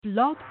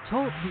Blog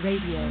Talk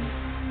Radio.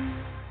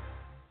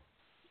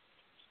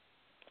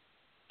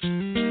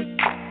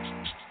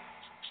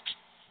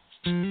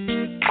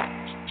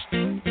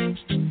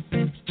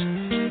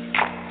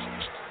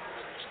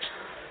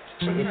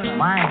 It's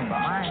mine.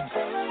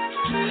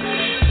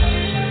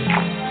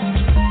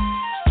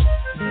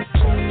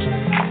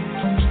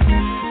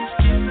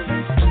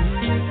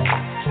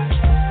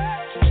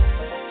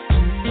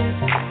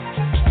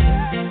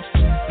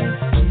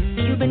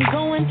 You've been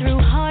going through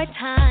hard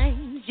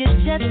times, you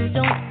just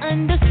don't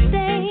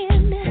understand.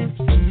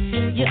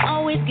 You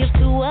always give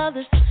to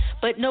others,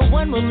 but no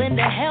one will lend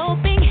a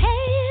helping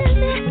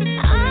hand.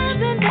 I've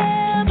been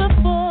there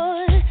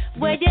before,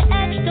 where you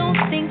at, don't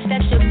think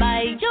that you're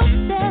by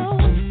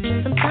yourself.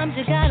 Sometimes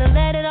you gotta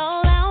let it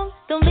all out,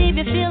 don't leave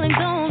your feelings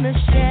on the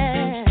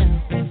shelf.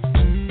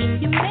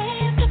 You may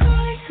have to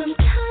cry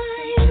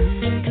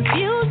sometimes,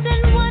 confused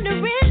and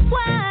wondering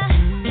why,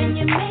 and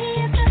you may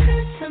have to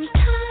hurt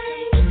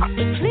sometimes,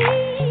 but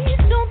please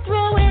don't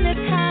throw in a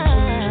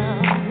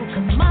towel,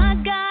 'cause my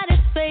God is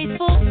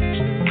faithful,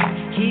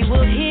 He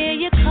will hear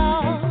you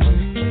call,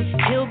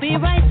 He'll be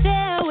right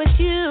there with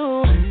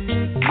you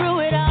through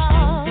it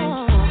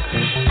all.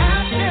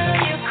 After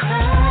you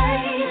cry,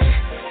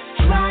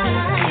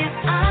 dry your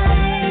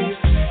eyes,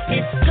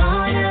 it's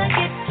gonna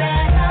get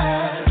better.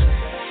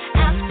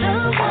 After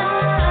a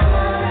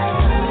while,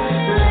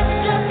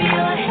 lift up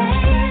your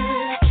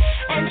head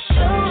and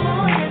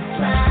show your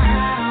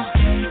smile.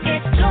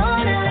 It's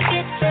gonna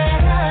get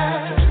better.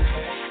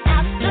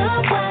 After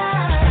a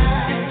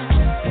while,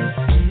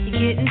 you're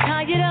getting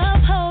tired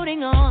of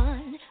holding on.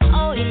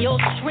 All your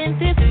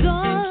strength is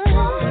gone.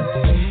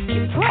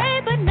 You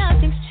pray, but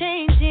nothing's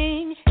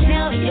changing.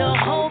 Now your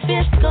hope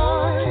is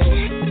gone.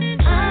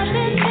 I've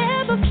been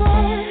there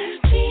before,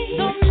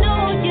 so no,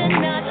 you're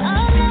not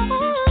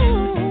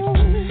alone.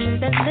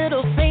 That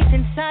little faith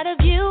inside of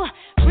you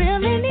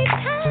really needs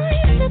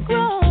time to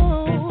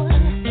grow.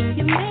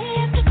 You may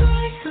have to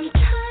cry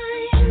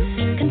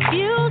sometimes,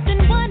 confused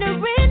and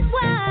wondering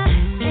why,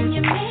 and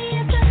you may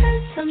have to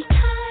hurt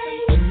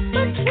sometimes,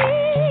 but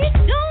please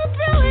don't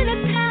throw in a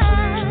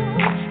towel,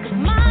 'cause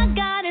my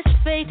God is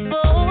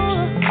faithful,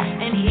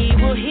 and He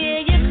will hear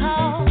you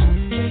call.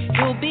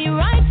 He'll be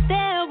right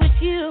there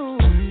with you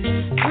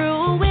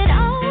through it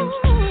all.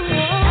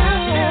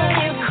 After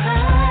you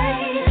cry,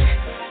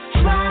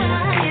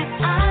 dry your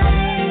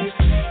eyes,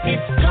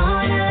 it's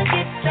gonna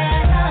get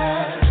better.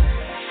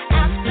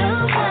 After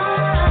a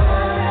while,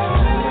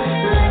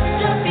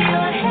 lift up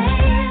your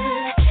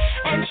head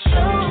and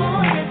show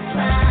your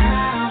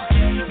smile.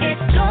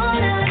 It's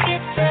gonna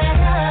get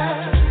better.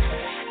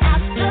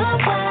 After a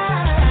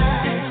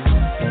while,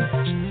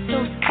 so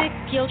stick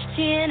your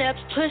chin up,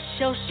 push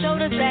your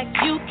shoulders back,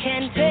 you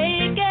can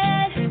take it.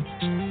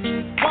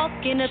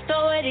 Walk in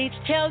authority,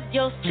 tell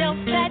yourself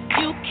that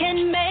you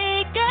can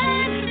make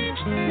it.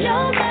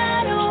 No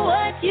matter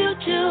what you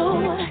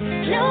do,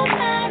 no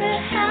matter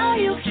how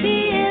you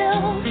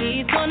feel,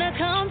 He's gonna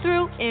come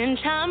through in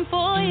time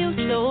for you,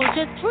 so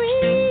just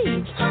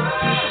breathe.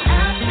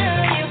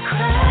 After you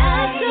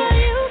cry, dry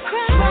your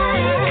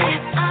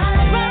eyes,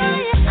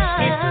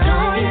 it's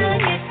gonna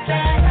get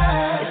better.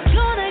 It's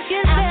gonna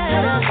get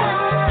better.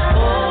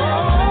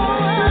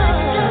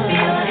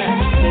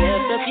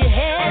 Lift up your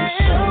head and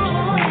show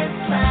your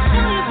smile.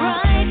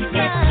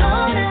 It's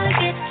gonna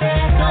get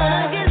better.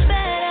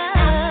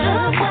 After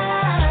a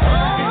while,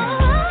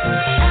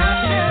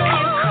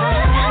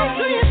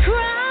 after you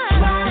cry,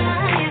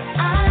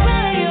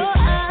 dry your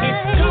eyes.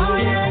 It's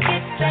gonna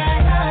get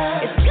better.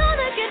 It's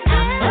gonna get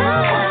better.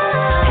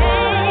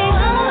 Hey,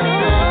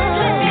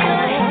 lift up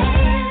your head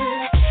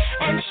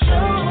and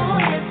show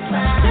your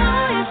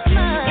smile.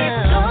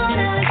 It's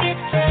gonna get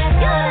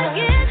better.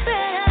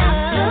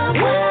 After a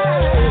while.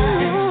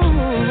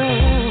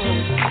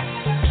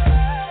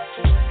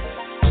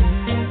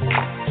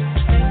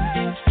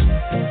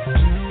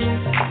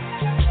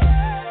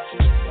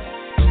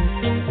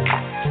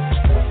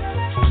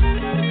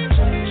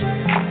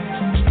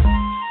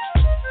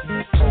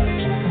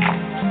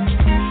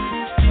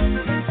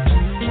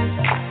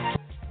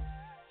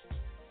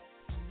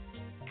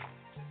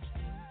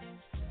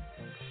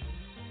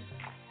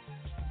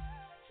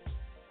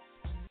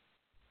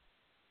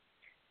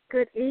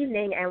 Good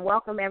evening and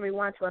welcome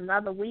everyone to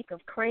another week of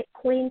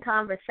Queen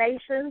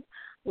Conversations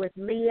with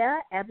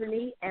Leah,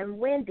 Ebony, and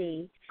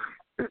Windi.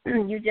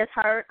 You just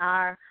heard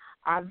our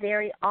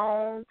very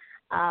own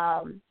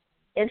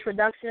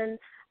introductory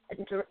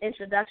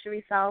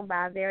song by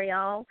our very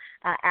own.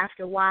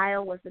 After a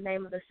While was the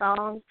name of the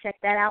song. Check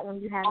that out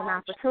when you have an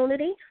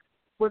opportunity.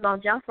 We're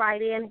going to jump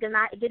right in.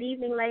 Good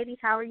evening, ladies.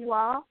 How are you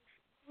all?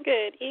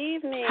 Good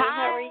evening. Hi.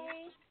 How are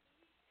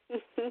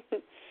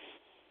you?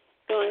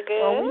 Doing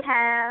good. Well, we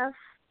have,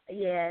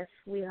 yes,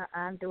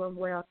 I'm doing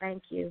well,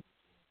 thank you.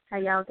 How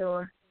y'all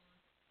doing?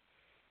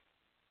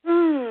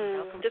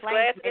 Just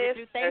glad made it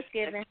through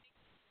Thanksgiving.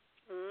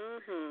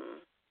 Mm-hmm.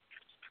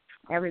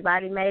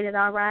 Everybody made it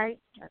all right?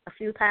 A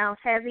few pounds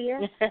heavier?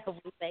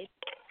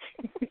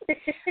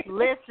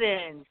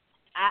 Listen,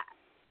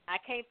 I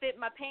can't fit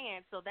my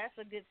pants, so that's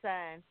a good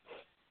sign.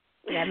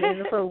 That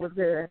means the food was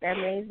good. That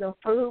means the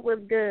food was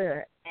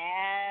good.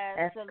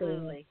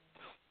 Absolutely.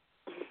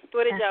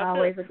 What did That's y'all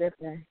always cook? a good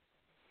thing.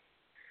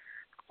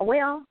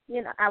 Well,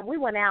 we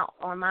went out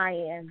on my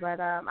end, but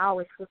I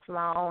always cook for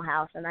my own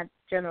house, and I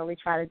generally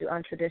try to do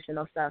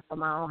untraditional stuff for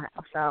my own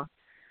house. So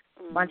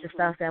a bunch of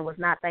stuff that was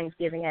not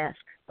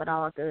Thanksgiving-esque, but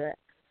all good.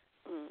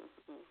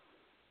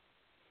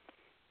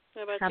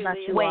 How about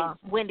you, Leah?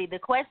 Wait, Wendy, the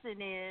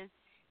question is,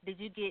 did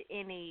you get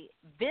any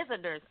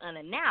visitors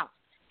unannounced?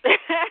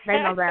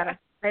 They know better.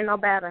 They know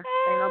better.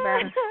 They know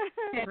better.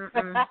 They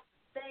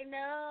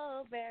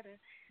know better.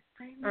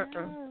 They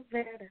know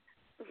better.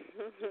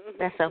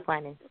 That's so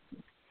funny.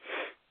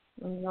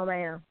 No,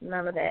 ma'am.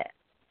 None of that.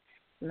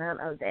 None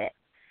of that.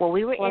 Well,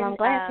 we were in I'm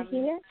glad to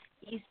hear.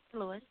 East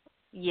St. Louis.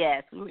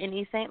 Yes, we were in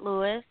East St.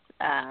 Louis.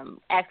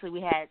 Actually,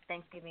 we had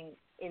Thanksgiving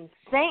in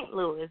St.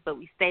 Louis, but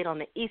we stayed on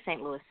the East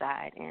St. Louis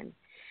side. And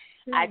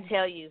I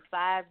tell you,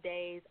 5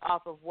 days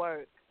off of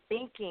work,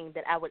 thinking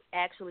that I would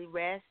actually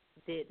rest,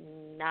 did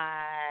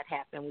not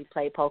happen. We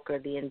played poker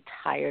the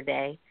entire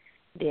day,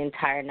 the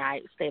entire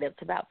night. Stayed up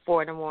to about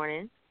 4 in the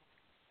morning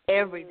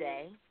every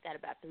day. Got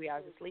about 3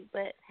 hours of sleep,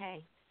 but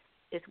hey,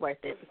 it's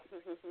worth it.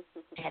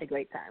 I had a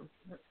great time.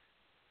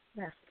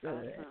 That's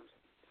good.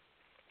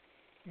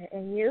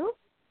 And you?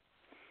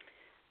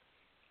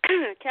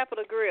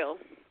 Capitol Grill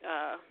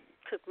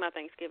cooked my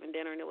Thanksgiving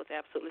dinner, and it was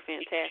absolutely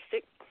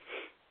fantastic.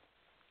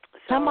 So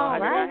Come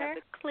on, I did right? not have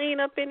to clean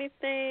up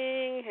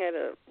anything. Had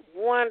a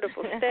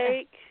wonderful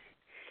steak.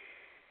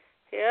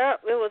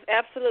 Yep, it was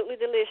absolutely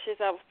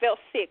delicious. I felt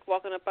sick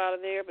walking up out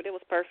of there, but it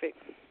was perfect.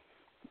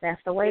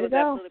 That's the way it to was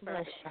go. Absolutely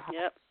perfect.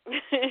 Yep.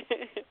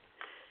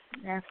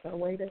 That's the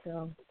way to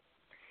go.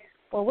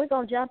 Well, we're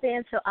going to jump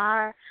into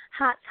our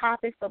hot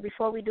topics, but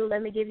before we do,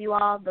 let me give you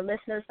all, the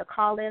listeners, the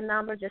call-in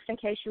number, just in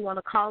case you want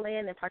to call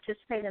in and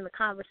participate in the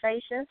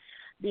conversation,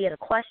 be it a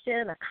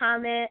question, a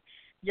comment,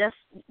 just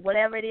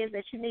whatever it is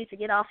that you need to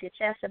get off your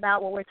chest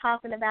about what we're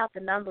talking about.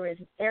 The number is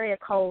area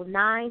code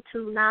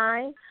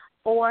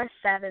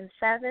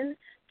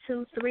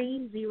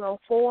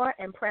 929-477-2304,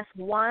 and press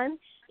 1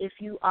 if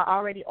you are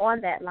already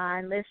on that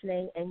line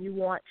listening and you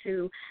want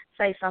to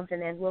say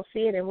something, and we'll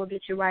see it and we'll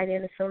get you right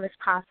in as soon as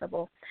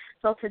possible.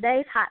 So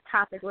today's hot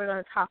topic we're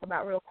going to talk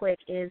about real quick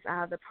is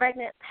the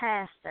pregnant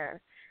pastor.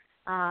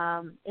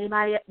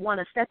 Anybody want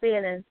to step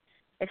in and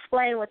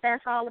explain what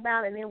that's all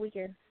about, and then we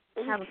can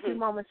have a few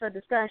moments of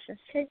discussion?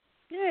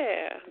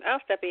 Yeah, I'll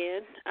step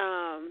in.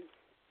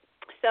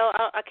 So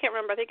I can't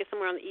remember. I think it's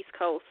somewhere on the East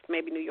Coast,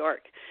 maybe New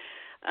York.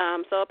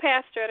 So a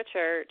pastor at a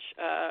church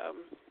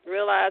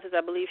realizes,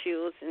 I believe she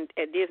was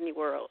at Disney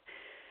World,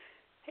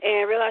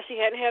 and realized she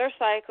hadn't had her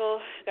cycle,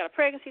 got a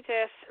pregnancy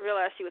test,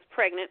 realized she was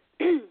pregnant,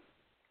 and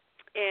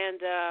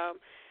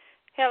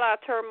had a lot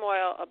of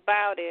turmoil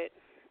about it,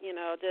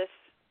 just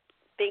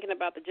thinking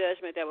about the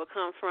judgment that would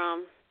come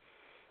from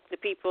the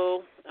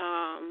people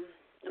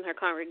in her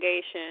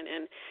congregation.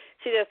 And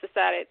she just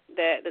decided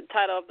that the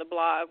title of the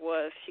blog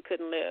was She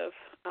Couldn't Live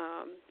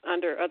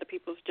Under Other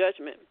People's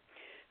Judgment.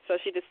 So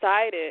she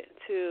decided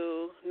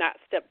to not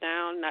step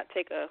down, not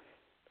take a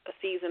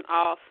season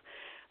off,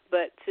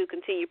 but to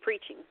continue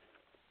preaching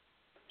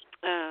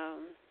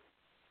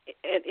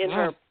in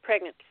her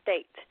pregnant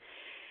state.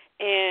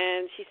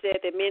 And she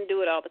said that men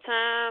do it all the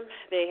time.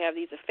 They have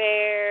these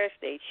affairs,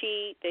 they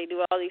cheat, they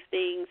do all these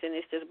things, and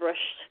it's just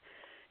brushed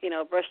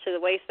to the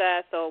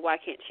wayside, so why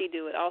can't she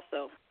do it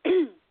also?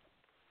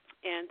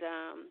 And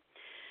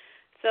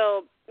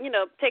so,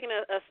 taking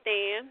a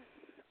stand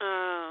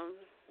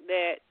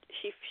that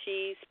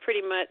she's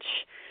pretty much,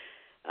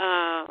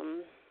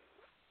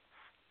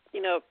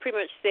 pretty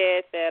much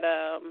said that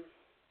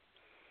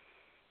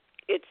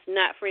it's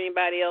not for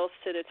anybody else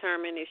to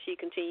determine if she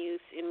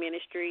continues in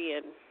ministry,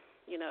 and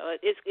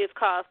it's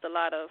caused a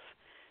lot of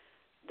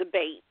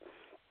debate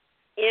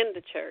in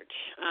the church.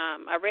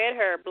 I read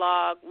her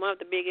blog. One of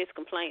the biggest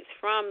complaints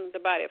from the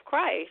body of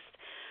Christ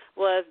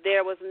was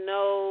there was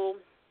no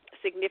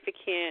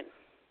significant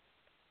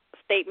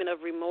statement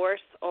of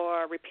remorse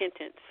or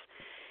repentance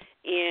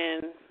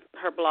in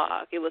her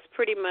blog. It was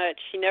pretty much,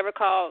 she never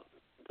called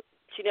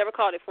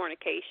it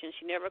fornication.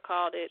 She never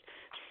called it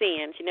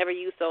sin. She never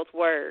used those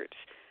words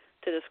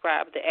to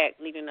describe the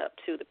act leading up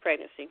to the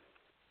pregnancy.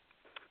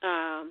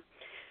 And,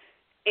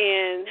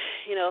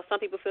 some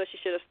people feel she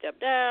should have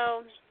stepped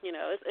down.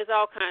 It's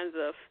all kinds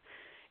of,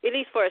 at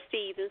least for a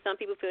season, some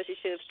people feel she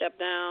should have stepped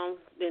down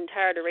the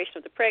entire duration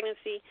of the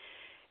pregnancy.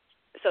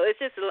 So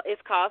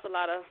it's caused a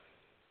lot of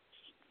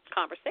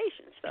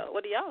conversation. So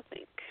what do y'all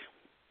think?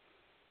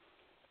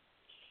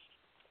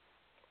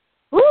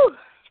 Woo!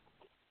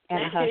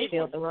 And a hush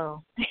filled the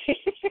room.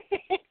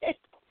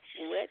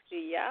 What do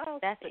y'all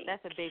think?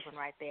 That's a big one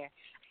right there.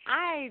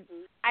 I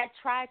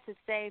try to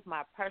save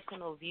my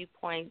personal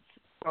viewpoints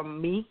from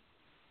me.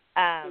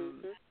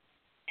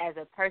 As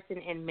a person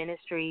in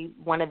ministry,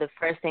 one of the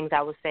first things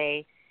I would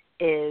say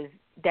is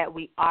that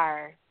we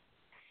are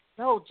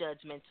so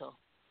judgmental.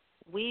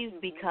 We've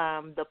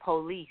become the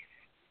police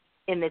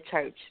in the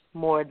church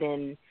more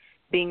than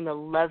being the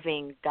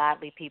loving,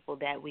 godly people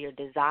that we are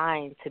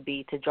designed to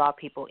be, to draw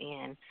people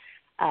in.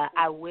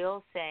 I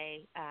will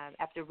say,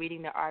 after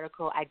reading the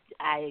article,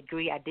 I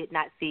agree. I did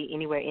not see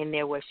anywhere in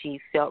there where she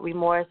felt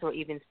remorse or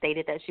even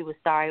stated that she was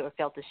sorry or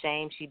felt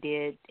ashamed. She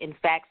did, in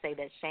fact, say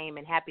that shame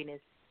and happiness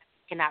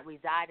cannot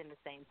reside in the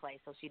same place.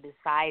 So she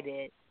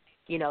decided,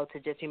 to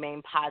just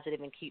remain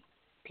positive and keep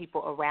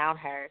people around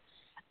her.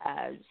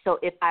 So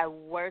if I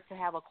were to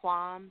have a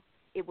qualm,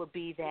 it would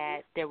be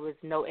that there was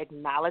no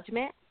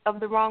acknowledgement of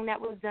the wrong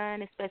that was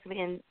done, especially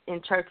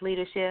in church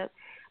leadership.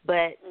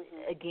 But,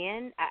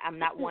 again, I'm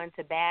not one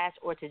to bash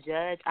or to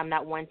judge. I'm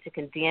not one to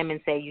condemn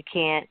and say you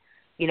can't,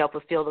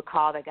 fulfill the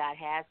call that God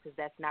has, because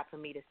that's not for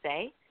me to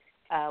say.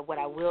 What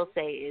I will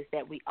say is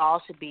that we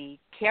all should be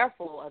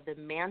careful of the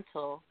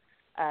mantle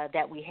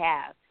that we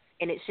have.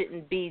 And it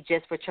shouldn't be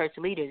just for church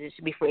leaders. It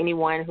should be for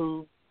anyone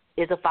who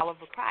is a follower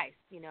of Christ.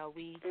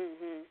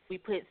 We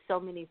put so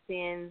many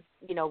sins,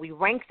 we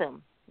rank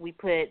them. We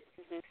put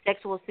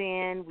sexual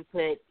sin, we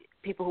put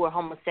people who are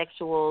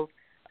homosexuals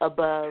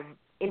above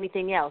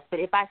anything else. But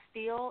if I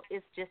steal,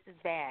 it's just as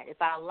bad. If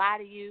I lie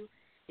to you,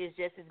 it's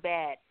just as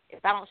bad.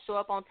 If I don't show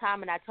up on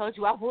time and I told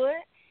you I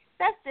would,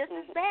 that's just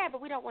as bad.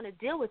 But we don't want to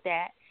deal with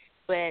that.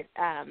 But,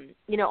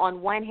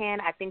 on one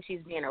hand, I think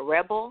she's being a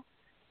rebel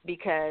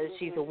because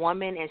she's a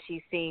woman and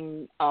she's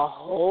seen a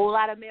whole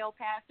lot of male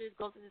pastors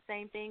go through the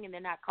same thing and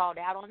they're not called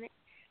out on it.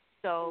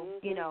 So,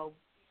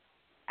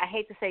 I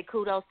hate to say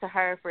kudos to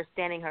her for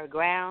standing her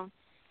ground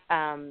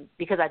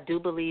because I do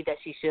believe that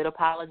she should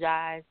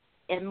apologize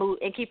and move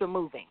and keep it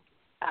moving.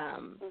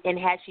 And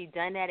had she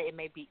done that, it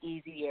may be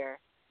easier,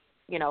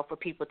 for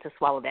people to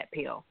swallow that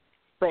pill.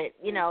 But,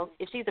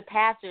 if she's a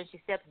pastor and she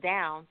steps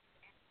down,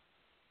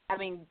 I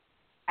mean,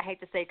 I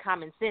hate to say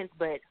common sense,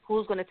 but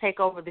who's going to take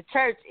over the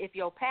church if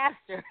your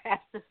pastor has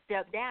to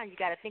step down? You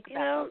got to think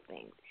about those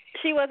things.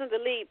 She wasn't the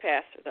lead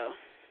pastor, though.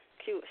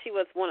 She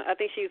was one. I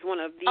think she was one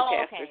of the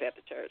pastors at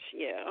the church.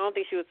 Yeah, I don't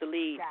think she was the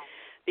lead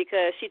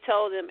because she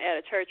told them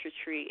at a church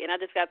retreat, and I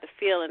just got the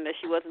feeling that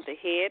she wasn't the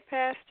head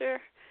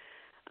pastor.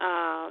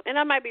 And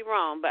I might be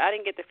wrong, but I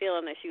didn't get the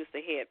feeling that she was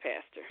the head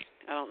pastor.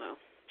 I don't know.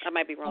 I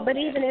might be wrong. But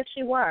even if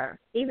she were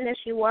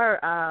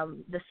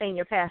the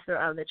senior pastor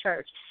of the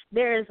church,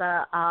 there's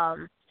a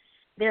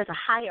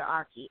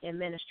hierarchy in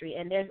ministry,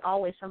 and there's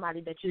always somebody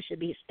that you should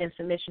be in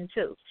submission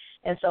to.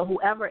 And so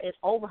whoever is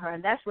over her,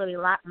 and that's really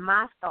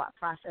my thought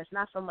process,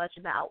 not so much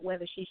about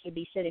whether she should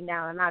be sitting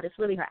down or not. It's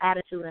really her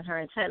attitude and her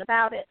intent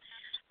about it.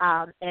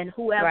 And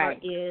whoever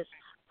is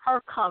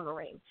her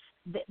covering,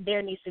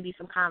 there needs to be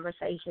some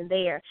conversation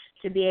there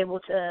to be able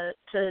to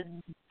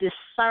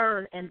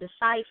discern and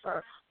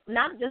decipher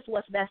not just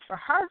what's best for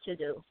her to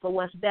do, but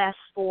what's best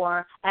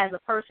for, as a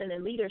person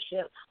in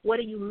leadership, what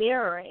are you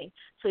mirroring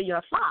to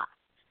your flock?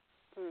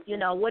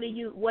 What are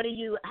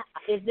you,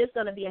 is this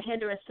going to be a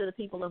hindrance to the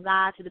people of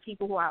God, to the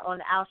people who are on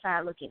the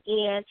outside looking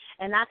in?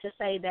 And not to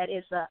say that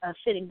it's a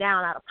sitting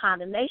down out of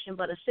condemnation,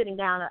 but a sitting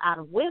down out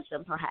of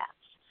wisdom, perhaps,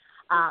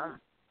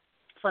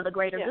 for the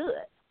greater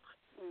good.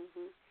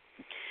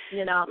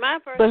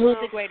 But who's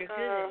the greater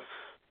good?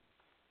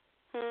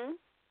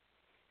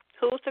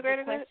 Who's the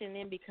greater good? The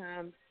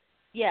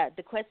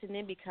question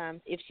then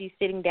becomes, if she's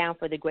sitting down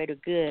for the greater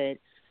good,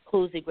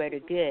 who's the greater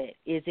good?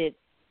 Is it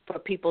for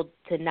people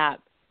to not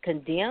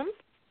condemn?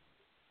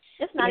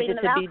 It's not even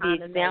about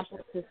condemnation.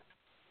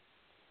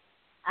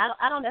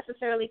 I don't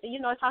necessarily think,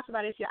 it talks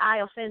about if your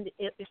eye offends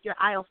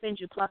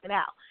you, pluck it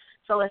out.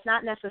 So it's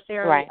not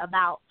necessarily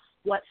about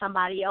what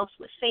somebody else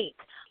would think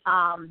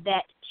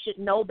that should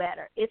know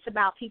better. It's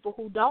about people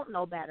who don't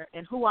know better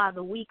and who are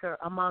the weaker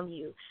among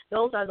you.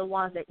 Those are the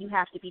ones that you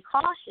have to be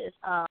cautious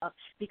of,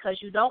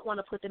 because you don't want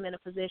to put them in a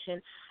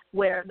position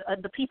where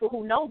the people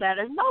who know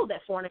better know that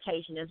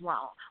fornication is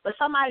wrong. But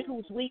somebody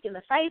who's weak in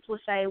the faith will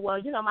say,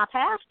 well, my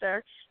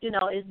pastor,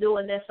 is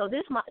doing this, so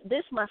this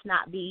must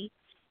be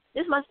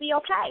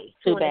okay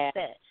to an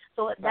extent.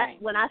 So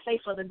when I say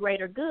for the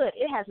greater good,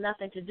 it has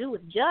nothing to do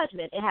with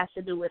judgment. It has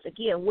to do with,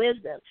 again,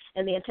 wisdom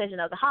and the intention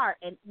of the heart.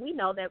 And we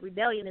know that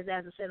rebellion is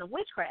as a sin of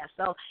witchcraft.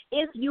 So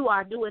if you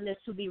are doing this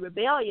to be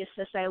rebellious,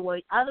 to say, well,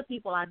 other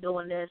people are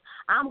doing this,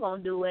 I'm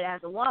going to do it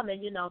as a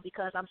woman,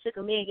 because I'm sick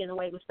of men getting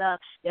away with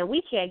stuff, then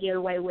we can't get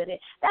away with it.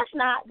 That's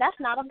not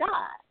of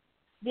God.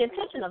 The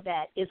intention of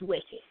that is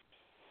wicked.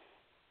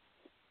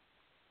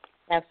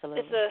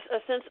 Absolutely.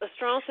 It's a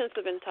strong sense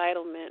of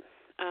entitlement.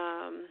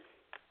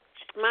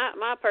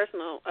 My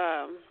personal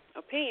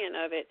opinion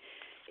of it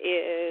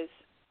is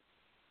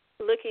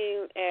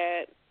looking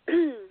at,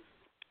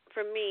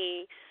 for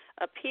me,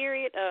 a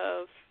period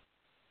of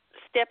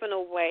stepping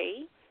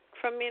away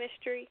from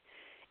ministry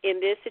in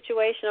this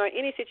situation or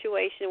any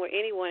situation where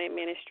anyone in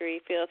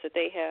ministry feels that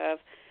they have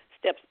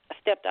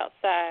stepped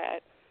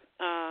outside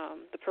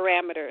the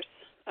parameters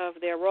of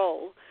their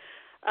role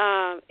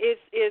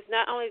is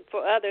not only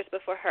for others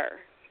but for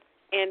her.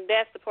 And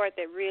that's the part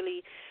that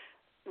really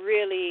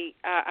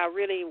I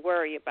really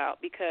worry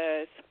about,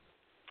 because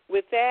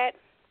with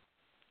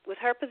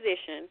her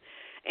position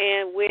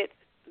and with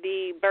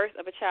the birth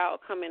of a child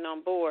coming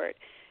on board,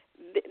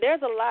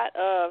 there's a lot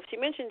of, she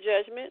mentioned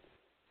judgment,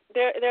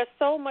 there's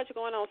so much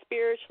going on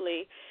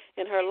spiritually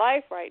in her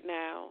life right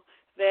now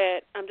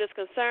that I'm just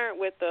concerned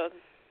with the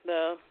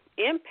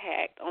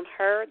impact on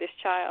her, this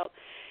child,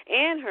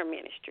 and her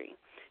ministry.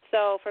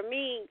 So for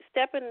me,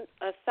 stepping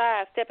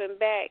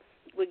back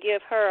would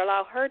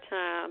allow her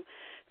time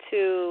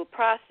to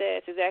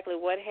process exactly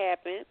what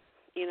happened.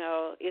 You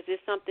know, is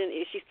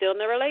she still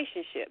in a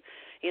relationship?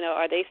 You know,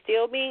 are they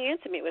still being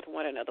intimate with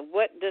one another?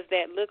 What does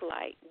that look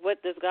like?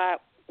 What does God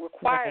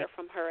require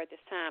from her at this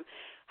time?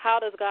 How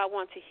does God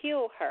want to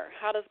heal her?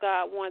 How does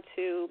God want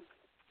to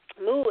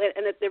move?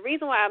 And the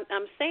reason why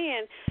I'm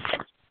saying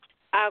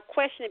I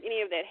question if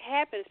any of that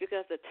happens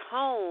because the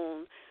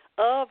tone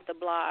of the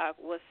blog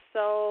was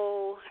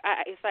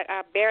it's like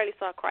I barely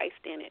saw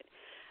Christ in it.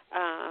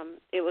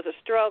 It was a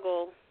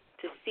struggle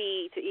to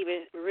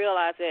even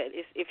realize that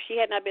if she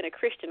had not been a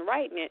Christian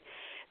writing it,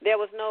 there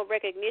was no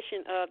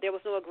recognition there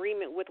was no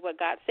agreement with what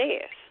God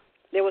says.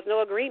 There was no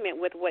agreement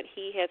with what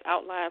he has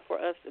outlined for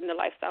us in the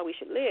lifestyle we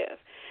should live.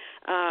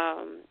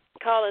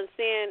 Calling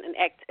sin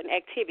an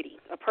activity,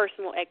 a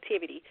personal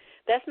activity.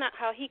 That's not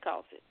how he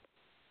calls it.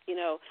 You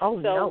know.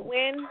 So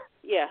when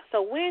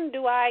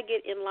do I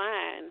get in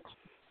line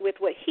with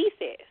what he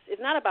says?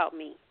 It's not about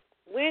me.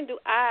 When do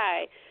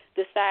I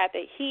decide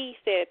that he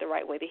said it the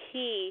right way, that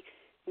he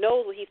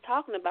knows what he's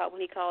talking about when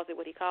he calls it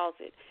what he calls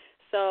it?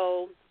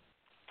 So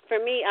for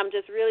me, I'm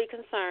just really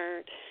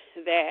concerned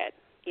that,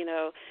 you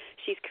know,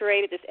 she's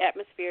created this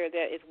atmosphere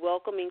that is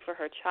welcoming for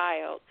her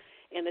child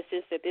in the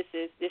sense that this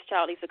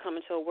child needs to come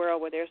into a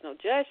world where there's no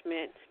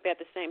judgment, but at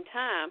the same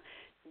time,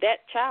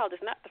 that child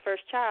is not the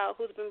first child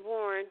who's been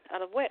born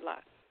out of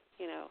wedlock.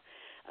 You know,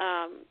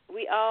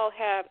 we all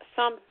have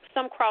some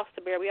cross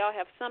to bear. We all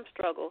have some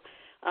struggle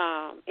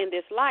in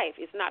this life.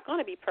 It's not going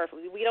to be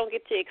perfect. We don't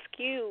get to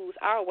excuse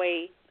our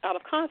way out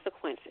of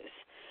consequences.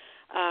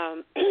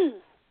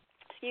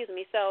 Excuse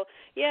me. So,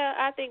 yeah,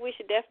 I think we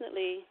should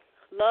definitely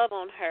love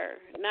on her,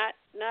 not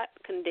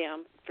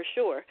condemn for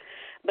sure,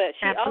 but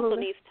she also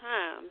needs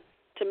time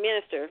to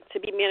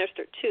be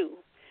ministered to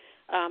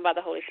by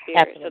the Holy Spirit.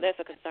 Absolutely. So that's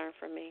a concern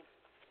for me.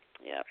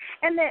 Yep.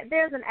 And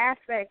there's an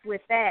aspect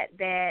with that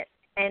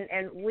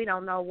and we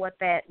don't know what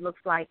that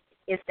looks like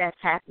if that's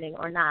happening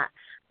or not.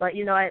 But,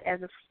 you know, as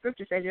the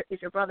scripture says,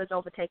 if your brother's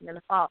overtaken in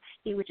the fault,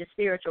 he which is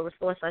spiritual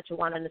restore such a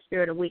one in the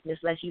spirit of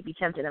weakness, lest you be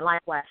tempted and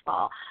likewise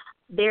fall.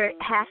 There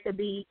has to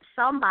be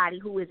somebody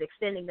who is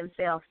extending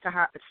themselves to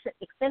her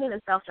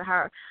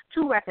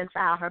to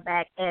reconcile her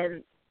back.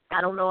 And I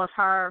don't know if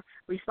her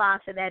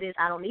response to that is,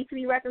 I don't need to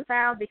be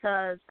reconciled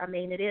because, I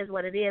mean, it is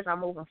what it is.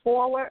 I'm moving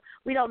forward.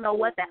 We don't know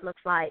what that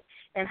looks like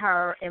in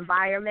her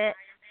environment.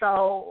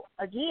 So,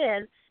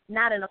 again,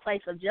 not in a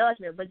place of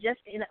judgment, but just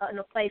in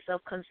a place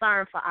of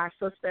concern for our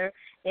sister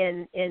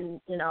and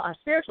you know, our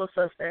spiritual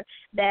sister,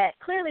 that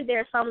clearly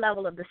there's some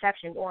level of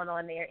deception going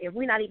on there. If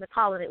we're not even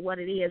calling it what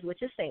it is,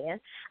 which is sin,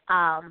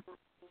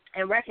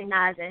 and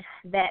recognizing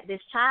that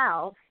this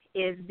child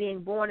is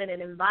being born in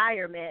an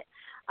environment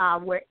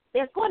where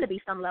there's going to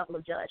be some level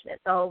of judgment.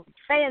 So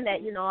saying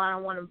that, you know, I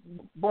don't want to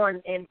born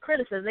in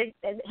criticism,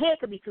 the head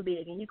could be too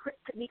big, and you could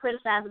be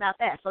criticized about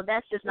that. So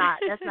that's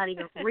not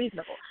even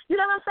reasonable. You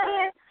know what I'm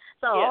saying?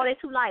 So, they're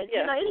too light.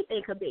 Yeah. You know,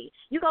 anything could be.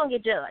 You're going to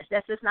get judged.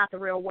 That's just not the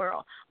real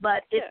world.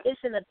 But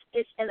it's an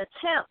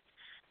attempt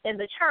in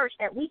the church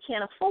that we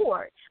can't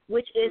afford,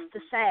 which is to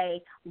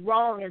say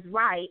wrong is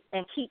right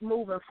and keep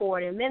moving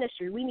forward in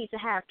ministry. We need to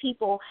have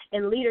people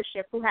in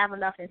leadership who have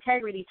enough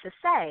integrity to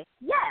say,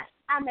 yes,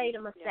 I made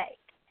a mistake.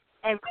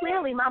 And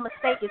clearly my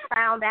mistake is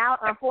found out.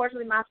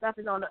 Unfortunately, my stuff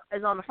is on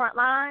the front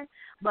line.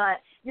 But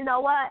you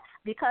know what?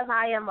 Because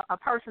I am a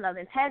person of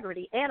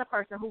integrity and a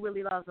person who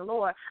really loves the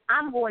Lord,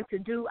 I'm going to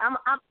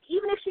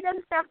even if she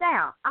doesn't step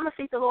down, I'm going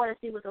to seek the Lord and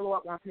see what the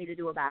Lord wants me to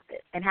do about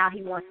this and how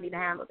he wants me to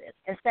handle this,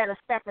 instead of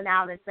stepping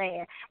out and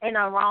saying, ain't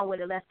nothing wrong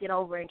with it, let's get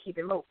over it and keep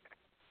it moving.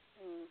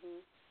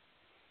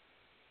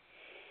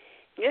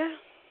 Yeah.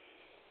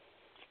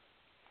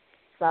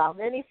 So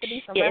there needs to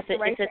be some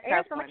restoration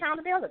and some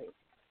accountability.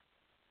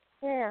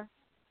 Yeah.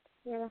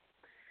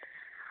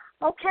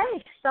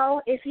 Okay,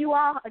 so if you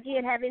all,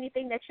 again, have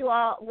anything that you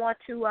all want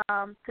to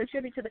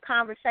contribute to the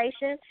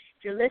conversation,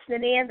 if you're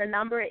listening in, the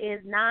number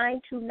is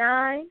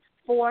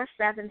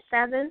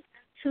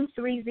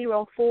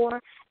 929-477-2304,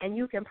 and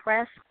you can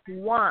press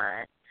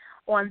 1.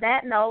 On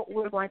that note,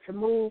 we're going to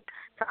move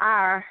to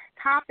our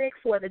topic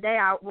for the day,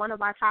 one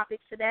of our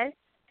topics today.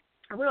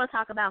 We're going to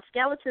talk about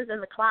skeletons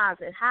in the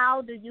closet.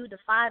 How do you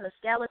define a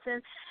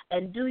skeleton,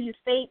 and do you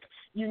think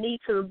you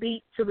need to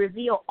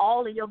reveal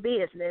all of your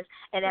business,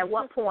 and at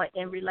what point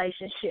in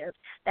relationships?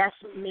 That's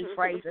me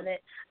phrasing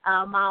it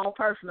my own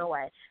personal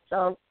way.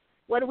 So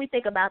what do we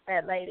think about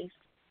that, ladies?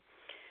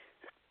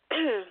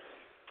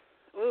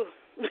 Ooh.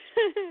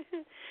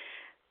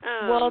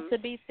 Well, to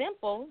be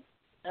simple,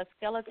 a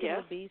skeleton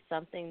would be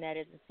something that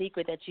is a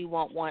secret that you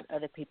won't want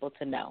other people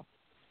to know.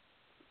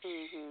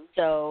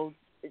 So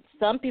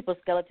some people's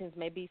skeletons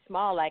may be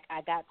small, like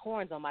I got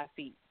corns on my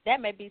feet.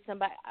 That may be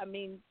somebody,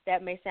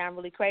 that may sound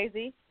really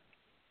crazy,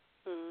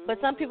 but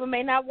some people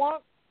may not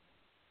want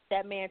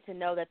that man to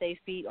know that their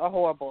feet are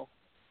horrible.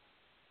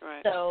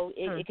 Right. So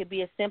it could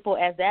be as simple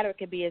as that, or it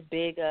could be as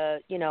big, as,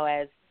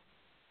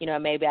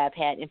 maybe I've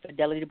had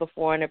infidelity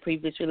before in a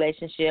previous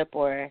relationship,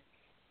 or,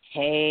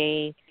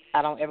 hey,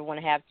 I don't ever want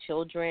to have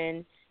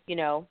children,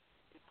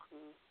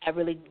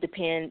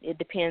 It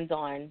depends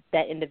on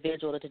that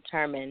individual to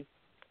determine,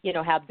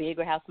 how big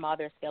or how small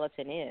their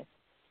skeleton is.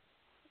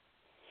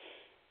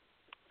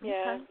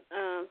 Yeah.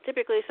 Okay.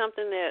 Typically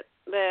something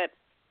that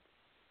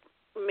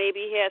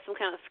maybe has some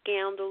kind of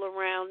scandal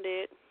around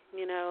it,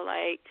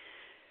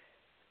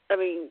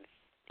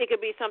 it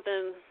could be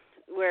something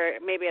where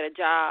maybe at a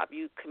job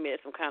you commit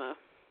some kind of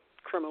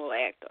criminal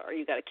act, or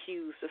you got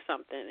accused of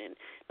something, and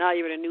now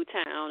you're in a new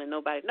town and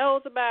nobody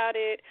knows about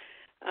it.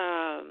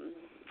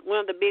 One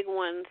of the big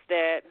ones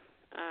that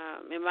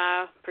in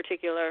my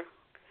particular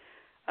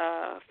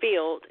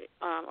field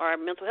are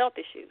mental health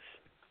issues.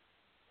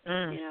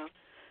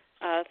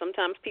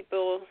 Sometimes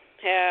people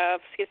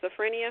have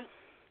schizophrenia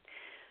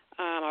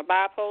or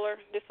bipolar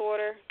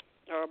disorder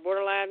or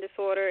borderline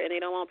disorder, and they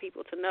don't want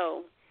people to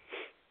know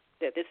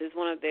that this is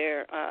one of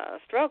their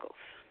struggles,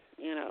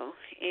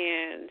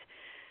 And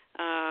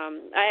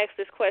I asked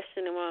this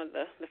question in one of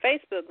the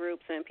Facebook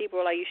groups, and people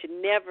were like, you should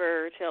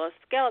never tell a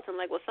skeleton. I'm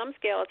like, well, some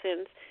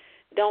skeletons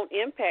don't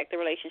impact the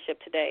relationship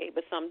today,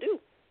 but some do.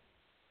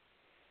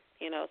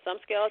 Some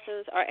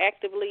skeletons are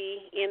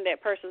actively in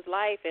that person's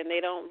life, and they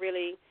don't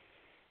really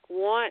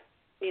want,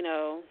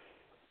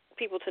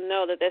 people to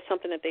know that that's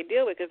something that they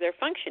deal with because they're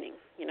functioning.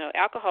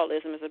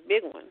 Alcoholism is a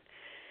big one.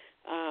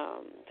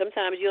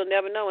 Sometimes you'll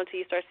never know until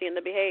you start seeing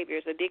the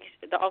behaviors,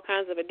 all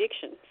kinds of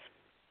addictions.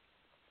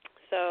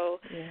 So,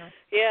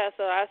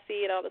 so I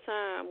see it all the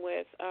time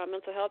with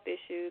mental health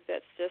issues.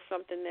 That's just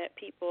something that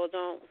people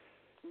don't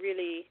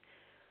really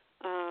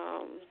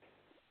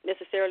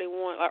necessarily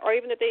want, or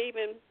even that they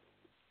even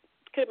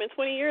could have been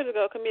 20 years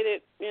ago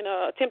committed,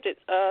 attempted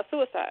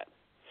suicide.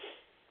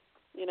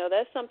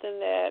 That's something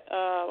that,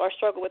 or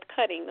struggle with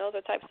cutting. Those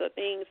are types of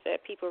things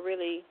that people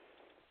really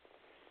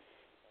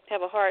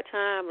have a hard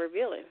time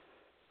revealing.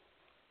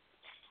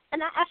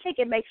 And I think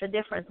it makes a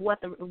difference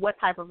what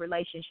type of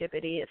relationship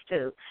it is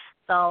too.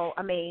 So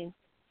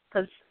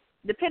because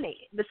the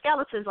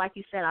skeletons, like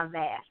you said, are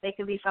vast. They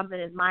can be something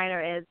as minor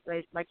as,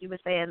 like you were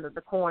saying,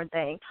 the corn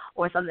thing,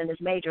 or something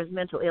as major as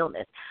mental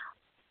illness.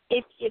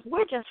 If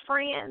we're just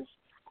friends,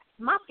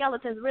 my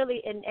skeletons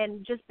really,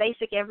 and just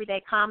basic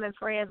everyday common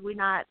friends, we're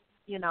not.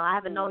 I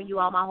haven't known you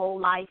all my whole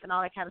life and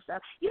all that kind of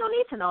stuff. You don't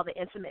need to know the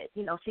intimate,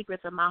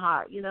 secrets of my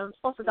heart. I'm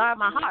supposed to guard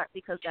my heart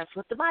because that's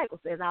what the Bible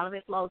says. Out of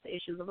it flows the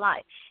issues of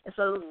life. And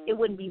so it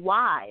wouldn't be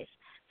wise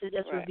to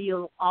just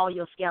reveal all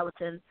your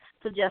skeletons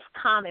to just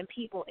common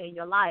people in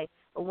your life.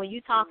 But when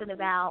you're talking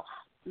about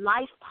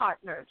life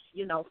partners,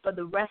 for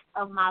the rest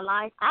of my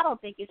life, I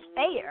don't think it's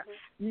fair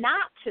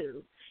not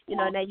to.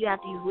 Now you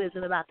have to use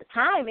wisdom about the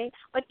timing,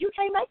 but you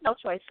can't make no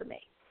choice for me.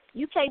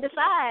 You can't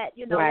decide,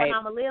 what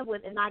I'm going to live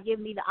with and not give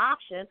me the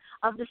option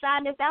of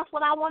deciding if that's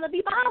what I want to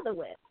be bothered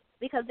with.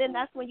 Because then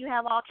that's when you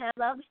have all kinds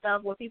of other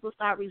stuff where people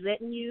start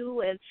resenting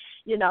you and,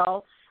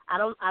 I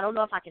don't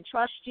know if I can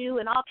trust you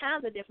and all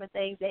kinds of different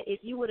things that if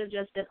you would have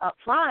just been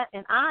upfront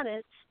and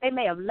honest, they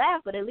may have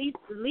left, but at least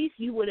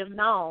you would have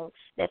known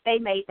that they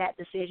made that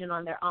decision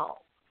on their own.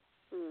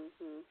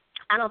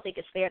 I don't think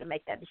it's fair to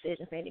make that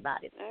decision for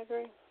anybody. I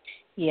agree.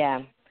 Yeah.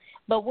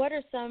 But what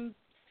are some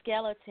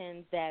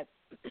skeletons that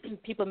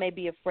people may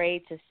be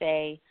afraid to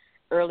say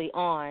early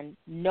on,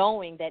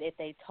 knowing that if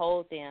they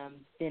told them,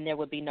 then there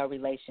would be no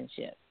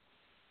relationship?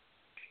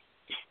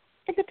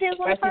 It depends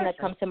on the person. First thing that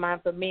comes to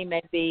mind for me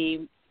may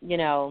be,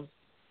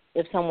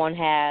 if someone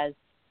has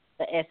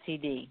the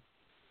STD.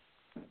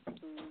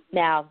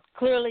 Now,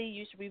 clearly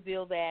you should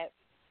reveal that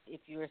if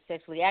you're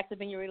sexually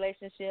active in your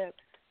relationship,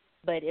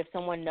 but if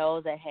someone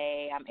knows that,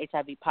 hey, I'm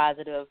HIV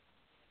positive,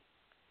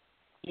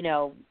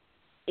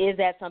 is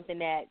that something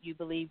that you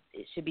believe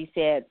it should be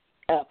said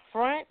up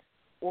front,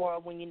 or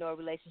when a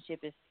relationship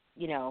is,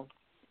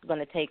 going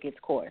to take its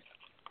course?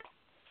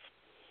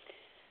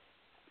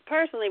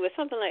 Personally, with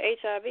something like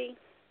HIV,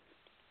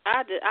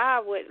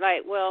 I would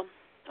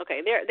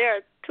there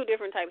are two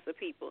different types of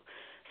people.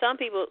 Some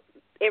people,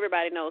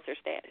 everybody knows their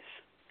status,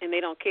 and they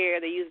don't care.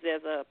 They use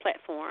it as a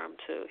platform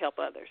to help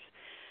others.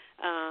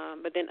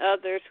 But then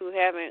others who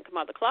haven't come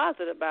out the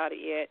closet about it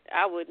yet,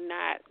 I would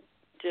not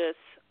just,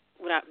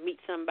 when I meet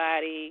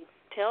somebody,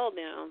 tell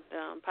them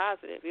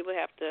positive. It would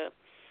have to,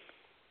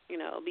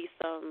 be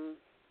some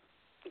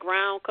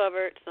ground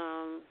covered,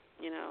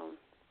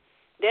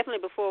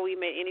 definitely before we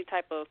made any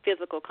type of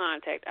physical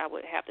contact, I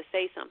would have to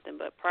say something.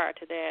 But prior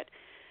to that,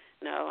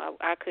 no,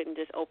 I couldn't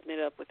just open it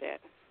up with that.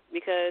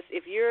 Because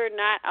if you're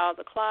not out of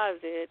the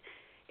closet,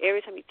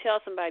 every time you tell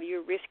somebody,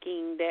 you're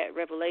risking that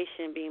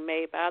revelation being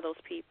made by those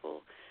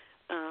people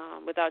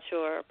without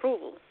your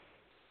approval,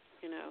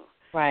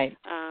 Right.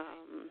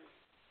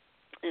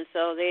 And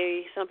so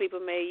some people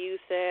may use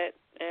that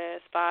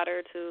as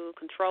fodder to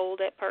control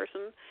that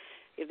person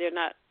if they're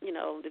not,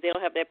 if they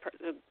don't have the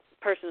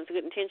person's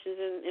good intentions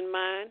in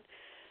mind.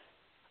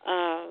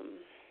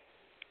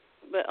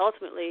 But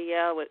ultimately,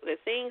 yeah, with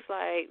things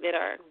like that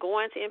are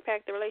going to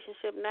impact the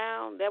relationship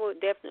now, that would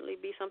definitely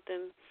be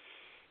something,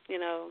 you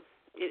know,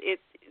 it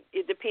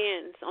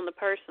depends on the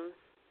person.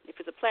 If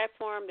it's a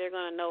platform, they're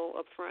going to know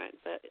up front.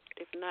 But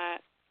if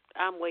not,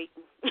 I'm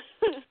waiting.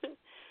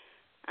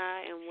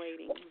 I am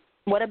waiting.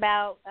 What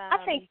about I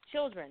think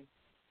children?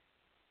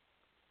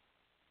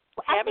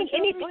 I think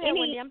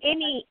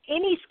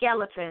any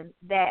skeleton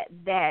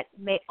that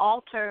may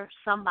alter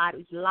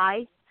somebody's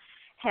life,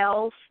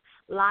 health,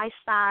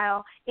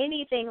 lifestyle,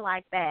 anything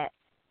like that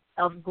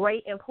of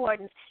great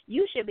importance,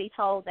 you should be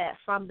told that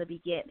from the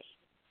beginning.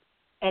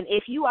 And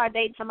if you are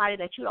dating somebody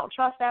that you don't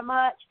trust that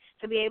much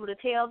to be able to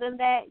tell them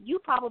that, you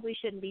probably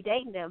shouldn't be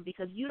dating them,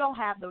 because you don't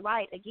have the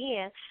right,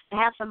 again, to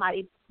have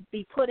somebody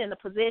be put in a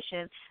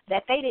position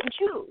that they didn't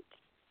choose.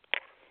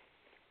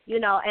 You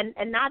know,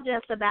 and not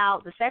just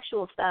about the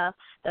sexual stuff,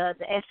 the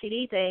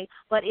STD thing,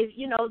 but if,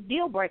 you know,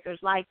 deal breakers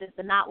like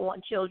the not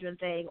wanting children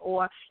thing,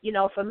 or, you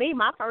know, for me,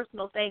 my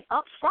personal thing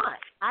up front,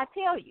 I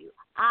tell you,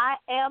 I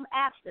am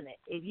abstinent.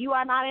 If you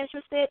are not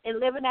interested in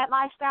living that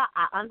lifestyle,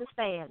 I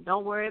understand.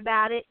 Don't worry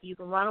about it. You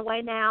can run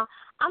away now.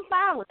 I'm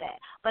fine with that.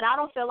 But I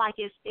don't feel like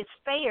it's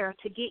fair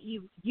to get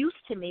you used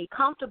to me,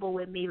 comfortable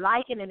with me,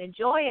 liking and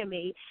enjoying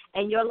me,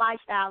 and your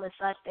lifestyle is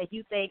such that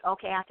you think,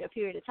 okay, after a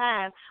period of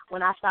time,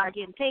 when I start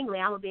getting tingly,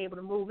 I'm going to be able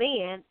to move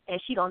in,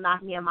 and she going to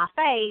knock me in my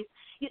face.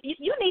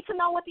 You need to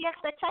know what the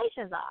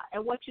expectations are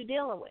and what you're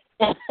dealing with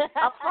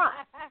up front.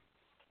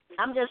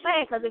 I'm just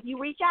saying, because if you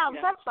reach out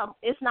and touch something,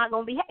 it's not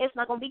going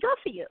to be good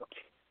for you.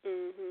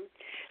 Mhm.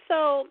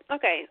 So,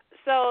 okay,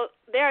 so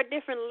there are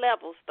different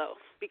levels though,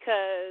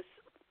 because,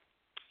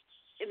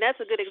 and that's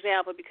a good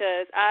example,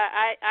 because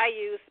I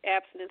use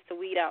abstinence to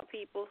weed out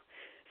people,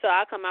 so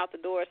I come out the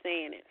door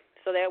saying it,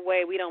 so that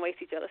way we don't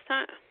waste each other's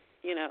time,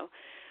 you know.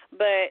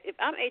 But if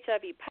I'm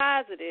HIV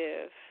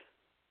positive,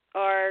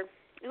 or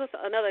it was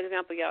another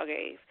example y'all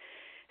gave,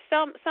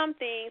 some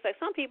things, like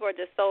some people are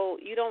just so,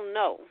 you don't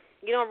know.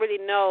 You don't really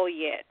know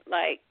yet.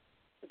 Like,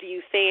 do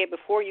you say it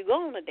before you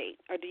go on a date?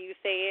 Or do you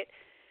say it,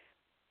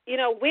 you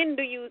know, when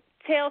do you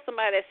tell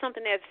somebody that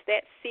something that's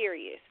that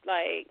serious?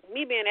 Like,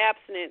 me being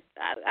abstinent,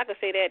 I could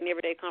say that in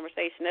everyday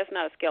conversation. That's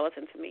not a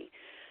skeleton to me.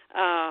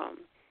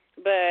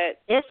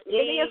 But it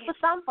is for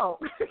some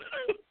folks.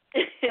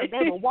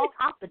 They will walk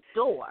out the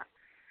door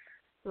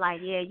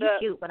like, yeah, you're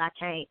cute, but I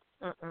can't.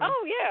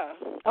 Oh, yeah.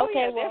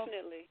 Okay, yeah, well,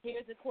 definitely.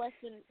 Here's a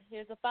question.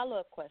 Here's a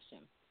follow-up question.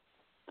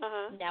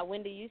 Uh-huh. Now,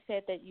 Wendy, you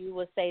said that you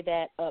would say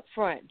that up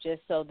front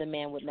just so the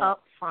man would know.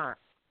 Up front.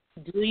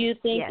 Do you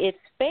think Yes. it's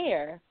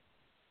fair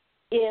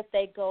if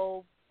they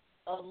go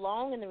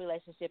along in the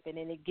relationship and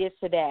then it gets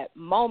to that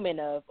moment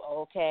of,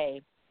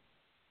 okay,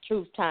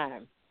 truth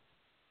time?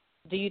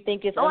 Do you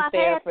think it's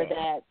unfair for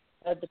that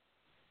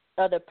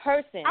other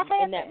person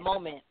in that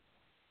moment?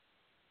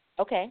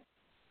 Okay.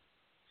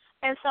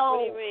 And so what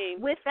do you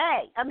mean? with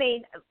that, I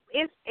mean,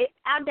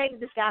 I dated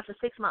this guy for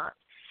 6 months.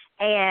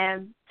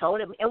 And told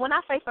him, and when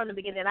I say from the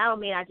beginning, I don't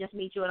mean I just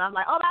meet you and I'm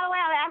like, oh, by the way,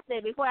 I'm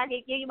abstinent before I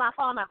give you my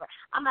phone number.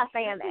 I'm not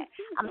saying that.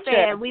 I'm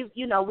saying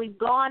we've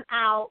gone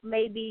out,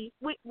 maybe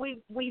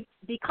we've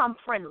become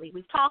friendly.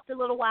 We've talked a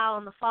little while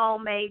on the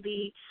phone,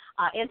 maybe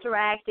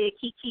interacted,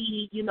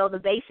 kiki,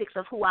 the basics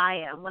of who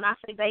I am. When I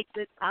say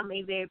basics, I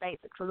mean very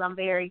basic, because I'm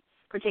very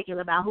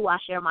particular about who I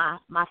share my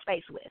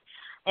space with.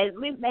 And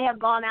we may have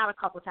gone out a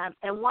couple of times,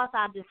 and once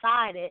I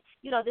decided,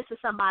 this is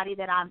somebody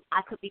that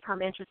I could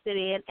become interested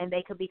in, and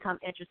they could become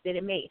interested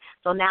in me.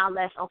 So now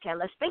let's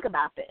think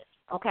about this,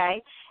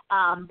 okay?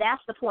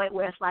 That's the point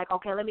where it's like,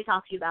 okay, let me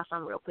talk to you about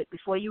something real quick.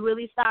 Before you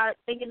really start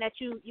thinking that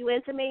you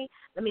into me,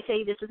 let me tell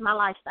you this is my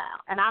lifestyle.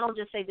 And I don't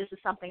just say this is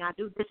something I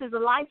do. This is a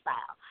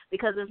lifestyle,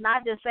 because it's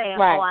not just saying,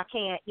 right. Oh, I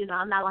can't,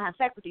 I'm not going to have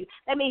sex with you.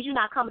 That means you're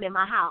not coming in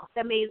my house.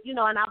 That means, and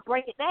I'll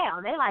break it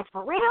down. They're like,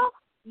 for real?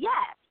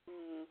 Yes.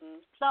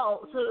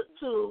 So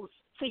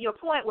to your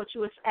point, what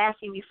you was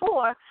asking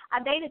before,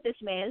 I dated this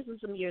man. This was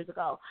some years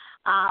ago,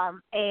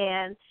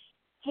 and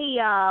he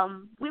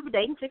we were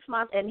dating 6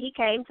 months, and he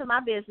came to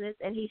my business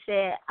and he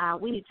said,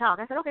 we need to talk.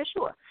 I said, okay,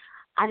 sure.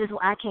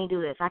 I can't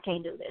do this. I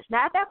can't do this.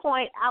 Now at that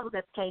point, I was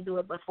at can't do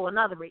it, but for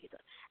another reason.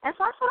 And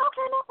so I said,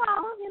 okay, no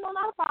problem.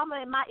 Not a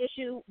problem. And my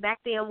issue back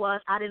then was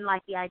I didn't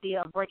like the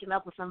idea of breaking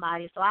up with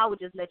somebody, so I would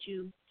just let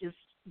you just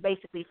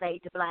basically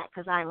fade to black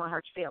because I didn't want to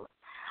hurt your feelings.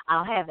 I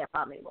don't have that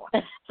problem anymore.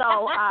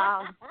 So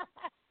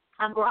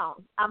I'm grown.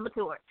 I'm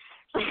matured.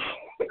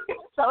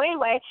 So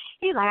anyway,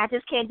 he's like, I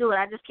just can't do it.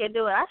 I just can't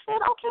do it. I said,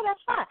 okay,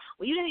 that's fine.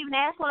 Well, you didn't even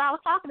ask what I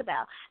was talking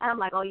about. And I'm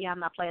like, oh, yeah, I'm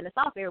not playing this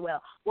off very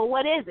well. Well,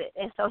 what is it?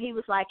 And so he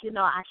was like, he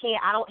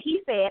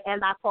said,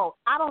 and I quote,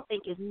 I don't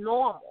think it's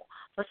normal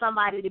for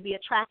somebody to be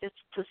attracted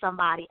to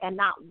somebody and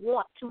not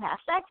want to have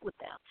sex with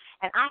them.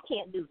 And I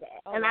can't do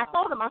that. Oh, and wow. I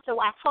told him, I said,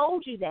 well, I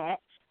told you that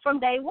from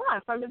day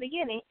one, from the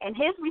beginning. And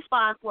his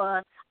response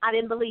was, I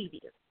didn't believe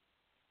you.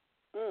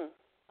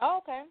 Oh,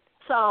 okay.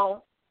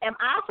 So am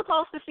I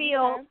supposed to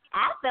feel,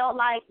 I felt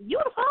like, you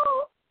the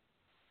fool.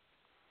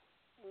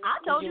 I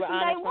told you from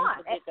day one.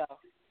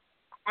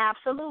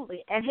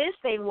 Absolutely. And his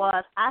thing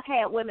was, I've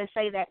had women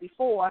say that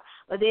before,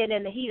 but then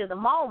in the heat of the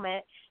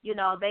moment,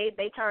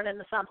 they turn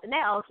into something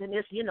else, and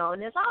it's,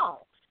 and it's on.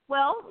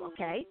 Well,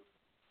 okay,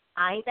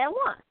 I ain't that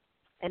one.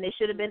 And it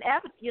should have been,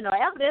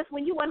 evidence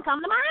when you wouldn't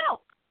come to my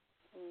house.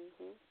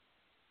 Mm-hmm.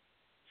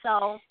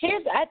 So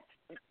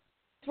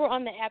we're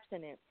on the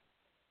abstinence.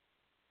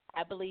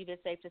 I believe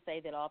it's safe to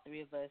say that all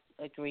three of us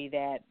agree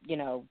that,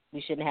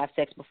 we shouldn't have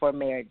sex before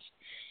marriage.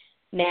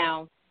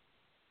 Now,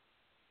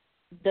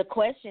 the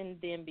question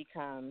then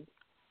becomes,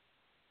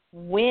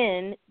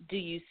 when do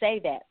you say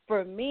that?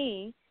 For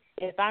me,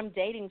 if I'm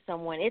dating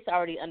someone, it's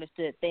already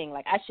understood thing.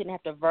 Like, I shouldn't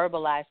have to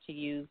verbalize to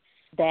you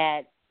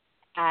that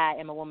I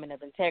am a woman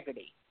of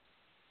integrity.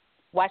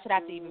 Why should I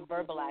have to even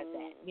verbalize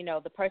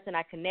that? The person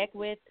I connect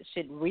with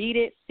should read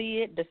it, see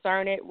it,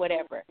 discern it,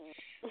 whatever.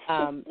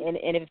 And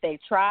if they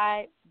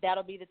try,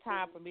 that'll be the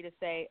time for me to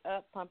say,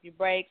 pump your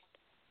brakes.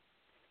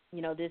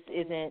 This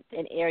isn't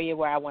an area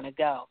where I want to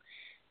go.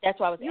 That's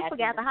why I was asking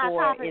forgot the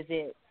before, hot topic. is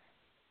it?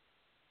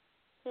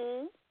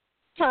 You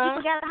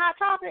forgot the hot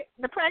topic,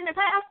 the pregnant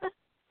pastor?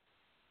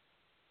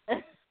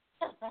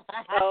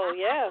 Oh,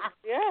 yeah.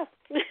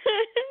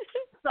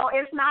 So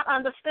it's not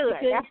understood.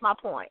 That's my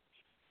point.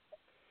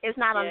 It's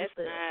not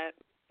understood.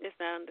 It's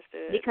not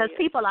understood. Because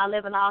people are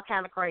living all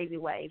kind of crazy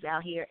ways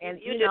out here, and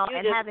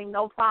and having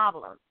no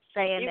problem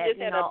saying that. You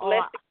just had a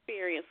blessed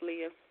experience,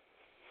 Leah.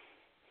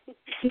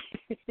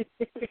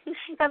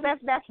 Because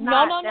that's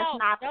not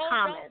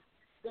common.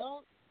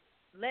 Don't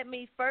let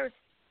me first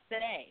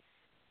say,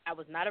 I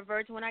was not a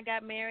virgin when I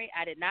got married.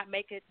 I did not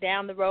make it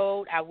down the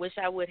road. I wish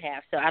I would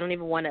have. So I don't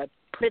even want to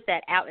put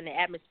that out in the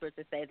atmosphere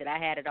to say that I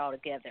had it all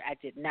together. I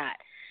did not.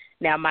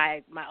 Now,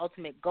 my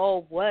ultimate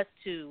goal was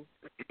to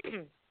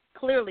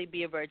clearly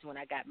be a virgin when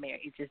I got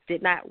married. It just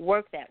did not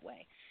work that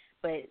way.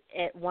 But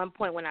at one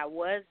point when I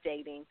was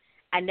dating,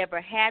 I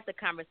never had the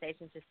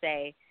conversation to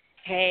say,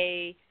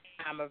 hey,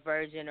 I'm a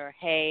virgin, or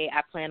hey,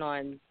 I plan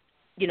on,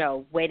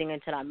 waiting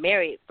until I'm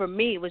married. For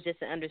me, it was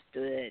just an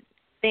understood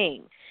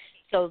thing.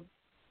 So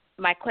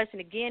my question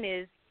again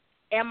is,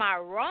 am I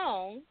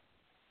wrong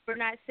for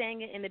not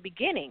saying it in the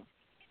beginning?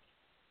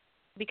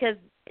 Because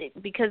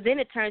then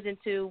it turns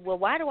into, well,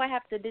 why do I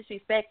have to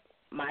disrespect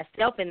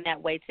myself in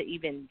that way to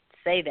even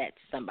say that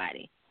to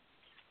somebody?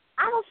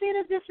 I don't see it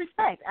as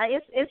disrespect.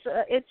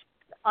 It's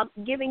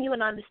giving you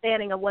an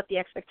understanding of what the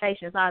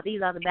expectations are.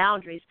 These are the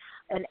boundaries,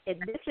 and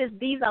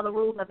these are the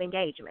rules of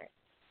engagement.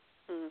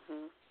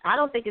 Mm-hmm. I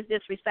don't think it's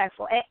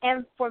disrespectful.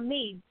 And for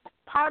me,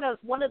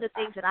 one of the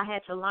things that I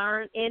had to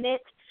learn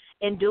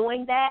in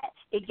doing that,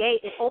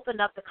 it opened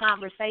up the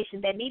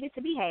conversation that needed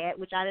to be had,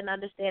 which I didn't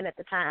understand at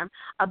the time,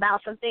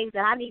 about some things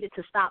that I needed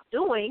to stop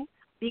doing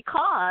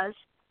because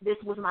this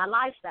was my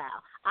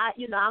lifestyle.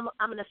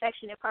 I'm an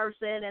affectionate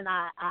person, and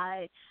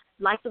I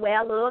like the way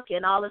I look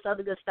and all this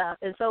other good stuff.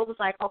 And so it was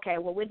like, okay,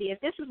 well, Windi,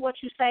 if this is what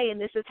you say and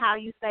this is how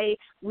you say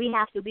we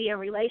have to be in a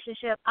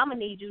relationship, I'm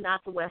going to need you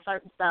not to wear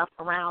certain stuff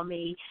around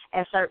me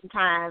at certain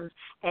times.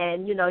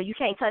 And, you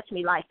can't touch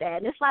me like that.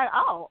 And it's like,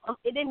 oh,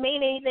 it didn't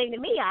mean anything to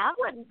me. I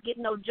wasn't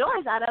getting no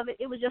joys out of it.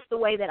 It was just the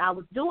way that I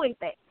was doing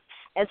things.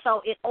 And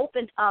so it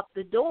opened up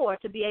the door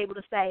to be able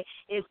to say,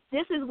 if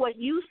this is what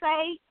you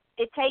say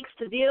it takes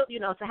to deal,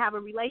 to have a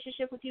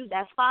relationship with you,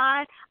 that's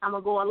fine. I'm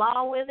going to go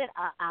along with it.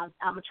 I'm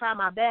going to try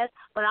my best,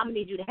 but I'm going to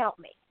need you to help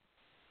me.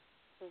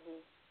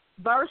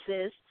 Mm-hmm.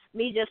 Versus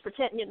me just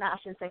pretending, I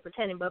shouldn't say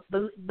pretending, but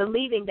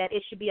believing that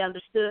it should be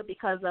understood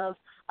because of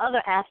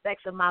other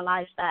aspects of my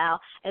lifestyle.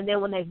 And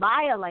then when they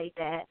violate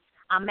that,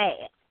 I'm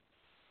mad.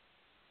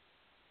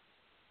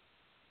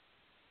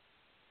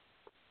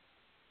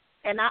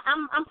 And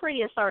I'm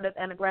pretty assertive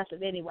and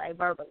aggressive anyway,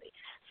 verbally.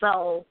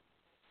 So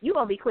you're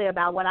going to be clear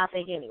about what I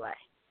think anyway.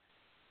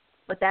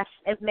 But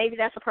maybe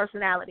that's a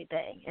personality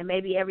thing, and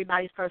maybe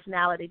everybody's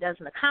personality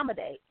doesn't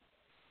accommodate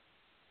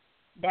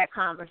that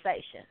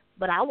conversation.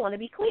 But I want to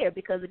be clear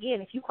because, again,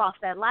 if you cross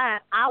that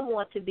line, I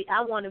want to be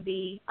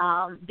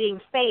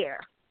being fair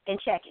and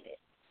checking it.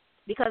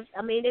 Because,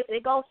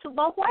 it goes to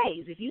both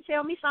ways. If you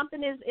tell me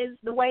something is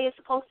the way it's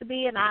supposed to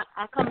be and I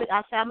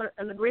say I'm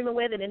in agreement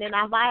with it and then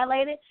I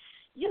violate it,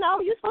 you're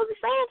supposed to be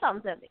saying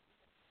something to me.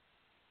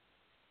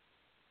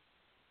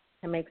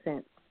 That makes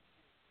sense.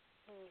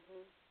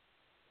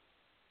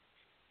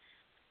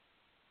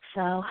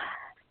 So,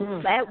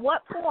 at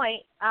what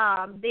point,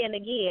 then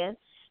again,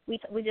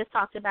 we just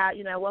talked about,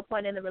 at what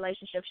point in the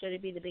relationship should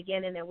it be the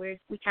beginning, and we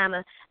kind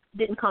of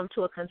didn't come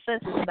to a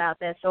consensus about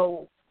that.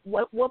 So,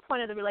 what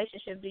point of the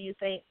relationship do you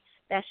think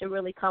that should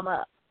really come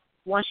up?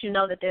 Once you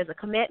know that there's a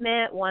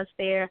commitment, once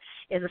there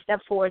is a step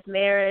towards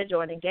marriage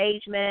or an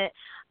engagement,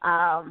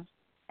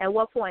 at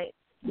what point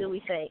do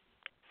we think?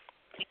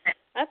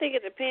 I think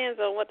it depends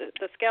on what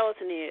the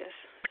skeleton is.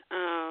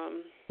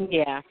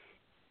 Yeah.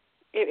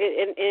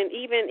 And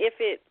even if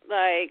it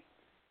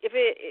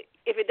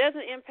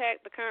doesn't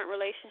impact the current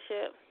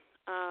relationship,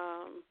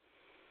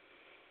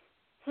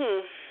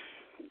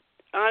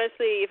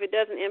 honestly, if it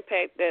doesn't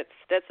impact,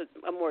 that's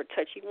a more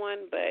touchy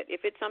one. But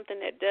if it's something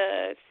that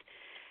does,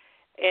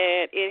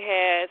 and it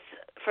has,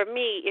 for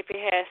me, if it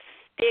has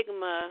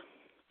stigma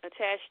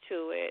attached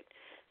to it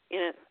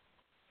in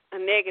a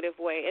negative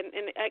way.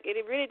 And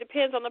it really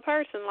depends on the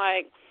person.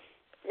 Like,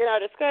 in our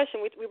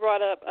discussion, we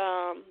brought up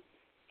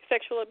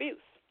sexual abuse.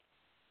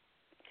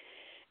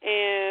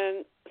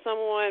 And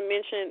someone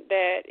mentioned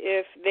that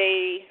if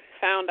they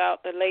found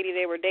out the lady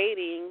they were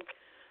dating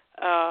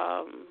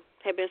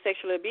had been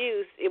sexually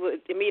abused, it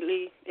would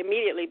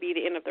immediately be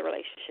the end of the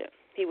relationship.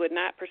 He would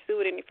not pursue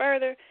it any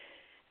further.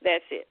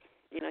 That's it.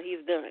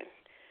 He's done.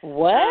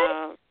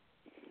 What?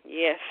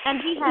 Yes.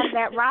 And he has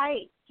that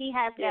right. He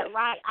has that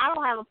right. I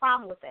don't have a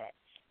problem with that.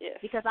 Yes.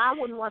 Because I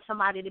wouldn't want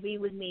somebody to be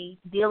with me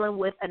dealing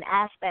with an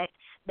aspect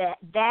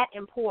that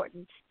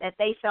important that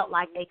they felt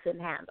like they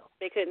couldn't handle.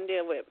 They couldn't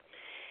deal with.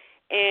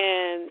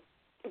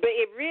 But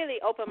it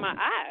really opened my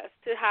eyes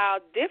to how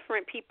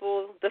different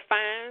people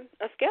define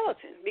a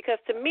skeleton. Because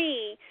to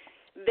me,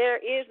 there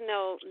is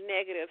no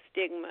negative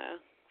stigma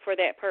for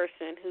that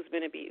person who's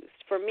been abused.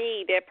 For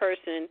me, that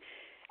person,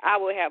 I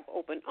would have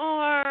open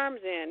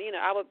arms and,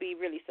 I would be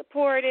really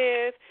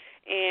supportive,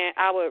 and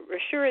I would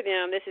assure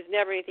them this is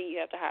never anything you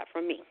have to hide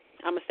from me.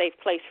 I'm a safe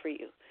place for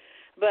you.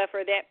 But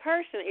for that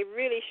person, it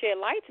really shed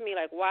light to me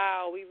like,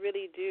 wow, we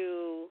really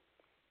do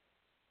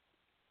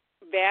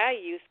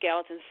value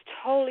skeletons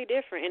totally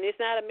different. And it's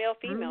not a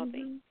male-female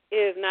thing.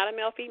 It is not a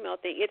male-female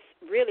thing. It's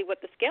really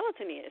what the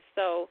skeleton is.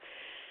 So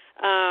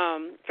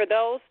for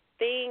those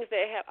things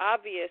that have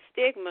obvious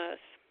stigmas,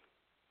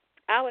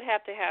 I would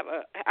have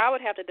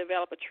to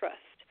develop a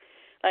trust.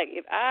 Like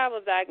if I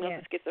was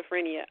diagnosed with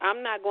schizophrenia,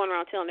 I'm not going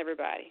around telling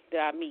everybody that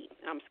I meet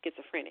I'm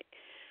schizophrenic.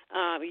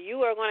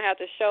 You are going to have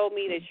to show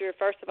me that you're,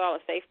 first of all,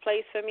 a safe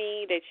place for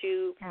me, that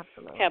you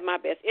have my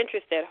best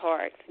interest at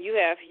heart.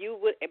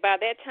 By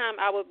that time,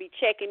 I would be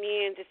checking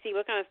in to see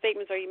what kind of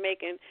statements are you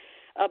making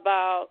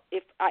about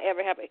if I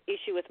ever have an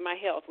issue with my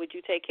health. Would you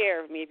take care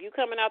of me? If you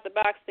coming out the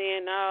box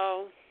saying,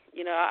 no,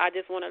 I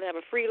just want to have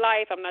a free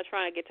life, I'm not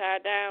trying to get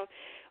tied down,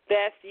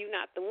 that's you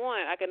not the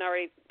one. I can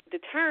already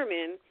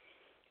determine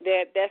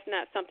that that's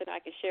not something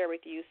I can share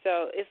with you.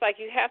 So it's like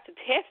you have to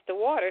test the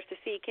waters to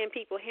see, can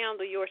people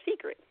handle your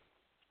secret?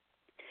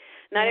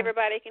 Not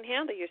everybody can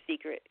handle your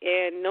secret,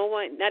 and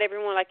not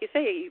everyone, like you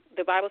say,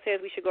 the Bible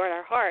says we should guard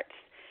our hearts.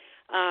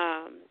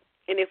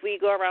 And if we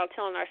go around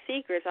telling our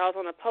secrets, I was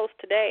on a post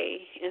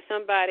today, and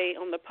somebody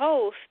on the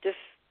post just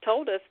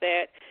told us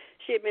that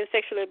she had been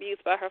sexually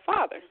abused by her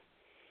father.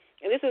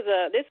 And this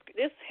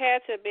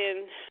had to have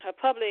been a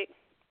public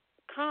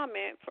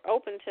comment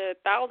open to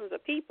thousands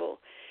of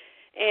people.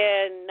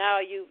 And now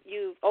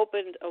you've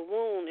opened a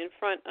wound in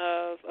front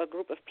of a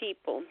group of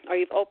people, or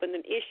you've opened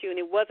an issue, and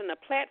it wasn't a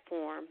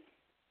platform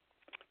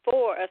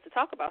for us to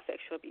talk about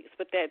sexual abuse,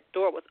 but that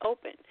door was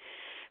open.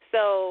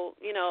 So,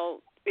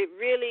 it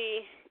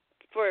really,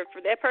 for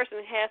that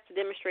person has to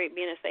demonstrate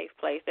being a safe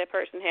place. That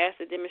person has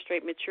to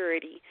demonstrate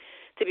maturity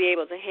to be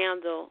able to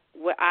handle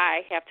what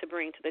I have to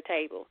bring to the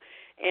table.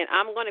 And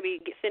I'm going to be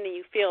sending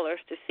you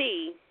feelers to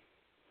see,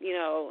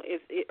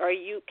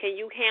 can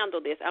you handle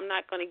this? I'm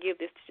not going to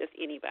give this to just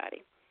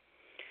anybody.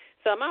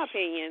 So in my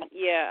opinion,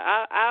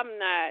 I'm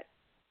not,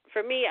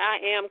 for me,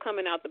 I am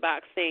coming out the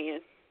box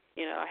saying,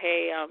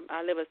 hey,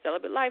 I live a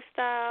celibate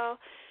lifestyle.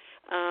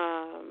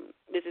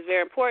 This is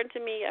very important to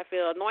me. I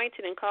feel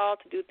anointed and called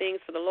to do things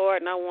for the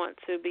Lord, and I want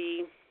to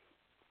be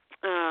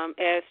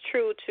as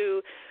true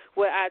to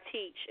what I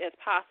teach as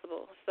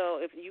possible. So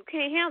if you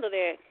can't handle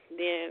that,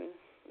 then,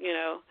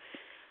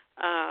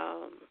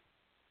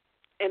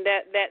 and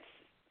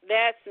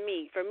that's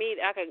me. For me,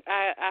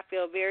 I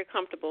feel very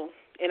comfortable,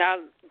 and I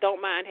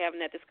don't mind having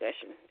that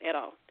discussion at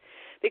all.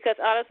 Because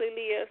honestly,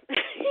 Leah,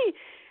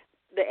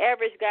 the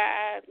average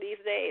guy these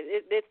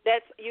days,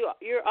 that's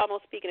you're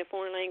almost speaking a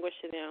foreign language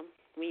to them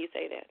when you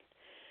say that.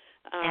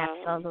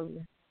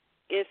 Absolutely.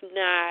 It's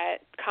not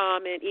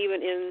common,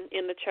 even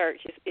in the church.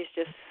 It's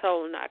just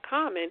so not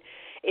common.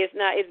 It's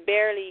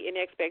barely an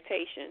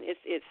expectation.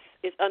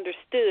 It's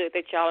understood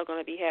that y'all are going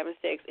to be having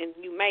sex, and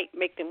you might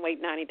make them wait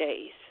 90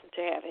 days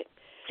to have it.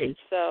 Jeez.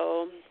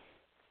 So,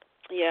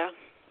 yeah,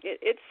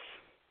 it's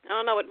I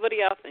don't know. What do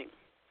y'all think?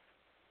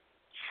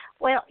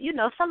 Well,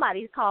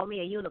 somebody called me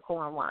a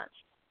unicorn once.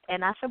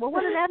 And I said, well,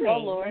 what does that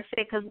mean? They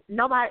said, because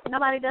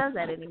nobody does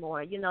that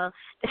anymore, And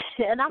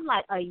I'm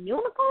like, a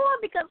unicorn?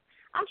 Because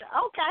I'm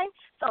okay.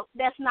 So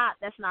that's not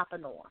the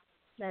norm.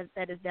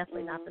 That is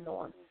definitely not the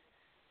norm.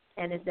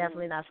 And it's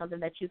definitely not something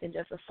that you can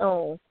just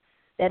assume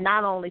that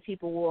not only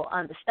people will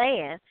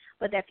understand,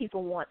 but that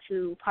people want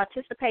to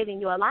participate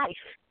in your life,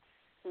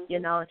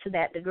 to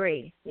that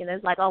degree.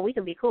 It's like, oh, we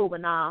can be cool,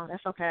 but no,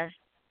 that's okay.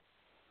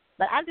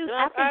 But I think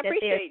that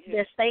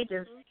there's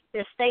stages.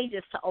 There's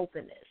stages to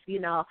openness,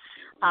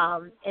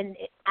 and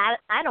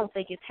I don't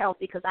think it's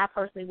healthy, because I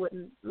personally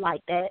wouldn't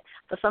like that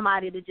for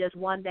somebody to just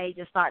one day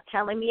just start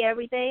telling me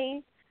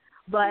everything.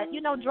 But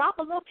drop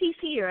a little piece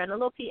here and a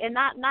little piece, and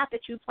not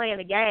that you playing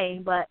a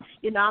game, but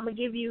I'm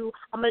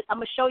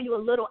gonna show you a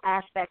little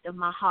aspect of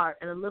my heart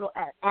and a little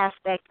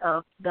aspect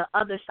of the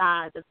other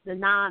side, the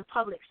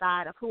non-public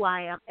side of who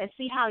I am, and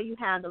see how you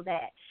handle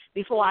that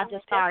before I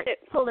just start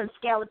pulling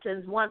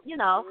skeletons. All these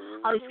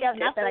skeletons.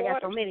 Not that I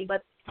got so many,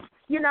 but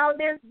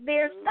there's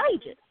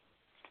stages.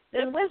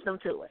 There's wisdom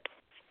to it.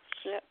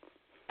 Yep.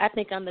 I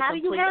think I'm the How do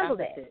you complete handle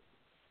opposite.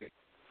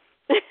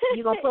 that?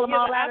 You gonna pull them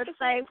all out at the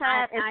same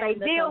time and I say,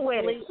 deal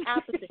with it.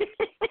 Opposite.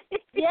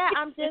 Yeah,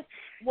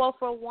 well,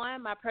 for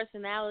one, my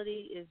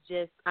personality is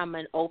just, I'm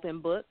an open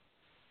book.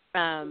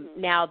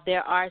 Now,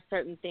 there are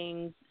certain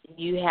things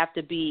you have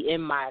to be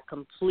in my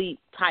complete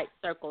tight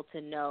circle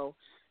to know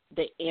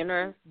the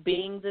inner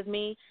beings of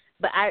me,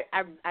 but I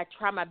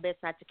try my best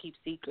not to keep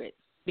secrets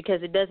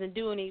because it doesn't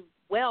do any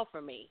well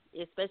for me,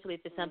 especially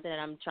if it's something that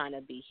I'm trying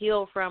to be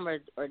healed from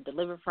or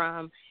delivered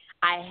from.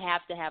 I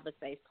have to have a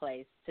safe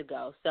place to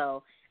go.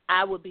 So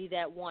I would be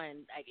that one.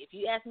 Like, if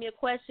you ask me a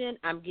question,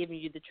 I'm giving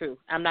you the truth.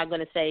 I'm not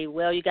going to say,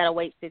 well, you got to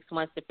wait 6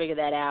 months to figure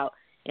that out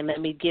and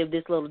let me give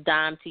this little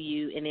dime to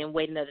you and then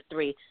wait another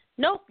 3.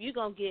 Nope, you're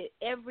going to get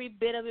every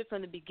bit of it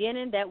from the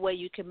beginning. That way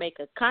you can make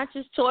a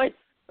conscious choice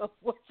of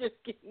what you're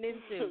getting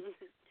into.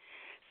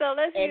 So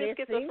let's use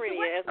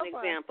schizophrenia as an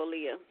example,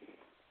 Leah.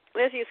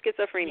 Let's use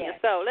schizophrenia. Yes.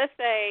 So let's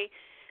say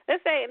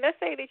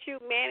that you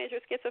manage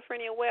your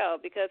schizophrenia well,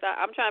 because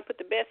I'm trying to put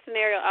the best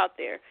scenario out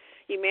there.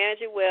 You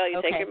manage it well.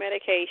 You take your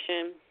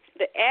medication.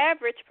 The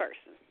average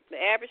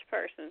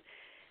person,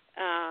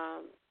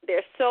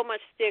 there's so much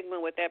stigma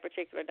with that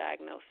particular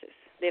diagnosis.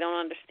 They don't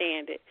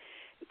understand it.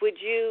 So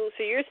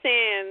you're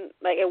saying,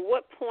 like, at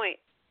what point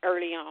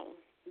early on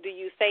do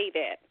you say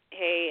that,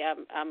 hey,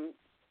 I'm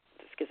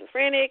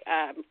schizophrenic,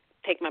 I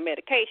take my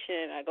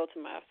medication, I go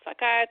to my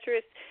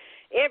psychiatrist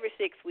every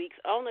 6 weeks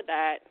on the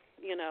diet,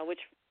 which,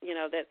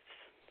 that's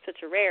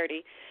such a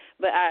rarity,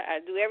 but I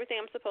do everything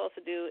I'm supposed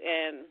to do,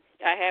 and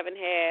I haven't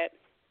had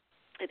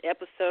an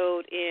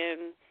episode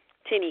in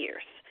 10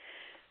 years.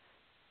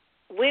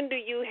 When do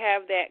you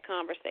have that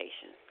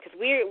conversation? Because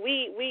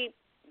we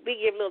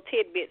give little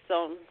tidbits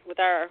on with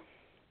our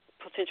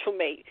potential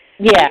mate.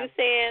 Yeah. Are you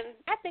saying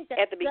I think that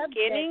at the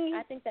beginning?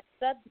 I think that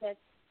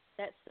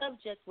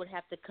subject would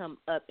have to come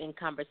up in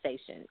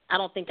conversation. I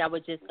don't think I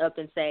would just up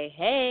and say,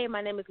 hey,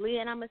 my name is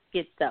Leah and I'm a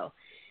schizo.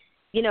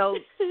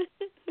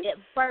 At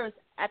first,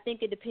 I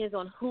think it depends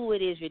on who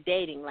it is you're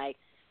dating. Like,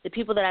 the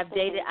people that I've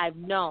dated, I've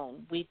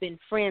known. We've been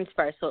friends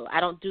first, so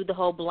I don't do the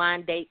whole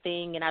blind date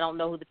thing, and I don't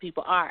know who the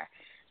people are.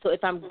 So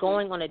if I'm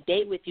going on a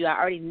date with you, I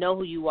already know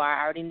who you are.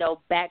 I already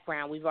know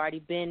background. We've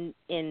already been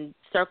in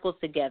circles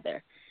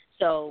together.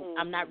 So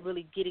I'm not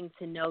really getting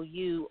to know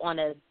you on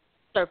a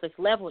surface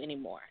level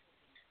anymore.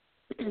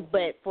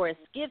 But for a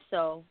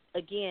schizo,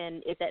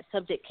 again, if that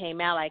subject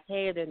came out like,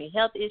 hey, are there any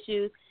health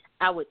issues,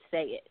 I would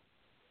say it.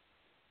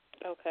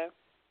 Okay.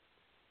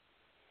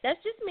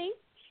 That's just me.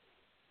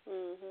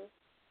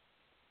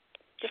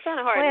 It's kind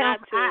of hard not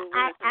to.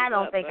 I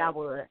don't think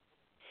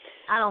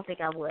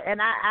I would.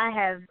 And I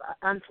have,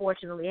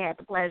 unfortunately, had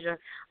the pleasure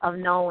of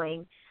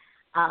knowing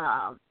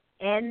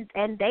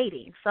and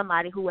dating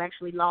somebody who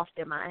actually lost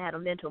their mind, had a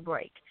mental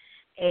break.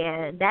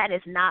 And that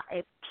is not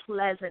a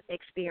pleasant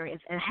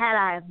experience. And had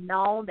I have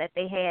known that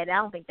they had, I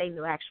don't think they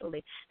knew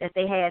actually, that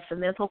they had some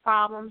mental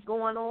problems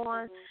going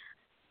on,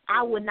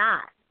 I would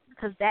not.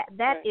 Because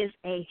that is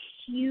a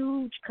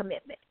huge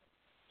commitment,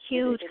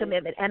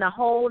 and a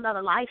whole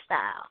other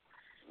lifestyle,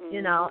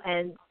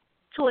 and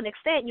to an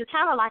extent, you're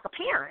kind of like a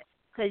parent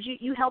because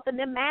you helping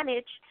them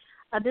manage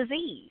a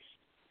disease.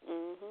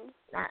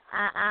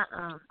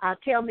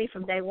 Tell me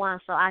from day one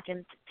so I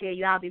can tell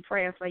you I'll be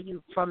praying for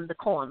you from the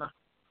corner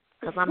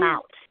because I'm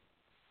out.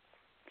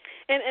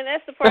 And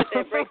that's the part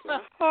that breaks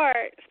my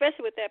heart,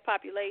 especially with that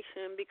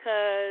population,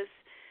 because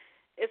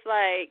it's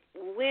like,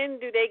 when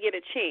do they get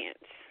a chance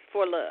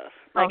for love?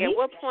 Like, at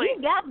what point?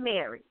 He got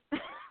married.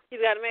 He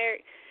got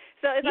married.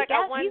 So it's like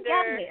I wonder. He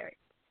got married.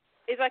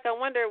 It's like I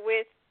wonder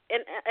with,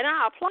 and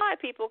I applaud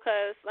people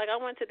because, like, I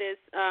went to this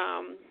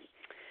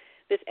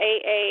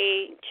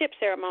AA chip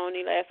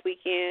ceremony last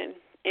weekend,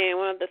 and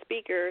one of the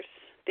speakers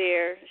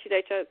there, she's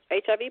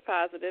HIV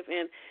positive,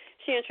 and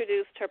she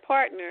introduced her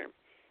partner,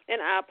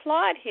 and I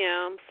applaud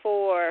him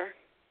for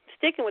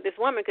sticking with this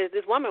woman because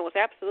this woman was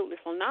absolutely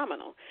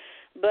phenomenal.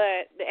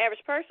 But the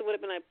average person would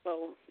have been like,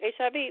 well,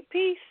 HIV,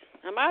 peace,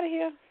 I'm out of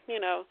here,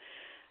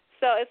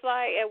 So it's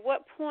like, at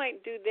what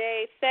point do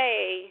they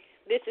say,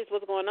 this is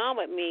what's going on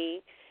with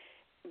me,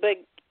 but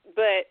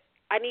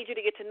I need you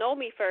to get to know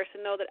me first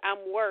and know that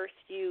I'm worth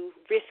you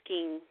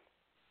risking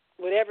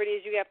whatever it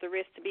is you have to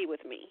risk to be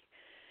with me.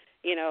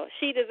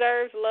 She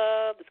deserves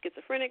love. The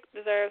schizophrenic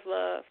deserves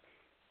love.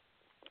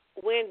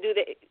 When do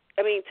they?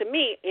 I mean, to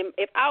me,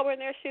 if I were in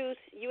their shoes,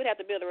 you would have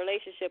to build a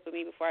relationship with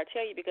me before I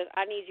tell you, because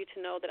I need you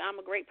to know that I'm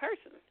a great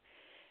person.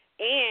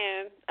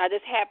 And I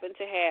just happen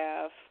to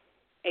have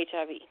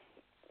HIV.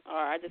 Or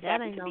I just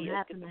that happen ain't to no be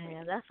happen to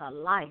have. That's a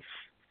life.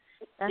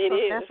 That's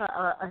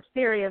a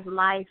serious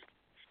life.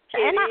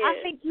 And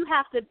I think you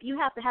have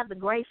to have the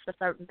grace for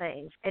certain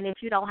things. And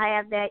if you don't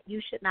have that,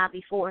 you should not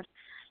be forced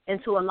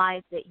into a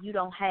life that you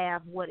don't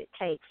have what it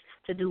takes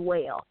to do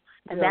well.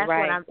 And You're that's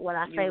right. what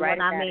I You're say right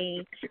when I about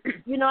mean,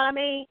 you know what I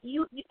mean?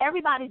 You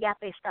everybody got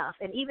their stuff,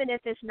 and even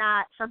if it's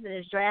not something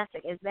as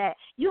drastic as that,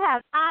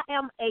 I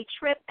am a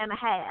trip and a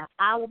half.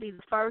 I will be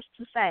the first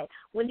to say,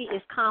 Windi,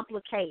 is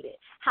complicated.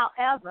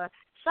 However,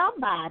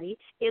 somebody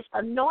is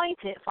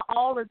anointed for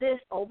all of this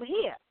over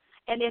here,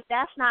 and if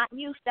that's not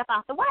you, step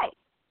out the way.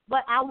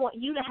 But I want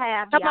you to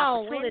have the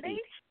opportunity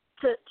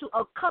to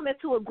come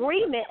into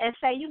agreement and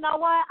say, you know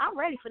what, I'm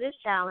ready for this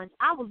challenge.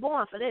 I was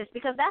born for this,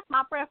 because that's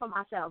my prayer for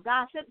myself.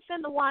 God,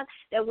 send the one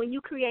that when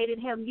you created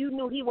him, you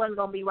knew he wasn't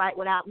going to be right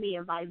without me,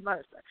 and vice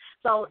versa.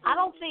 So I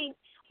don't think,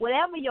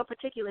 whatever your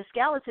particular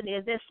skeleton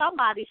is, there's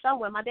somebody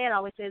somewhere. My dad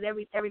always says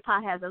every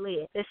pot has a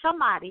lid. There's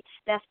somebody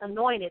that's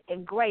anointed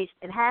and graced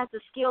and has the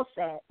skill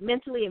set,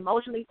 mentally,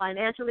 emotionally,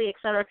 financially, et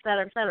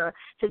cetera,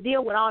 to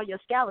deal with all your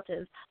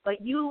skeletons.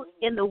 But you,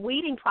 in the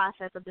weeding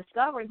process of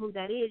discovering who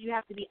that is, you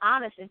have to be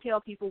honest and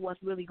tell people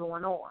what's really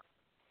going on.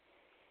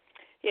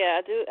 Yeah,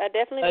 I do. I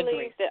definitely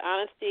believe that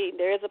honesty,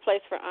 there is a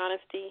place for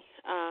honesty.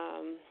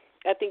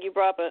 I think you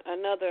brought up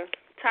another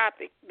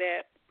topic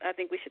that I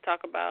think we should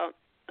talk about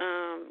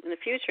in the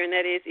future, and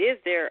that is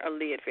there a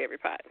lid for every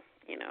pot?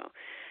 You know,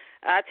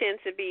 I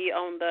tend to be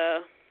on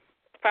the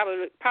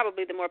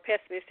probably the more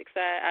pessimistic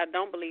side. I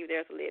don't believe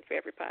there's a lid for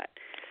every pot.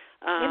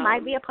 It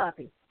might be a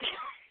puppy.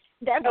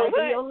 That might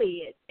be your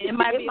lid. It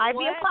might be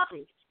a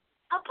puppy.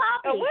 A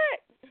puppy. A what?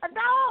 A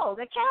dog.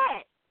 A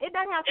cat. It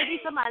doesn't have to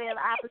be somebody of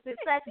the opposite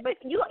sex, but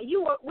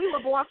we were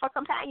born for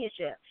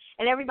companionship,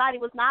 and everybody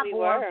was not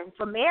born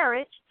for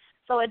marriage.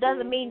 So it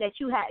doesn't mean that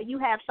you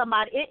have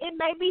somebody. It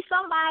may be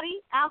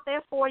somebody out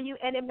there for you,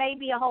 and it may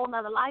be a whole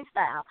other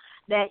lifestyle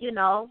that, you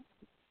know,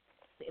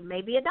 it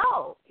may be a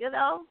dog, you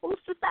know, who's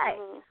to say?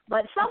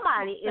 But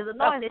somebody is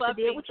anointed to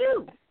deal with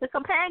you, to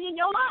companion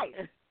your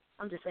life.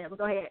 I'm just saying, but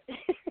go ahead.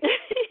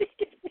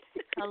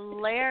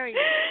 Hilarious.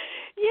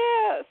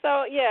 Yeah,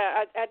 so,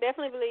 yeah, I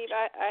definitely believe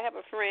I have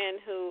a friend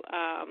who,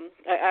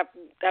 I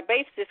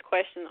based this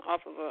question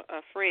off of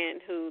a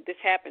friend who this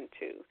happened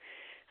to.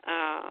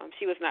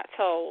 She was not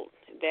told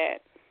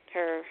that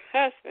her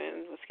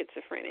husband was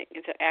schizophrenic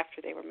until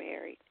after they were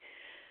married.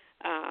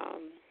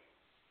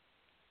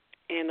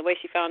 And the way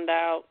she found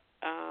out,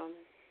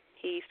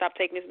 he stopped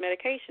taking his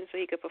medication so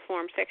he could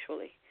perform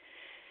sexually.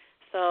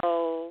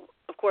 So,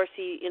 of course,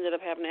 he ended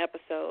up having an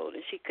episode,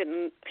 and she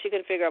couldn't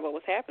figure out what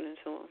was happening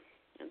to him.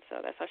 And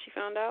so that's how she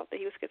found out that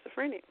he was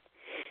schizophrenic.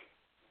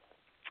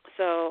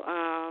 So,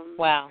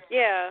 wow.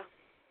 Yeah,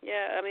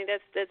 I mean,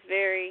 that's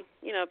very,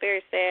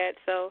 very sad.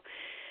 So,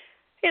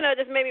 it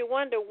just made me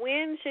wonder,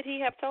 when should he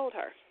have told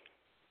her?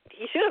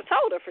 He should have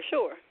told her for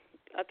sure.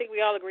 I think we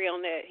all agree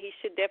on that. He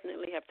should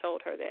definitely have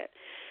told her that.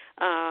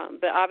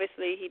 But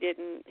obviously he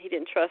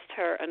didn't trust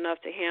her enough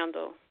to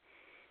handle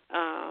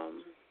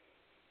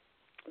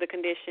the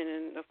condition,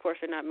 and of course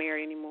they're not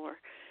married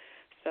anymore.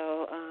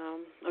 So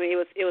I mean,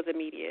 it was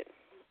immediate.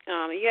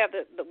 You have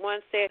the one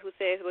who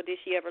says, well, did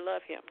she ever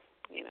love him?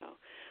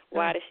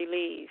 Why did she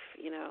leave?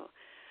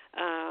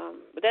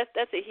 But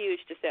that's a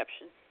huge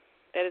deception.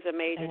 That is a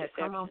major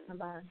deception. Come on,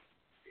 somebody.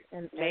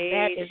 And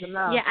that is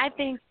enough. Yeah, I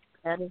think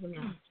that is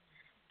enough.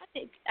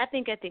 I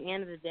think at the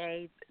end of the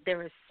day,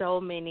 there are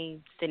so many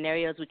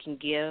scenarios we can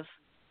give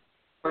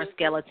for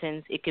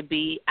skeletons. It could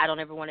be, I don't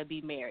ever want to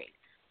be married.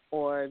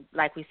 Or,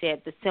 like we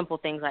said, the simple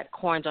things like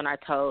corns on our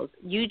toes.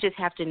 You just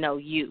have to know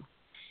you.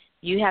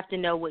 You have to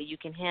know what you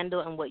can handle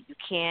and what you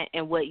can't,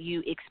 and what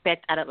you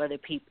expect out of other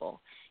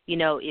people.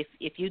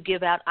 If you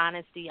give out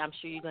honesty, I'm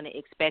sure you're going to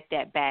expect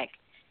that back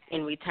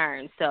in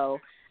return. So,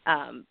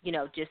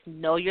 just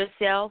know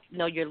yourself,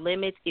 know your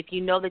limits. If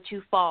you know that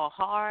you fall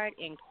hard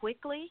and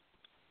quickly,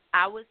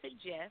 I would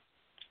suggest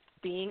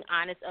being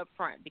honest up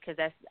front, because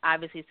that's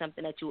obviously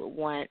something that you would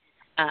want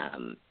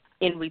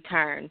in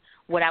return.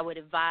 What I would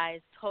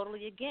advise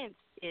totally against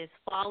is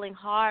falling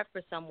hard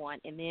for someone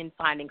and then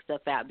finding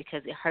stuff out,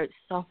 because it hurts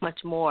so much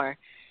more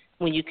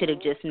when you could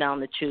have just known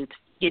the truth,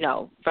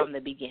 from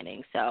the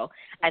beginning. So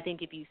I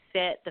think if you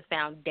set the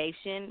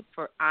foundation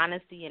for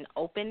honesty and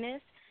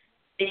openness,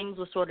 things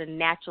will sort of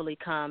naturally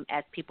come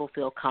as people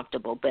feel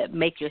comfortable. But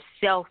make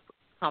yourself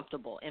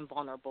comfortable and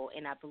vulnerable,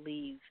 and I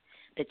believe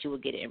that you will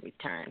get it in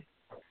return.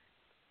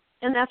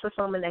 And that's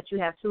assuming that you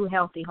have two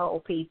healthy, whole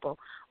people,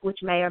 which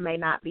may or may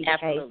not be the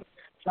case.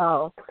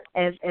 So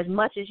as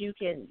much as you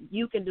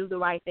can do the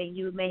right thing,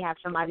 you may have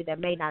somebody that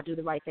may not do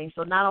the right thing.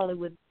 So not only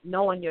with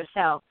knowing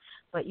yourself,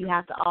 but you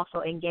have to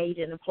also engage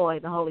and employ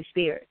the Holy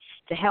Spirit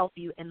to help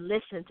you and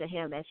listen to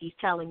him as he's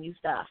telling you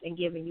stuff and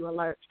giving you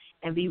alerts,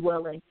 and be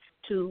willing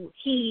to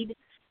heed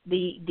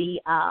the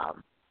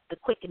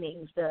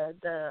quickenings,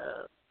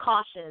 the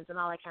cautions and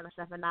all that kind of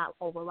stuff, and not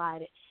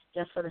override it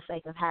just for the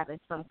sake of having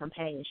some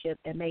companionship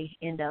that may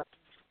end up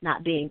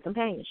not being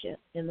companionship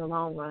in the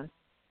long run.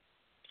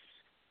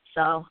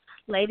 So,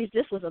 ladies,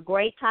 this was a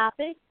great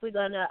topic. We're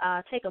going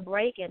to take a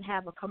break and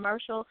have a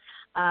commercial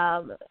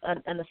and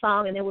a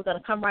song, and then we're going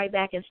to come right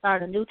back and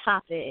start a new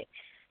topic.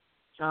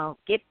 So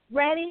get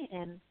ready,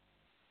 and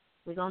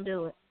we're going to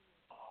do it.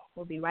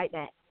 We'll be right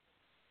back.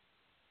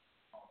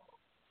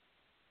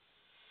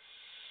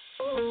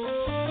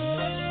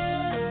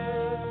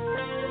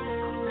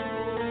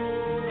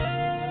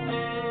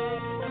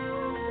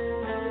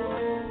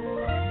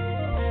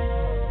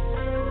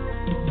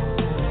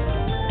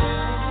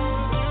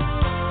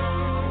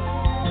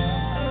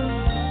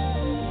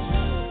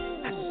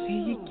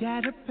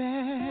 had a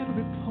bad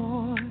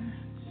report.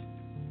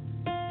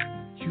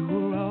 You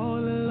were all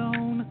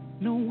alone,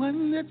 no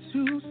one there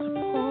to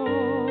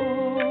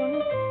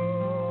support.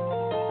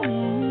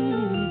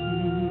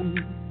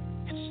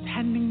 And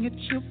standing at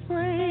your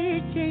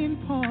breaking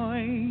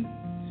point,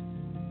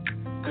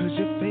 'cause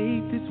your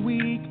faith is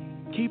weak,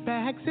 keep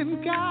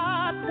asking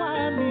God,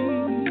 why me?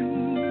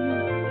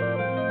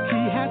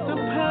 He has a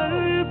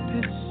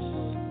purpose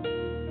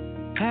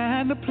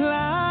and a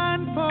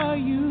plan for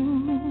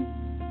you.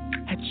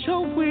 At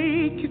your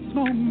weakest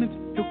moment,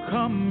 He'll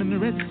come and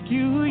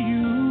rescue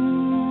you.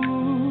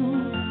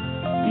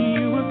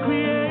 You were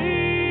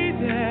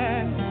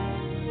created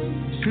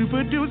to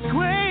produce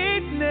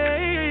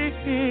greatness.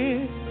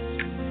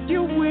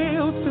 You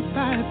will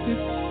survive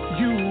this.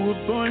 You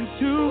were born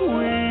to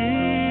win.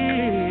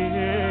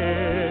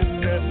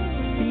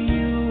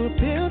 You were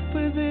built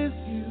for this.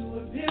 You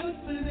were built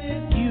for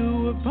this. You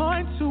were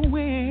born to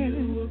win.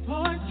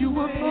 You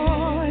were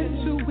born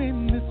to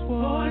win this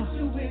war.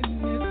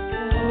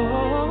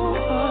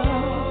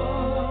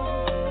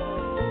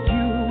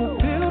 You were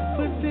built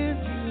for this.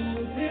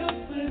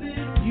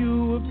 You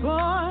were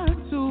born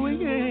to win.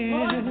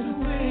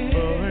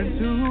 Born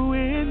to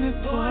win this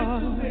war.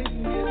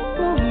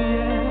 Oh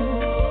yeah.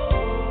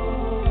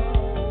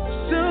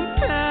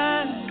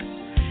 Sometimes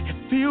it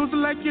feels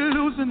like you're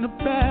losing the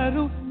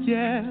battle.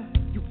 Yeah.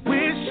 You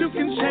wish you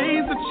can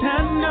change the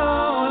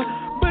channel,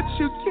 but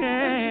you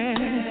can't.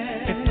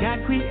 If God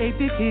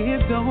created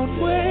His own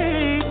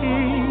way,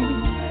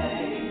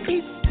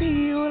 be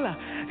still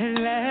and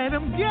let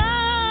Him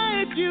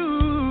guide you.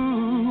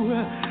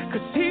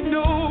 'Cause He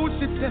knows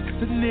your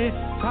destiny,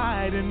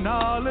 fighting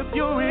all of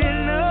your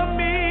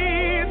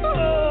enemies.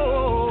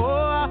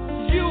 Oh,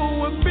 you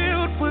were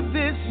built for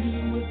this.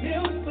 You were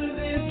built for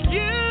this.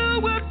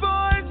 You were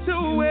born to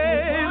win.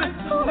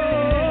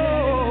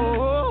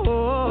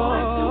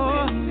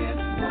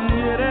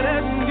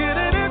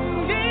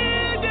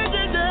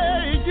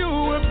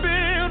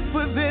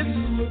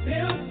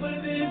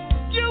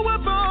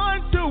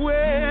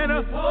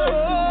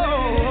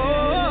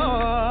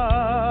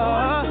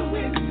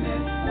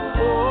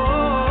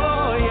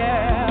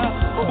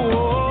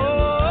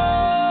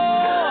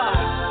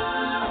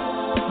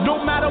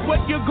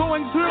 You're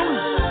going through,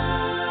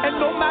 and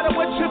no matter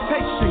what you're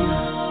facing,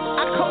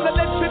 I come to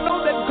let you know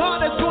that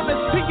God is going to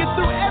see you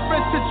through every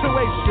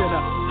situation.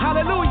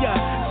 Hallelujah.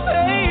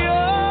 Say,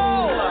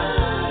 oh.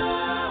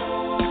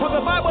 For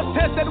the Bible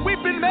says that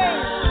we've been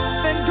made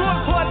endure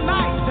for a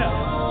night,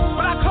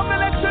 but I come to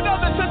let you know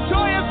that your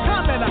joy is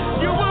coming.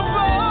 You were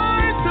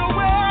born to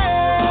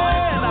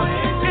win.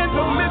 In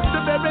the midst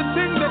of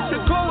everything that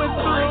you're going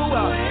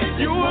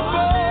through, you were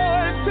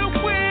born to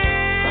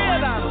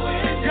win.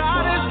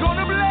 God is going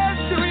to bless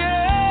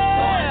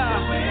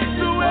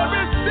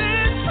every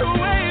situation.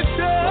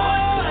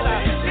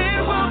 It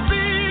will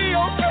be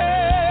okay.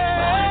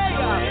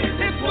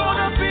 It's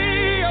gonna be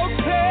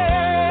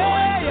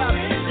okay.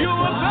 You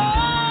are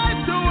going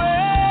to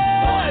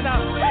win.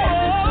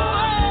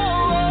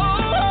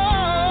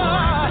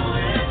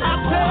 I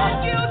said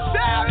you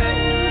shall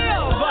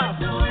live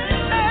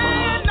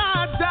and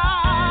not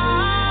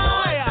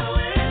die.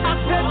 I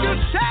said you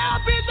shall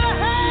be the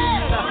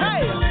head.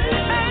 Hey,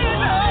 ain't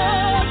no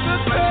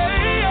good thing.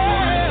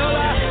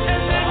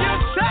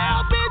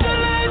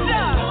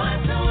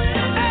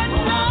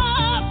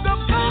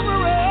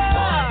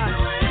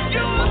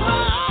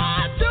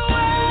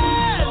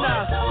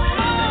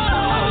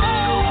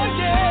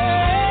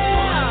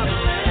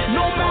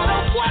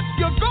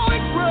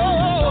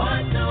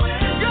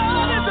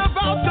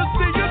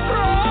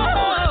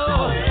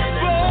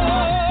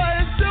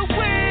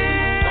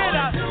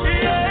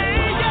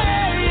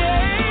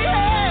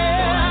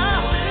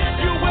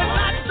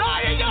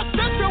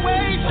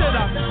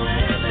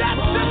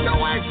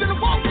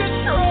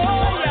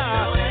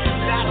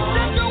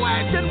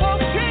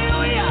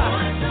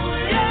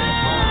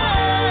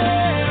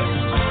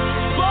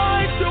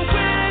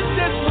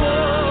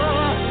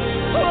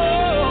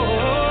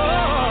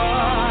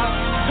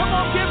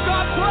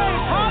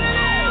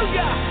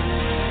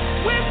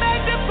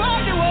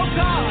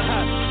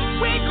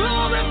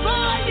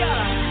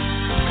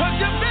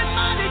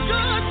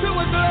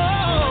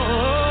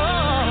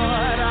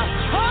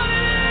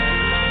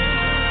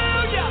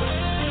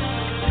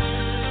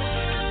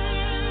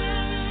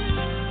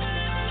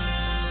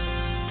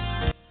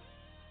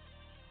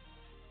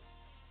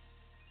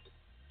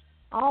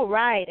 All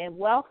right, and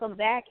welcome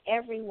back,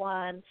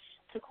 everyone,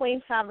 to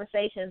Queen's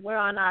Conversations. We're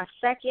on our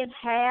second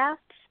half.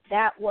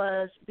 That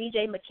was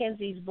B.J.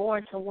 McKenzie's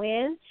Born to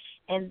Win,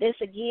 and this,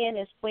 again,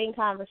 is Queen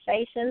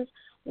Conversations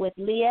with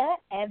Leah,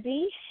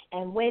 Ebby,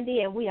 and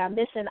Windi, and we are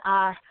missing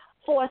our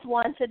fourth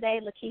one today,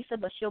 Lakisa,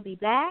 but she'll be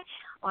back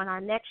on our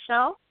next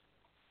show.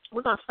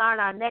 We're going to start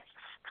our next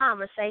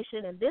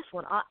conversation, and this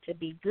one ought to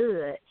be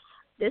good.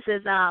 This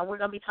is we're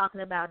going to be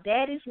talking about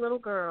daddy's little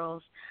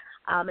girls.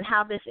 And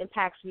how this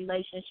impacts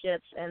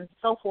relationships and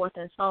so forth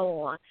and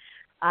so on.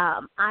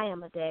 I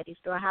am a daddy's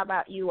girl. How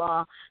about you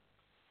all?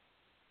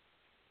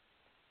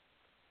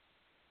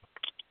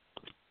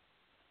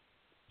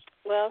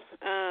 Well,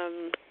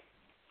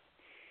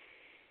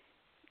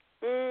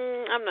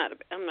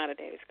 I'm not a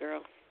daddy's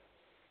girl.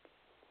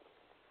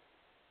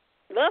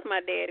 Love my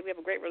daddy. We have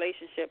a great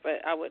relationship,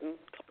 but I wouldn't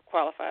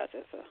qualify as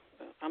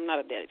I'm not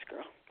a daddy's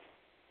girl.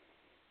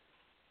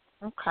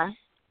 Okay.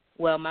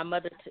 Well, my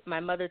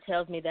mother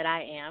tells me that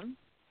I am.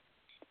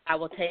 I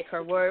will take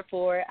her word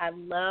for it. I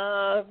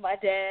love my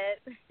dad.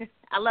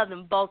 I love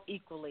them both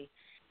equally.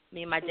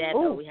 Me and my dad,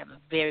 though, we have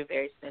a very,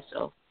 very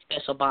special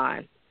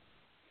bond.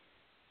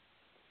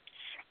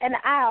 And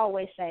I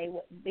always say,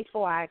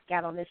 before I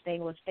got on this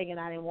thing, was thinking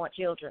I didn't want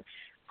children,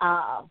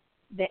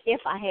 that if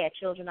I had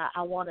children,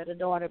 I wanted a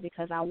daughter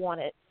because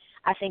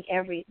I think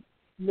every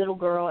little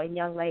girl and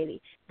young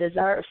lady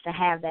deserves to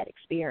have that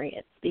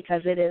experience,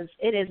 because it is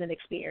an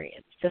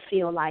experience to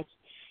feel like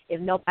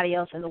if nobody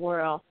else in the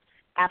world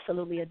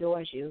absolutely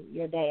adores you,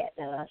 your dad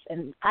does.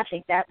 And I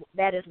think that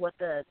is what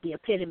the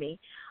epitome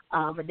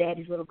of a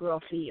daddy's little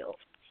girl feels.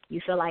 You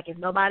feel like if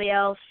nobody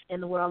else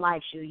in the world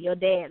likes you, your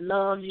dad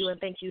loves you and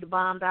thinks you the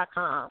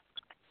bomb.com.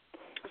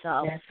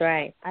 So that's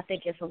right. I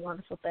think it's a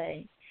wonderful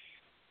thing.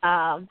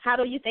 How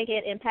do you think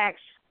it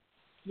impacts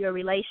your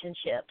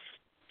relationships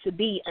to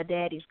be a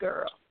daddy's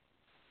girl?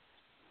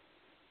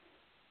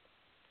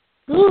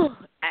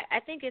 I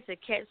think it's a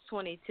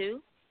catch-22,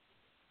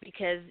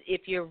 because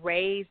if you're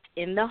raised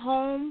in the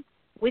home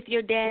with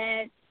your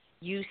dad,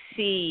 you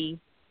see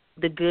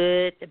the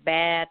good, the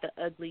bad, the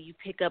ugly. You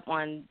pick up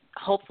on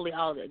hopefully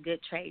all the good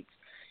traits.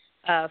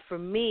 For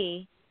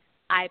me,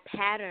 I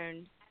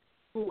patterned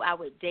who I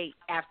would date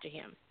after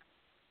him.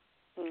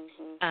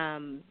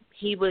 Mm-hmm.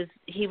 He was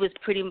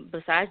pretty,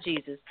 besides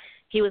Jesus,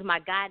 he was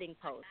my guiding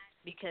post,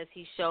 because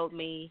he showed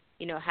me,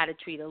 how to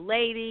treat a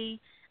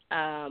lady,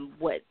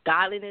 what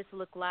godliness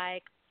looked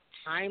like,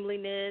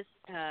 timeliness,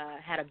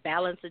 how to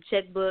balance a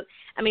checkbook.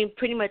 I mean,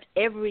 pretty much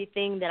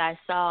everything that I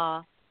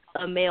saw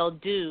a male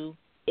do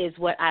is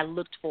what I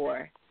looked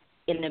for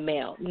in the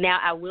male. Now,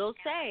 I will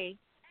say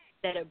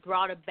that it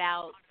brought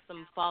about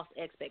some false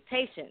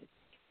expectations,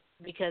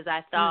 because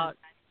I thought,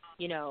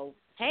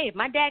 hey, if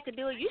my dad could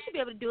do it, you should be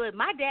able to do it.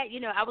 My dad,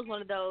 I was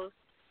one of those,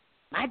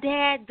 my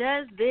dad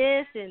does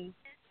this, and,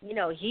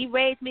 he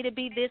raised me to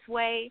be this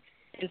way.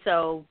 And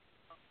so,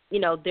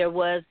 there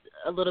was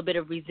a little bit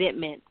of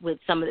resentment with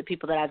some of the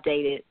people that I've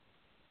dated.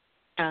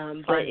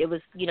 But it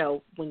was,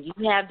 when you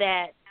have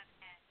that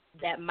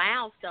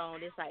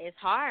milestone, it's like, it's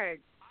hard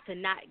to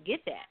not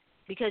get that,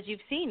 because you've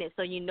seen it.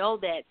 So you know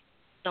that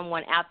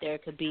someone out there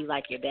could be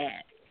like your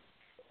dad.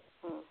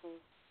 Mm-hmm.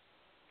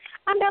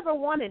 I never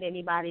wanted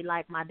anybody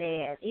like my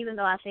dad, even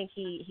though I think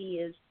he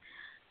is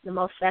the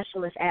most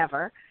specialist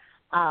ever,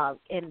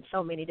 in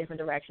so many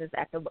different directions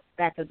that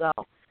could go.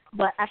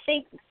 But I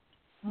think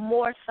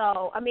more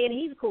so, I mean,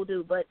 he's a cool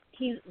dude, but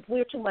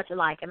we're too much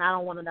alike, and I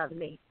don't want another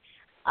me.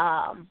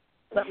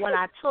 But what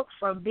I took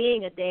from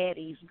being a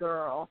daddy's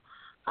girl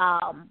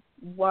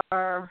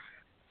were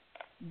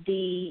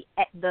the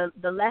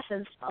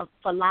lessons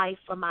for life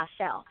for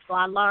myself. So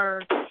I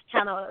learned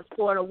kind of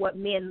sort of what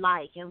men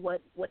like and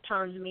what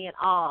turns men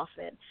off,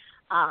 and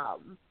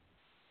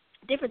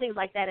different things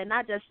like that, and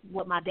not just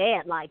what my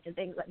dad liked and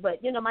things like.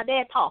 But my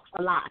dad talks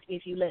a lot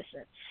if you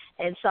listen,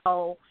 and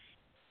so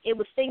it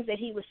was things that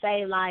he would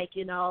say, like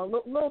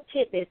little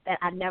tidbits that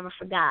I never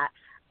forgot.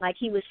 Like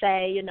he would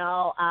say,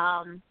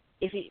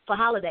 for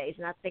holidays,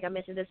 and I think I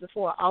mentioned this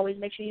before, always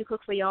make sure you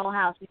cook for your own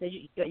house, because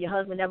your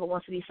husband never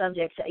wants to be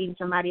subject to eating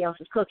somebody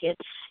else's cooking.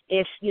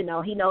 If, he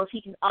knows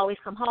he can always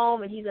come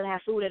home and he's going to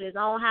have food at his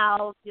own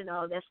house,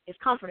 it's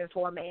comforting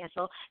for a man.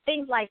 So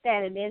things like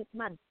that. And then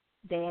my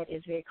dad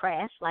is very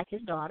crass, like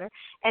his daughter,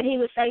 and he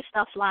would say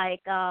stuff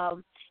like,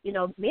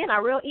 men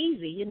are real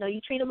easy.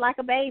 You treat them like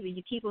a baby.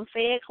 You keep them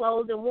fed,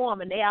 clothed, and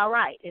warm, and they all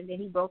right. And then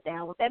he broke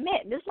down what that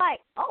meant. And it's like,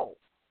 oh,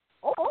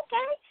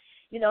 okay.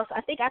 So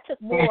I think I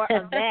took more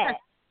of that,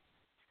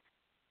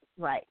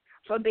 right,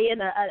 from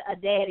being a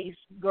daddy's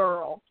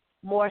girl,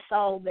 more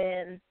so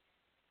than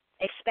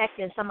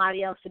expecting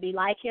somebody else to be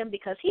like him,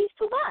 because he's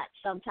too much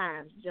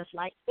sometimes, just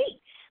like me.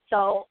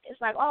 So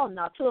it's like, oh,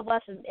 no, two of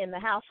us in the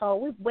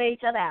household, we weigh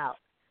each other out.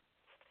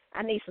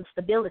 I need some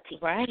stability.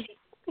 Right.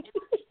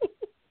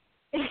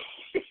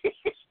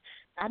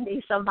 I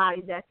need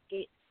somebody that,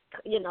 the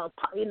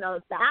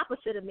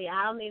opposite of me.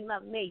 I don't need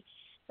nothing me,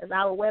 because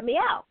I would wear me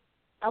out.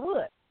 I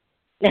would.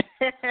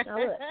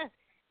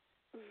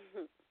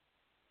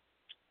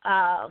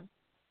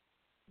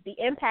 The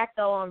impact,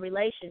 though, on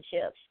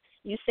relationships,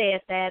 you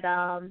said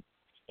that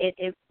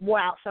it wore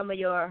out some of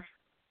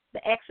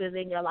the exes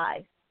in your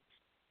life.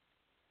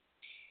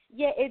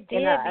 Yeah, it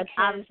did.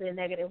 Obviously a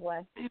negative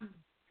way.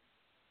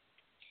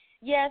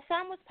 Yeah,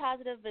 some was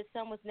positive, but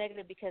some was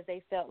negative, because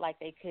they felt like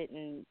they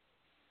couldn't,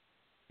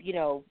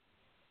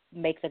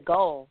 make the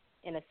goal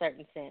in a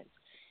certain sense.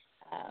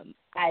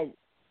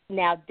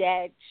 Now,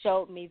 Dad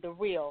showed me the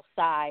real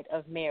side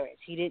of marriage.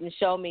 He didn't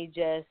show me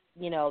just,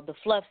 the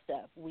fluff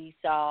stuff. We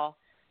saw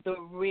the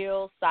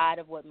real side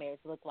of what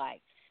marriage looked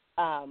like.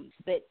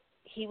 But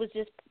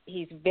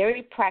he's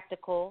very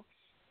practical.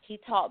 He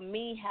taught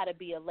me how to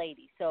be a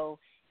lady. So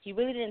he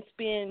really didn't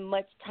spend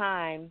much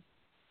time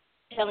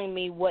telling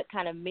me what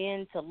kind of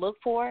men to look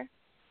for,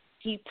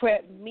 he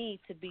prepped me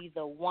to be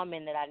the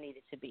woman that I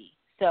needed to be.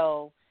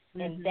 So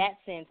in that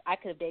sense, I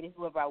could have dated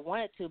whoever I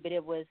wanted to, but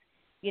it was,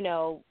 you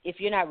know, if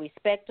you're not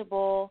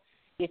respectable,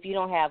 if you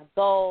don't have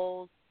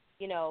goals,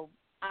 you know,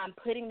 I'm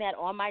putting that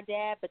on my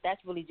dad, but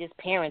that's really just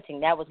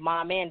parenting. That was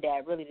mom and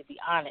dad, really, to be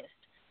honest.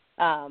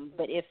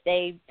 But if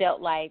they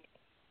felt like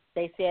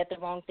they said the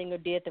wrong thing or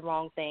did the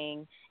wrong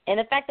thing, and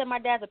the fact that my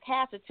dad's a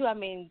pastor too, I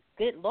mean,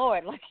 good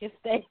Lord, like if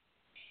they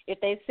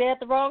said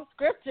the wrong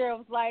scripture, it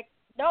was like,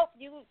 nope,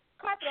 you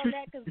carpet on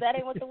that because that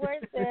ain't what the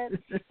word says.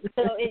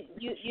 So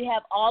you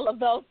have all of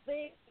those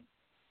things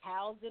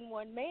housed in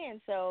one man.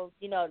 So,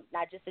 you know,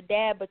 not just a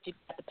dad, but you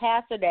got the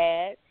pastor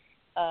dad,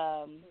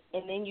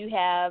 and then you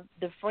have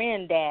the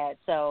friend dad.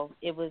 So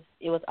it was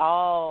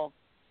all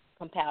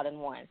compiled in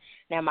one.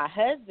 Now my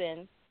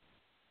husband,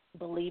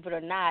 believe it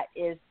or not,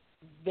 is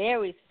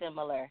very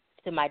similar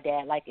to my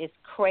dad. Like, it's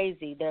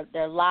crazy.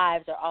 Their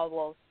lives are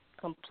almost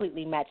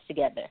completely matched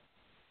together,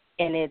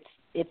 and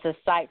it's a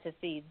sight to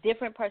see.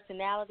 Different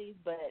personalities,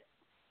 but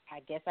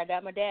I guess I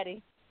got my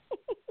daddy.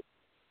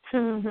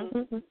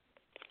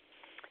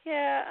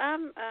 Yeah,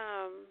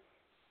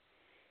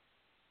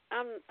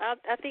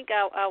 I think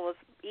I was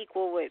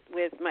equal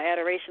with my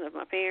adoration of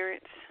my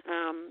parents.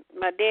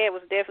 My dad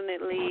was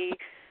definitely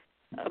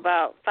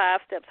about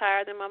 5 steps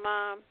higher than my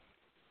mom.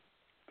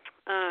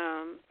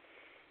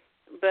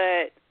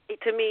 But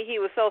to me, he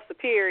was so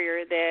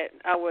superior that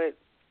I would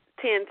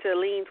tend to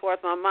lean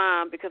towards my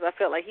mom because I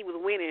felt like he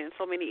was winning in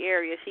so many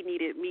areas. She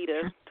needed me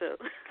to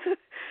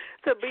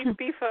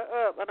beef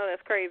her up. I know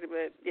that's crazy,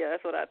 but yeah,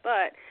 that's what I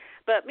thought.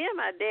 But me and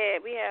my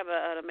dad, we have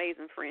an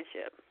amazing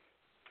friendship.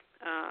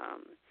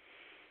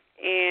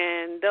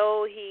 And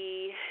though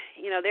he,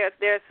 you know,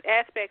 there's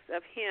aspects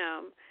of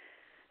him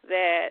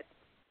that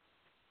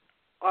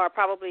are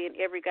probably in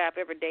every guy I've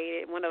ever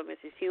dated. One of them is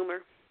his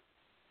humor.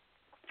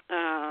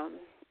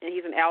 And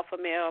he's an alpha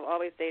male. I've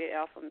always dated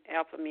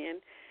alpha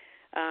men.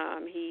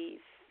 He's,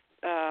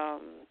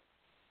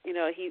 you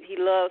know, he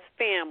loves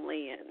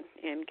family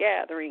and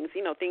gatherings,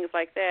 you know, things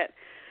like that.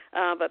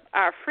 But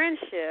our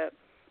friendship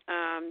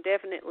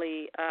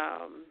definitely,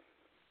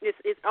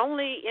 it's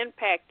only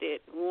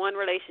impacted one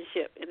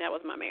relationship, and that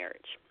was my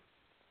marriage.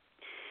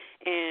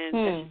 And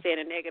as you said,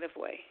 in a negative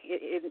way.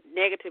 It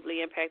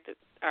negatively impacted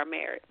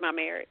my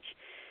marriage.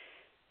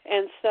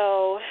 And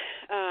so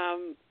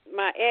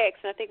my ex,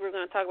 and I think we're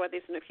going to talk about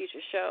this in a future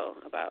show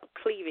about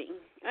cleaving.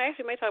 I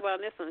actually may talk about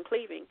this one,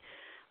 cleaving.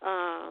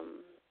 Or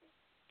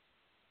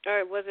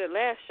was it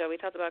last show? We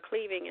talked about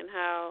cleaving and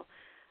how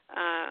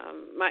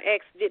my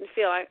ex didn't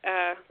feel like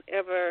I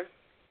ever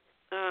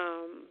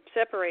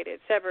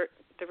severed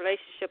the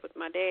relationship with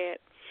my dad.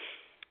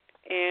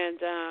 And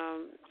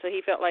so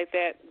he felt like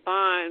that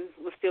bond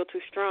was still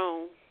too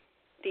strong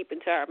deep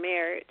into our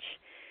marriage.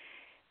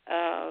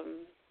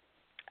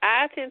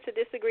 I tend to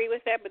disagree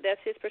with that, but that's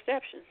his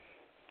perception,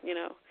 you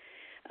know.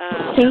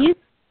 Can you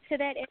to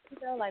that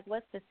episode, like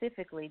what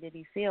specifically did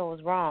he feel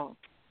was wrong?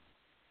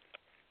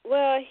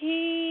 Well,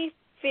 he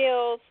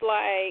feels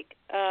like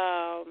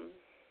I'm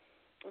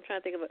trying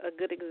to think of a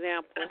good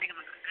example.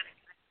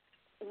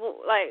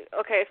 Like,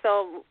 okay,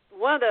 so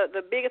one of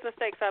the biggest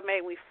mistakes I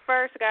made when we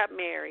first got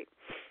married,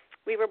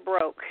 we were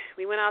broke.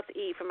 We went out to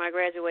eat for my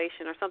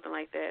graduation or something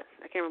like that.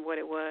 I can't remember what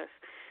it was.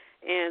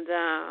 And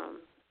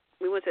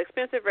we went to an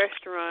expensive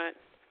restaurant,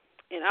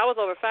 and I was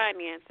over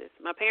finances.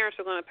 My parents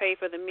were going to pay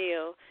for the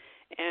meal,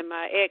 and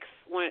my ex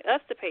wanted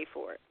us to pay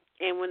for it.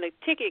 And when the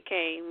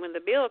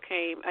bill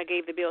came, I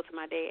gave the bill to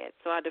my dad.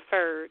 So I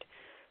deferred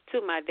to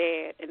my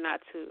dad and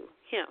not to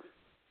him.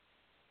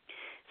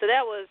 So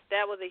that was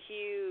a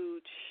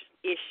huge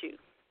issue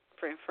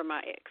for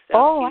my ex.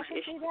 I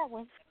can see that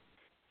one.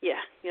 Yeah,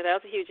 that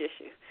was a huge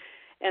issue.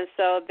 And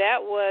so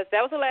that was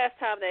the last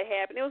time that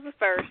happened. It was the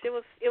first. It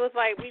was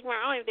like I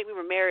don't even think we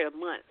were married a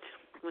month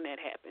when that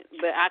happened.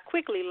 But I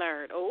quickly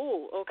learned,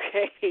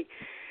 okay.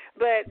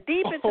 But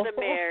deep into the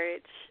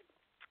marriage,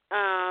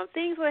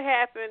 things would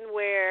happen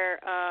where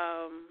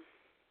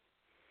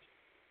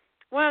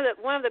one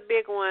of the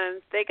big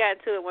ones, they got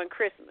into it one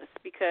Christmas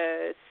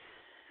because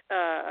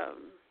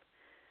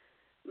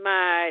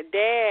my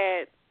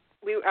dad,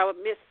 I would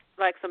miss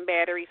like some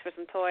batteries for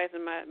some toys,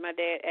 and my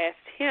dad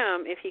asked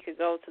him if he could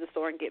go to the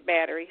store and get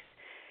batteries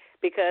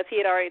because he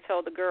had already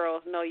told the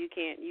girls, no, you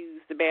can't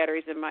use the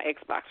batteries in my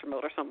Xbox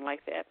remote or something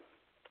like that.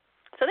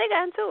 So they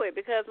got into it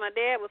because my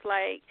dad was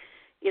like,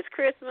 it's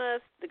Christmas,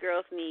 the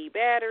girls need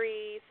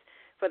batteries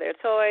for their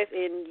toys,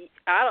 and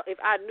if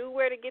I knew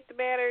where to get the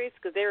batteries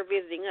because they were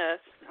visiting us,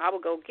 I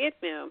would go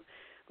get them,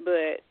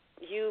 but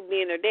you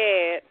being their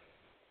dad,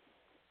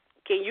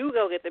 can you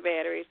go get the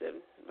batteries?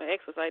 And my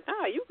ex was like,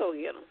 nah, you go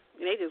get them.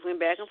 And they just went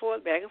back and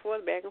forth, back and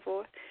forth, back and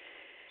forth.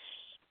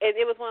 And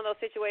it was one of those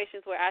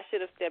situations where I should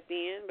have stepped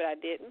in, but I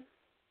didn't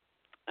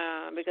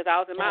because I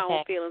was in my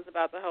own feelings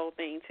about the whole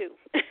thing, too.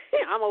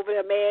 I'm over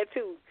there mad,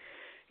 too,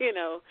 you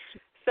know.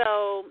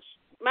 So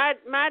my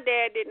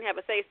dad didn't have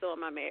a say-so in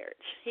my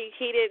marriage.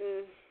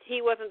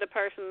 He wasn't the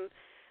person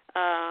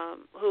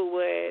who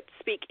would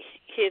speak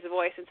his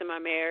voice into my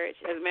marriage.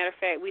 As a matter of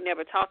fact, we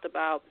never talked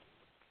about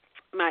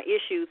my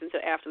issues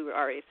until after we were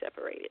already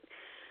separated,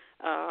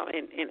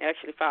 and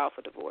actually filed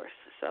for divorce.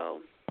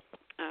 So,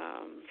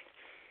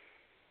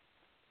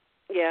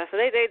 so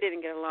they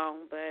didn't get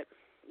along, but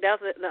that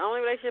was the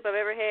only relationship I've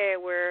ever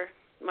had where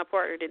my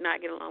partner did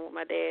not get along with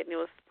my dad, and it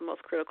was the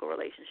most critical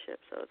relationship.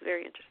 So it's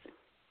very interesting.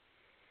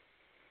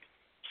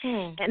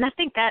 And I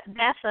think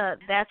that's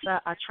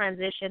a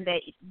transition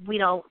that we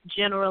don't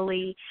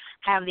generally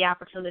have the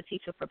opportunity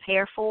to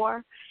prepare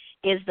for,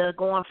 is the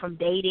going from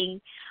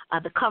dating,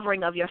 the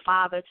covering of your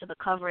father to the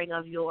covering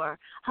of your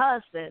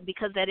husband,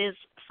 because that is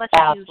such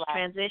a huge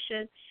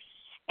transition.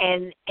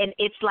 And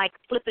it's like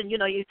flipping, you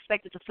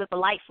expect it to flip a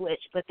light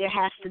switch, but there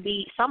has to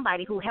be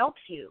somebody who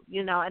helps you,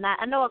 And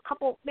I know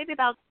maybe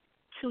about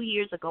 2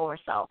 years ago or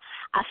so,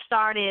 I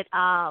started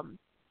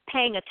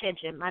paying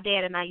attention. My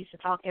dad and I used to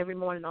talk every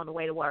morning on the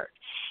way to work,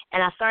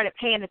 and I started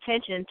paying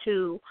attention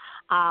to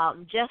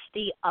just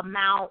the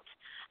amount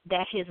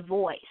that his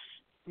voice,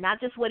 not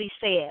just what he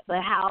said,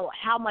 but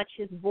how much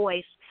his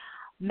voice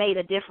made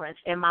a difference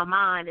in my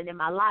mind and in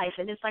my life.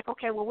 And it's like,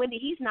 okay, well, Windi,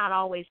 he's not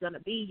always going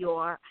to be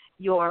your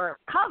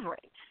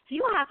covering. So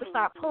you have to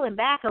start pulling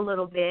back a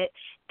little bit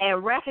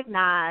and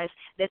recognize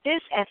that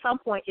this at some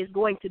point is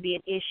going to be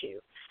an issue.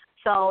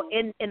 So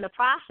in the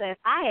process,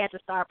 I had to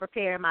start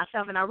preparing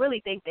myself, and I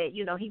really think that,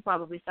 he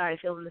probably started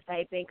feeling the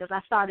same thing, because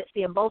I started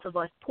seeing both of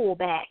us pull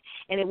back.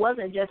 And it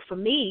wasn't just for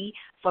me,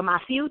 for my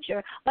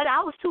future, but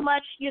I was too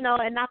much,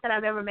 and not that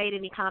I've ever made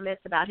any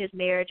comments about his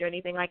marriage or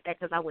anything like that,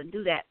 because I wouldn't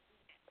do that.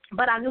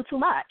 But I knew too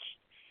much.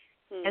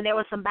 And there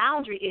were some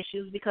boundary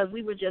issues because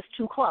we were just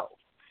too close.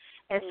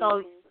 And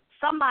so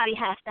somebody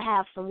has to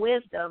have some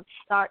wisdom,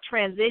 start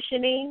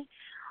transitioning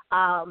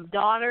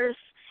daughters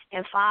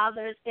and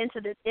fathers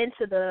into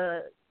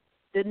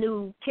the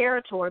new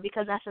territory,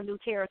 because that's a new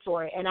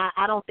territory. And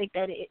I don't think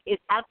that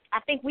I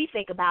think we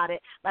think about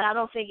it, but I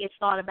don't think it's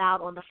thought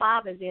about on the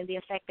father's end, the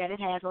effect that it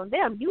has on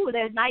them. You were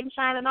their knight in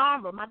shining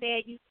armor. My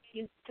dad used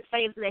to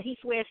say that he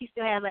swears he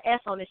still has an S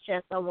on his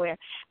chest somewhere,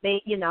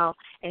 and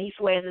he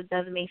swears it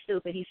doesn't mean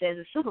stupid. He says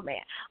it's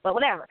Superman, but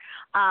whatever.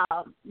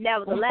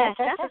 Nevertheless,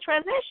 that's a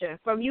transition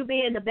from you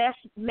being the best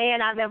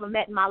man I've ever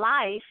met in my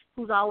life,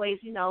 who's always,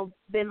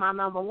 been my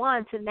number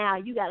one, to now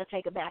you got to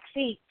take a back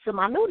seat to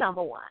my new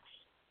number one.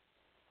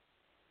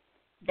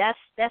 That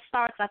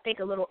starts, I think,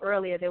 a little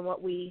earlier than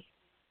what we,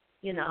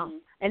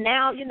 And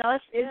now,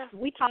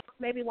 we talk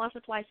maybe once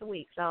or twice a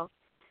week, so.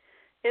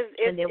 It's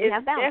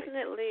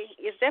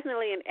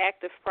definitely an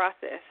active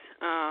process,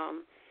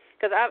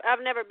 because I've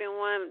never been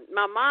one.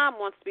 My mom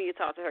wants me to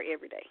talk to her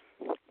every day.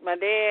 My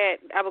dad,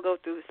 I would go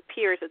through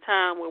periods of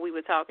time where we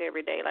would talk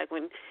every day. Like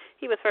when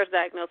he was first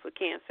diagnosed with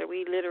cancer,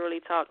 we literally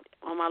talked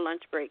on my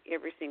lunch break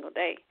every single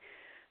day.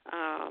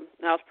 I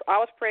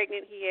was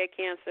pregnant. He had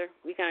cancer.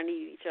 We kind of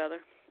needed each other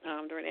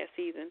during that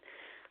season.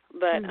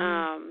 But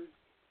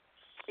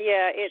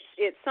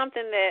it's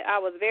something that I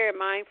was very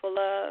mindful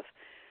of.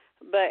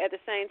 But at the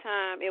same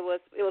time, it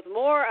was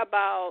more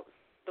about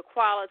the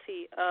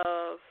quality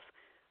of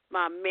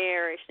my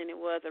marriage than it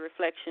was a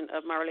reflection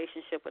of my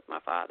relationship with my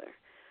father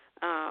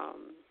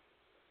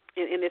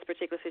in this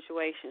particular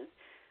situation.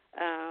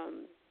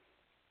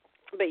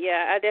 But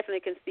I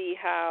definitely can see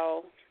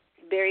how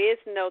there is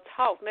no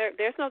talk,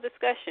 there's no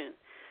discussion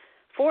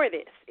for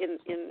this in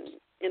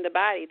the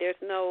body. There's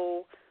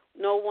no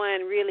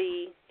one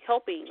really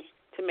helping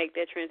to make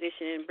that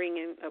transition and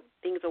bringing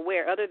things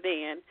aware, other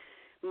than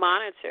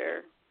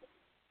monitor,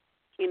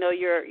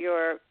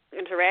 your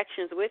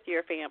interactions with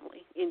your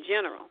family in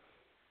general.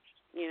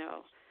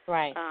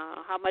 Right.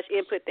 How much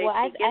input they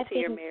take into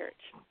your marriage.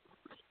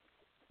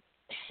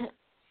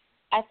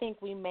 I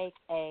think we make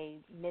a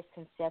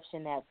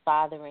misconception that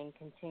fathering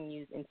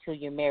continues until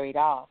you're married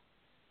off,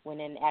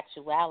 when in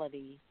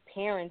actuality,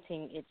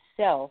 parenting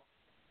itself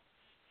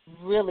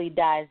really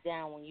dies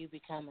down when you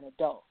become an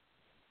adult.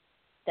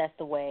 That's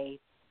the way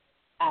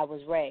I was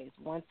raised.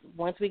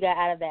 Once we got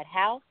out of that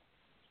house,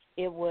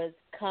 it was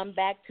come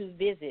back to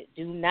visit.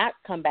 Do not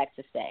come back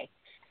to stay.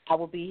 I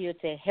will be here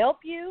to help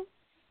you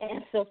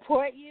and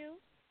support you,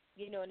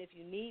 and if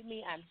you need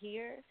me, I'm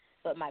here.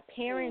 But my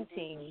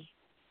parenting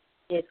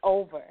is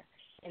over.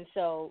 And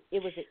so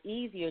it was an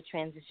easier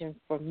transition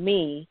for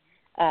me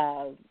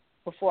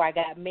before I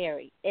got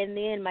married. And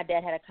then my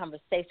dad had a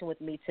conversation with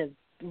me to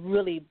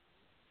really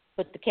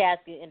put the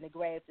casket in the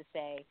grave to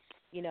say,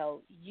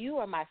 you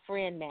are my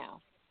friend now.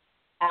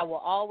 I will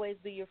always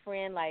be your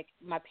friend. Like,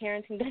 my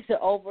parenting days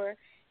are over.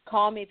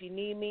 Call me if you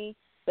need me.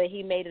 But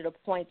he made it a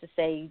point to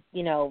say,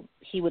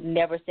 he would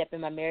never step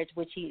in my marriage,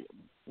 which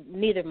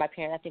neither of my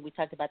parents, I think we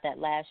talked about that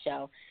last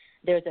show.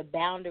 There's a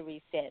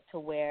boundary set to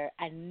where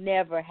I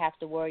never have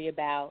to worry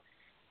about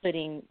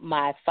putting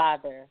my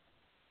father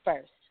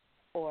first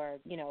or,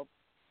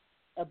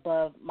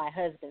 above my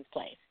husband's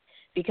place,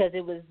 because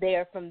it was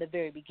there from the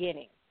very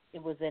beginning.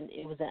 It was an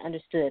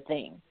understood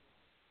thing.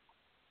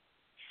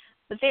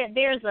 But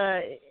there's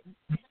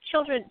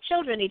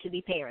children need to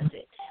be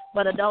parented,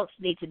 but adults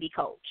need to be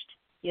coached.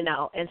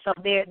 And so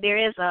there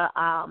is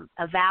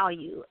a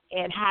value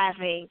in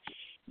having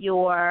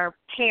your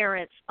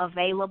parents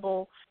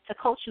available to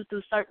coach you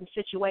through certain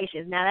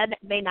situations. Now,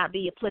 that may not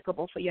be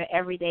applicable for your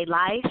everyday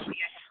life,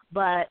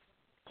 but,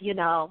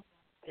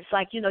 it's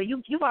like,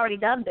 you've already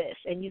done this,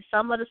 and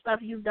some of the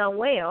stuff you've done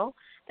well,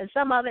 and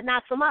some of it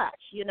not so much,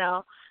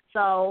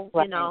 So,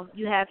 right.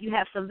 you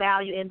have some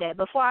value in that.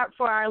 But for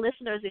our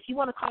listeners, if you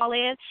want to call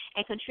in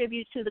and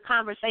contribute to the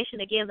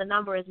conversation, again, the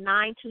number is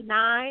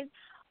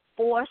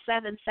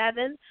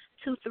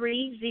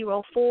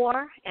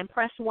 929-477-2304, and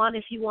press 1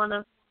 if you want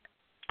to,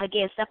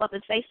 again, step up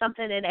and say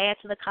something and add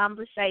to the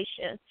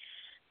conversation.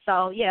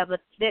 So, yeah,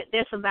 but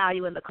there's some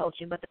value in the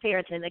coaching. But the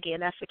parenting, again,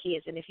 that's for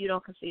kids. And if you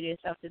don't consider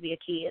yourself to be a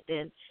kid,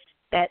 then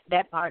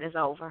that part is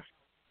over.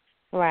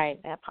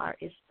 Right. That part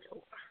is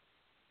over.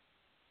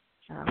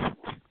 So.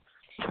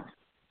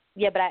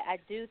 Yeah, but I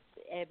do,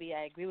 Ebby,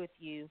 I agree with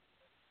you.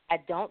 I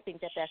don't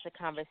think that that's a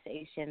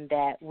conversation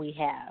that we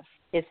have,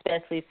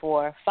 especially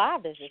for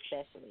fathers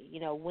especially.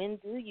 When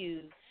do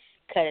you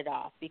cut it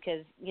off?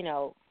 Because, I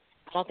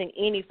don't think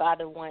any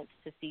father wants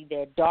to see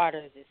their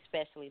daughters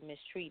especially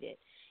mistreated,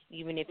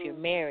 even if you're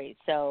married.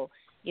 So,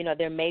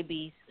 there may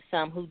be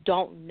some who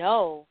don't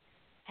know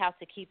how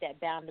to keep that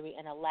boundary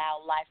and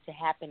allow life to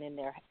happen in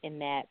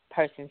that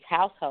person's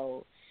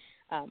household.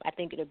 I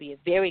think it'll be a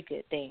very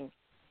good thing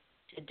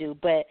to do.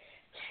 But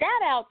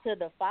shout out to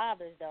the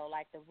fathers, though,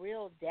 like the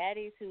real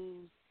daddies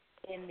who's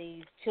in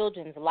these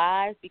children's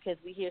lives, because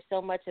we hear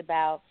so much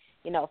about,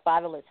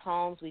 fatherless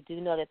homes. We do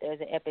know that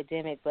there's an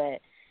epidemic, but,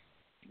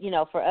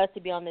 for us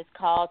to be on this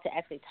call to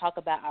actually talk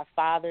about our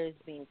fathers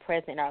being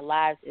present in our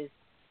lives is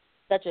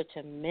such a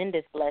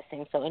tremendous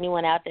blessing. So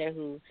anyone out there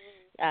who,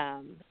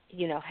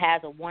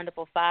 has a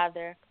wonderful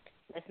father,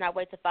 let's not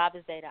wait till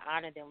Father's Day to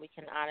honor them. We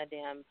can honor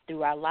them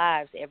through our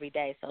lives every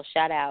day. So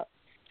shout out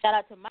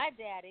to my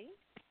daddy.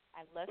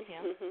 I love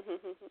him.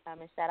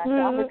 And shout out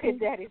to all the good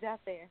daddies out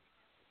there.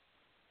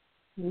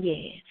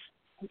 Yes,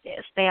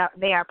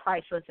 they are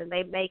priceless, and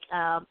they make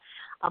a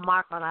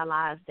mark on our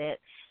lives that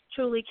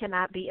truly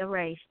cannot be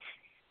erased.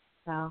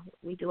 So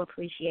we do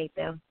appreciate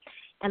them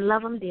and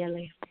love them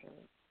dearly.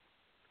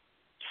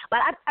 But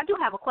I do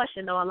have a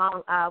question, though,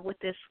 along with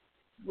this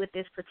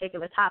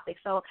particular topic.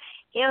 So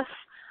if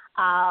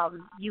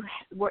you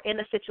were in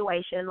a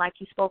situation like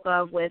you spoke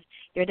of with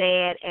your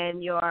dad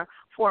and your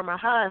former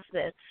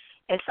husband,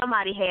 and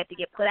somebody had to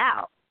get put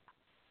out,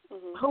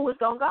 who was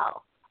going to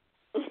go?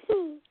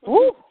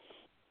 Woo!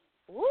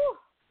 Woo!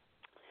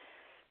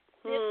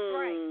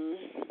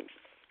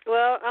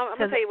 Well, I'm going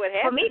to tell you what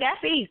happened. For me,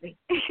 that's easy.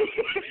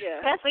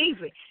 Yeah. That's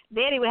easy.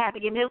 Daddy would have to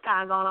get his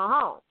kind going on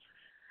home.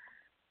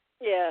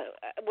 Yeah.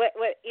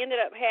 What ended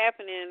up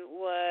happening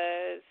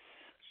was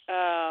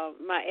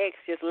my ex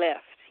just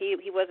left.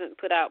 He wasn't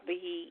put out, but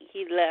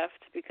he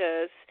left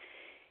because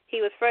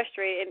he was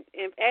frustrated.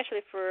 And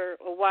actually for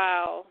a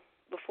while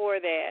before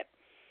that,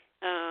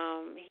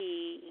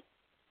 he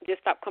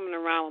just stopped coming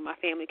around when my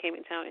family came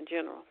in town in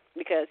general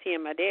because he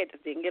and my dad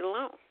just didn't get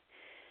along.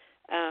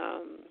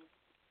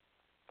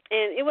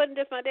 And it wasn't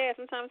just my dad.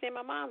 Sometimes he and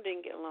my mom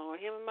didn't get along, or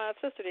him and my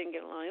sister didn't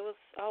get along. It was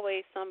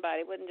always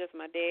somebody. It wasn't just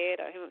my dad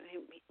or him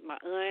my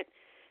aunt.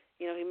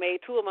 He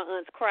made two of my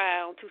aunts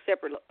cry on two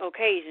separate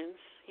occasions,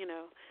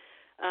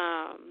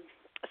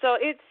 So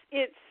it's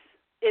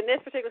in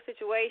this particular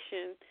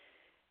situation,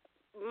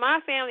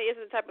 my family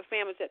isn't the type of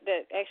family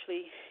that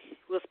actually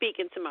will speak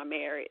into my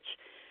marriage.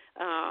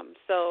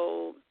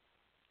 So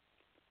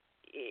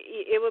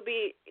it would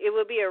be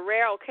a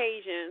rare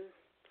occasion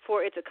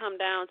for it to come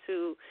down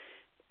to,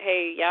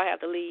 hey, y'all have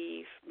to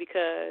leave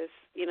because,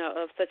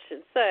 of such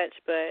and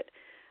such. But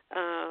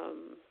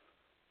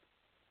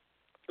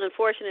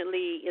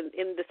unfortunately,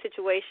 in the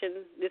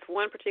situation, this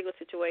one particular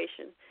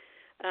situation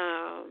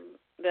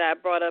that I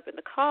brought up in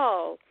the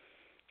call,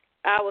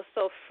 I was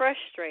so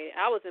frustrated.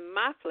 I was in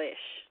my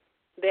flesh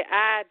that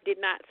I did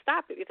not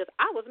stop it because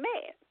I was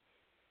mad.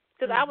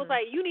 Because I was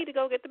like, you need to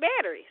go get the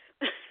batteries.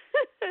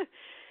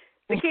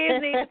 The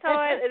kids need the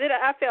toys. And then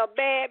I felt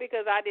bad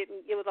because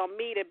it was on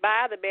me to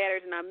buy the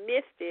batteries and I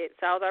missed it.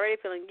 So I was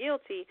already feeling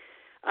guilty.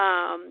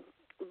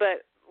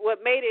 But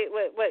what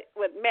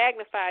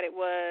magnified it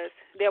was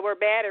there were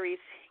batteries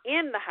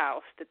in the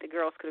house that the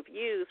girls could have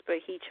used, but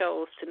he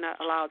chose to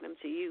not allow them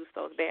to use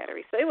those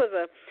batteries. So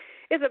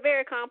it's a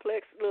very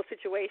complex little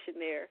situation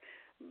there.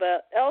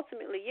 But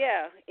ultimately,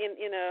 yeah,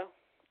 in a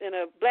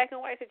black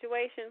and white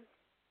situation,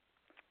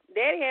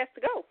 Daddy has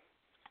to go.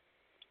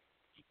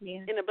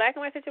 Yeah. In a black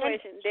and white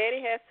situation, Daddy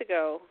has to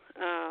go.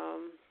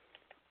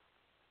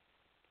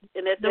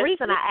 And the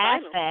reason I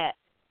asked that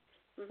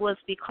was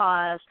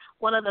because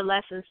one of the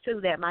lessons, too,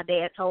 that my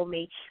dad told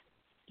me,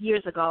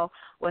 years ago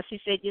where she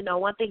said,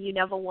 one thing you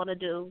never want to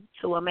do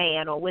to a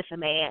man or with a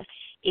man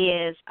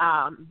is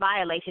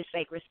violate his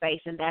sacred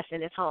space, and that's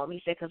in his home.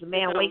 He said, because a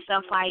man wakes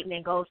up fighting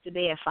and goes to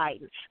bed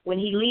fighting. When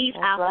he leaves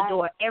out the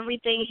door,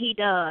 everything he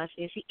does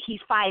is he's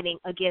fighting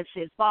against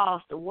his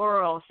boss, the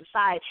world,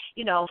 society.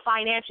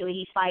 Financially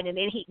he's fighting.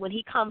 And when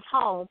he comes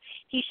home,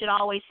 he should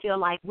always feel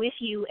like with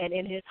you and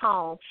in his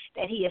home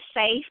that he is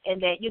safe,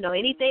 and that,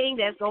 anything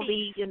that's going to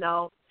be,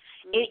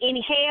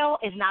 any hell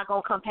is not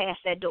going to come past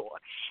that door.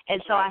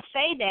 And so I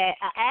say that,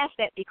 I ask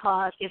that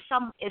because if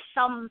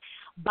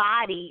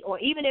somebody, or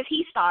even if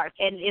he starts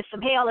and it's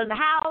some hell in the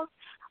house,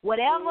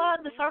 whatever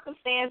the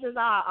circumstances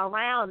are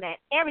around that,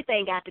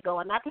 everything got to go.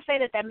 And not to say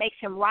that makes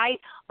him right,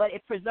 but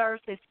it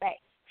preserves his space.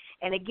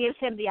 And it gives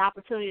him the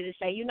opportunity to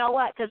say, you know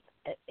what, because,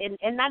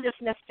 and not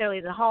just necessarily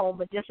in the home,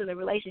 but just in the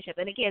relationship.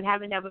 And again,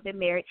 having never been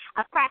married,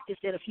 I've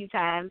practiced it a few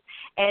times,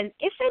 and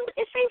it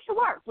seems to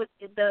work with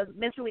the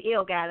mentally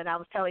ill guy that I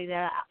was telling you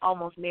that I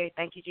almost married.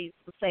 Thank you, Jesus,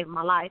 for saving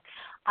my life.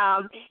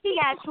 He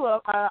got to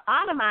a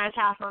aunt of mine's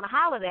house on a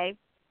holiday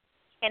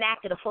and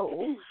acted a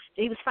fool.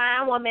 He was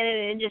fine one minute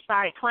and then just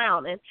started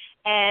clowning,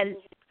 and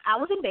I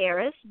was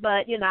embarrassed,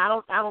 but I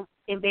don't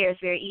embarrass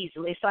very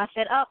easily. So I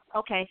said,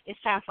 okay,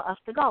 it's time for us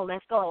to go.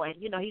 Let's go. And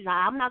he's like,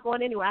 I'm not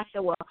going anywhere. I said,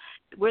 well,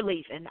 we're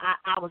leaving.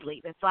 I was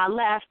leaving. So I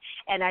left,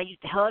 and I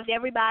used to hug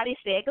everybody,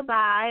 said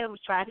goodbye, and was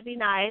trying to be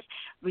nice,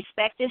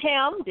 respected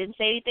him, didn't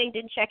say anything,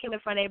 didn't check him in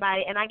front of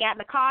anybody. And I got in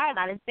the car, and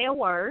I didn't say a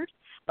word,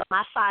 but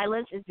my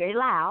silence is very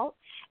loud.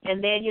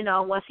 And then,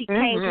 once he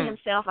came to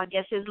himself, I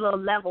guess his little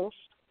levels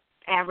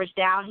average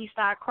down, he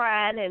started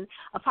crying and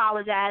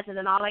apologizing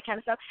and all that kind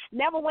of stuff.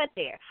 Never went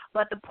there.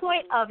 But the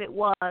point of it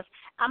was,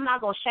 I'm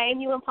not going to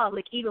shame you in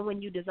public even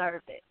when you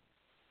deserve it.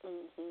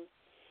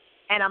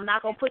 And I'm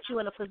not going to put you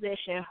in a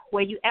position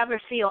where you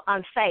ever feel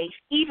unsafe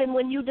even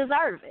when you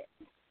deserve it.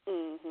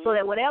 So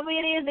that whatever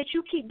it is that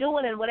you keep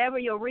doing and whatever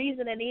your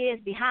reasoning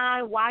is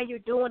behind why you're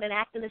doing and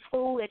acting this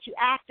fool that you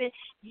acted,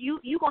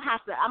 you going to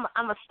have to, I'm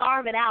going to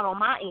starve it out on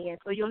my end,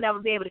 so you'll never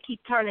be able to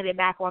keep turning it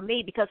back on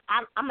me, because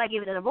I'm not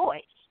giving it a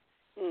voice.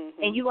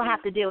 And you're going to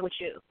have to deal with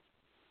you.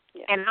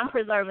 Yeah. And I'm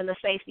preserving the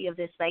safety of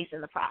this space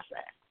in the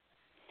process.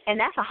 And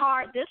that's a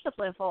hard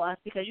discipline for us,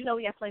 because,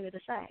 we have plenty to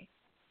say.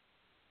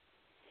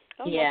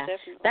 Oh, yeah,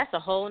 that's a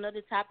whole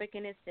other topic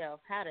in itself,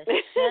 how to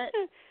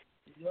shut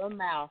your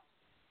mouth.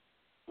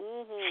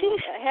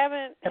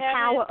 The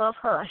power of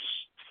hush.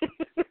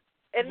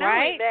 And not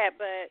only that,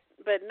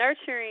 but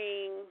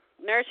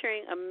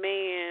nurturing a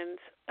man's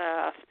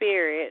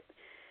spirit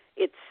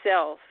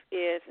itself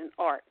is an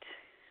art.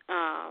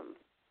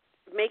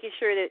 Making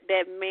sure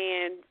that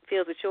man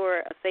feels that you're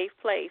a safe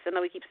place. I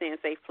know we keep saying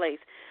safe place,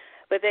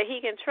 but that he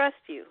can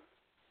trust you.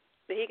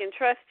 That he can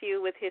trust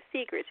you with his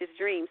secrets, his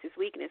dreams, his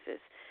weaknesses.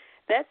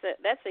 That's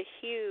a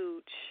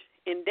huge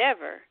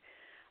endeavor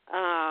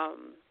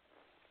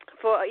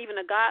for even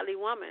a godly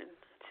woman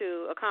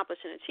to accomplish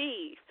and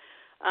achieve.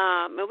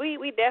 And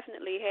we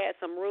definitely had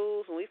some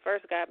rules when we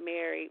first got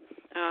married.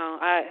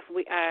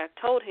 I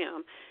told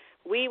him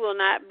we will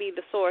not be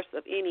the source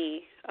of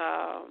any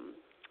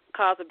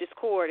cause of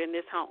discord in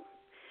this home.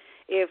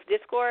 If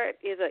discord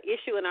is an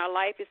issue in our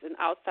life, it's an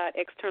outside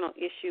external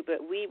issue, but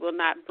we will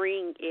not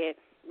bring it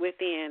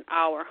within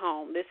our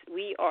home.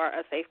 We are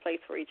a safe place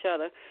for each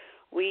other.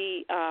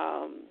 We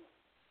are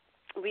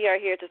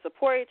here to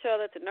support each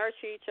other, to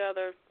nurture each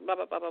other, blah,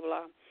 blah, blah, blah,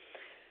 blah.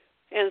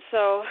 And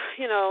so,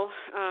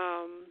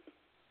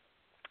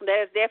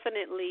 there's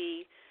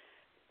definitely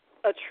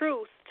a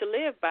truth to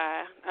live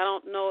by. I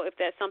don't know if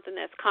that's something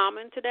that's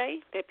common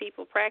today that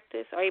people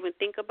practice or even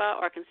think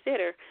about or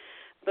consider,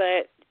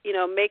 but,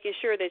 making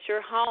sure that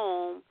your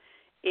home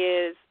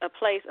is a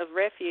place of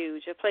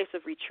refuge, a place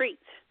of retreat,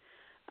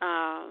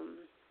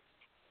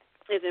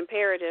 is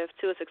imperative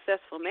to a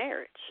successful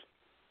marriage,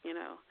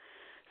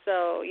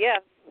 So, yeah,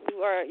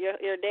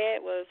 your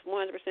dad was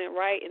 100%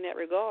 right in that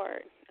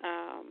regard.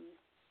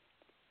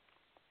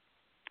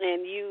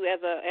 And you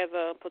as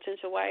a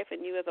potential wife,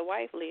 and you as a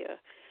wife, Leah,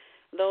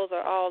 those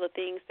are all the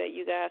things that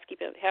you guys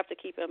have to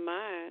keep in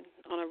mind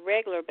on a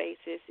regular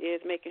basis,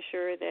 is making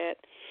sure that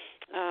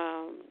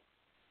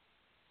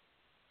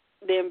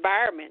the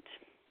environment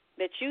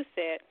that you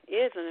set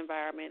is an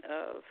environment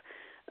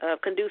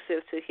of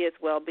conducive to his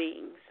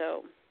well-being.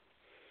 So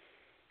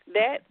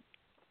that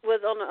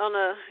was on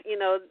a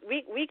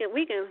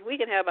we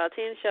can have about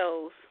 10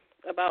 shows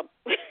about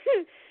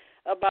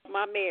about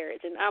my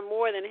marriage, and I'm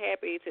more than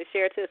happy to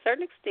share to a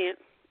certain extent,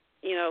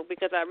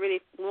 because I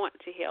really want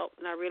to help,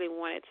 and I really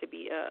want it to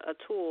be a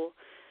tool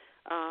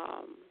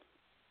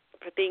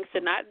for things to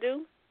not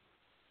do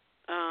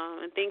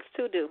and things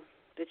to do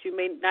that you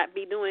may not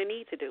be doing and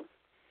need to do.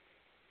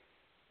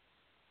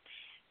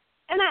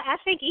 And I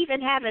think even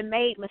having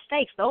made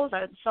mistakes,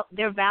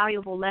 they're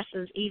valuable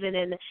lessons even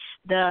in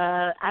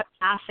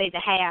I say the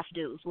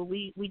half-dos, where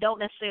we don't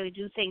necessarily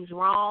do things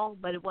wrong,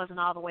 but it wasn't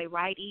all the way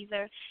right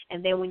either.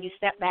 And then when you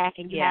step back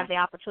and you have the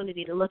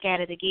opportunity to look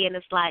at it again,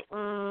 it's like,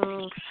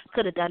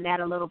 could have done that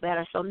a little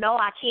better. So, no,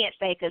 I can't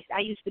say, because I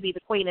used to be the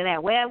queen of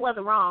that. Well, it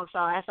wasn't wrong, so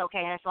that's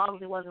okay, as long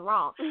as it wasn't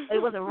wrong. But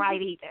it wasn't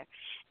right either.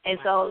 And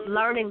so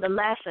learning the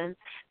lesson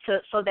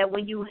so that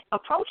when you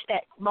approach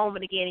that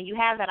moment again and you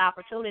have that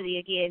opportunity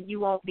again, you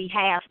won't be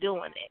half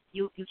doing it.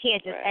 You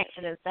can't just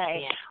exit and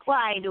say, well,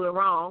 I ain't do it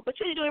wrong, but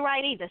you didn't do it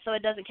right either, so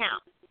it doesn't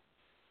count.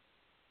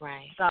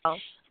 Right.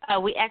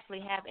 So we actually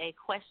have a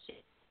question.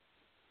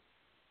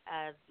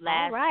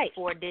 Last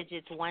four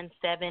digits,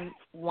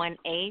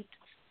 1718.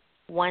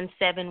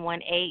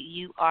 1718,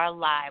 you are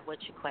live.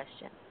 What's your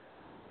question?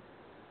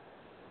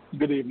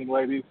 Good evening,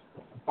 ladies.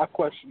 My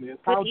question is,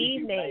 how do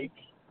you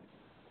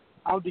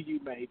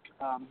make,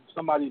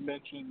 somebody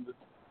mentioned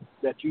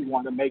that you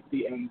want to make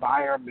the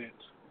environment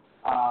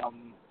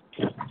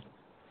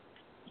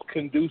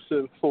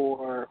conducive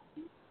for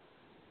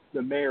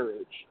the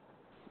marriage.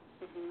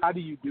 Mm-hmm. How do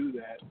you do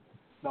that,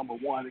 number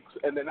one?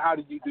 And then how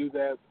do you do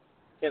that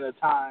in a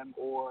time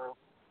or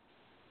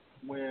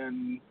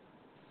when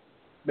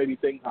maybe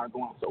things aren't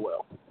going so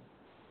well?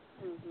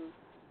 Mm-hmm.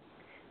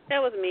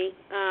 That was me.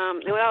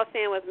 And what I was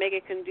saying was make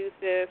it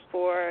conducive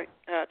for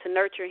to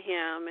nurture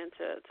him and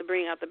to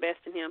bring out the best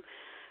in him.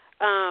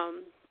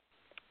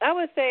 I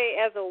would say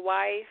as a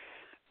wife,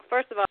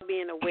 first of all,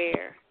 being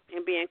aware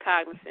and being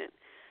cognizant.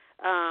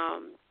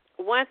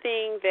 One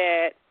thing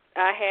that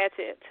I had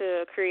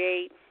to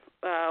create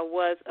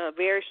was a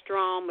very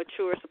strong,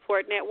 mature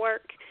support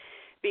network,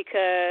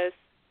 because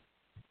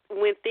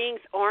when things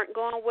aren't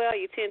going well,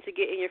 you tend to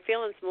get in your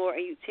feelings more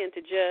and you tend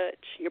to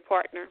judge your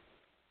partner.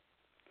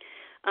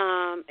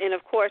 And,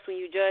 of course, when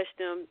you judge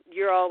them,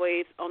 you're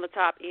always on the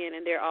top end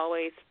and they're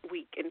always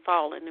weak and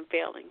falling and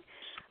failing.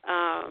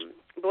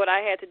 But what I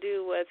had to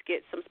do was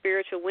get some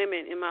spiritual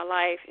women in my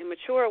life and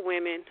mature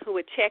women who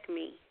would check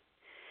me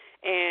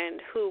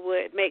and who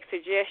would make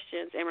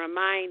suggestions and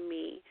remind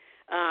me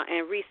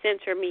and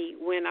recenter me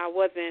when I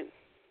wasn't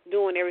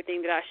doing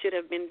everything that I should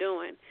have been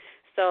doing.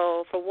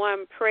 So, for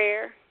one,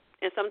 prayer,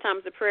 and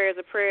sometimes the prayer is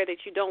a prayer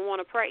that you don't want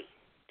to pray.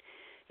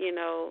 You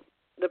know,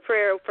 the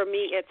prayer for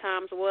me at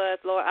times was,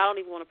 Lord, I don't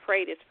even want to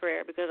pray this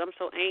prayer because I'm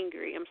so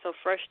angry, I'm so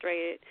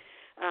frustrated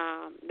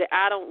that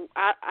I don't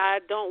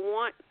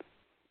want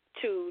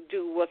to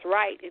do what's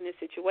right in this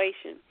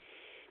situation,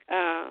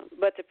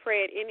 but to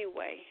pray it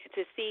anyway,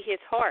 to see his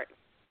heart.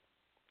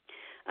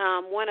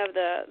 One of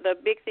the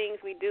big things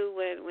we do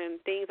when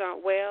things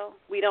aren't well,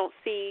 we don't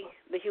see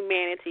the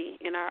humanity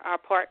in our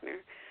partner.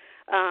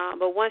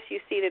 But once you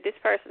see that this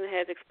person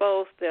has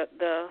exposed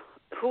the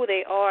who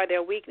they are,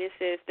 their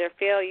weaknesses, their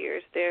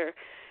failures, their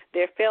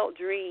felt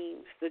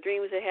dreams, the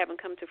dreams that haven't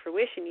come to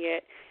fruition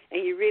yet,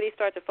 and you really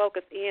start to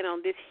focus in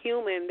on this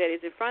human that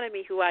is in front of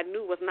me who I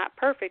knew was not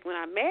perfect when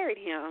I married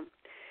him.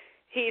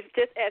 He's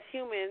just as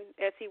human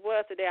as he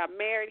was the day I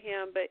married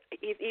him, but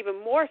he's even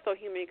more so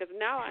human because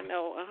now I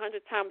know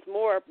 100 times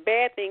more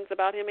bad things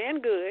about him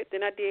and good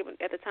than I did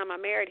at the time I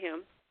married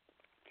him.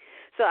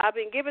 So I've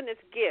been given this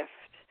gift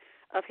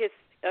of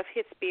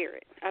his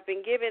spirit. I've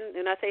been given,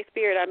 and I say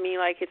spirit, I mean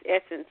like his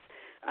essence.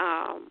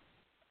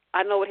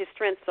 I know what his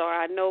strengths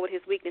are. I know what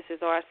his weaknesses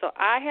are. So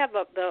I have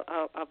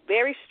a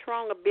very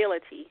strong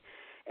ability,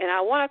 and I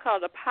want to call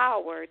it a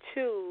power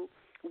to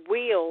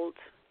wield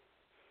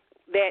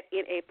that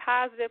in a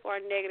positive or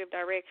negative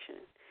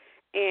direction.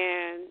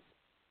 And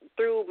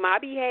through my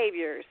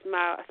behaviors,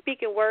 my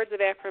speaking words of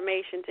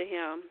affirmation to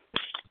him,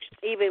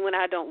 even when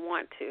I don't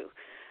want to,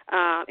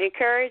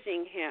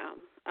 encouraging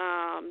him,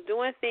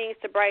 doing things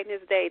to brighten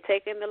his day,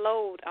 taking the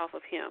load off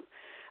of him.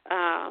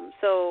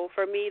 So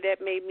for me,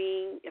 that may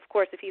mean, of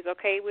course, if he's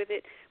okay with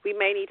it, we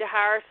may need to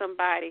hire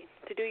somebody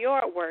to do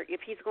yard work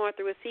if he's going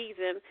through a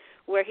season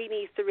where he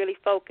needs to really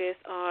focus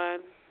on,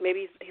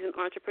 maybe he's an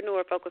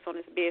entrepreneur, focus on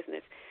his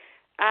business.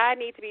 I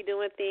need to be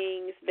doing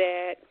things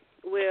that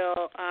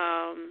will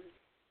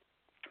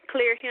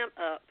clear him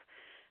up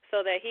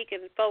so that he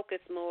can focus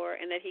more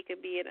and that he can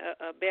be in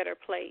a better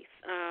place.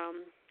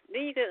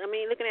 Then you can,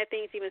 looking at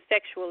things even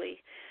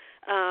sexually,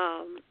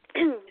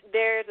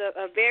 there's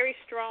a very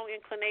strong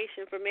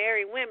inclination for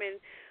married women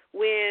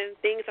when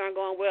things aren't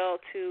going well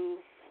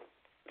to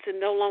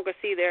no longer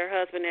see their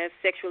husband as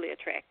sexually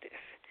attractive.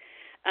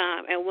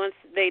 And once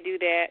they do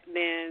that,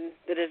 then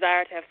the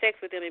desire to have sex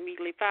with them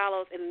immediately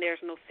follows, and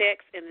there's no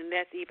sex, and then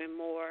that's even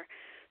more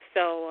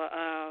so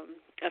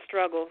a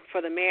struggle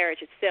for the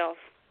marriage itself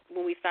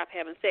when we stop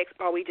having sex,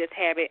 or we just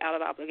have it out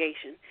of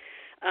obligation.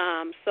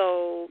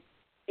 So,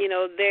 you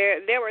know,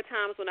 there were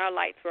times when our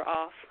lights were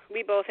off.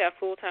 We both have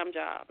full-time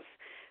jobs,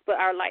 but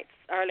our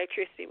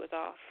electricity was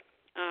off,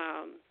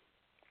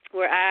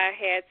 where I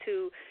had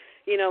to,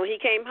 you know, when he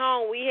came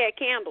home, we had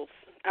candles.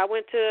 I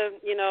went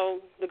to, you know,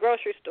 the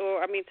grocery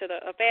store, to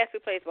a fast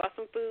food place, bought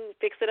some food,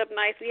 fixed it up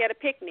nice. We had a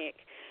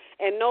picnic,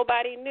 and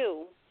nobody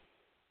knew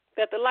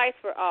that the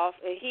lights were off.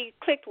 And he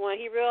clicked one,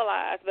 he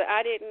realized, but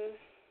I didn't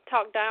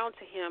talk down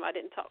to him. I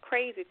didn't talk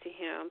crazy to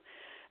him.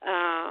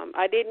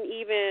 I didn't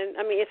even,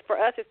 it's for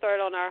us, it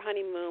started on our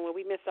honeymoon where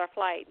we missed our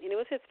flight, and it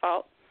was his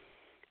fault.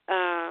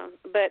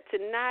 But to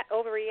not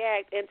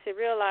overreact and to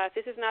realize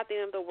this is not the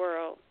end of the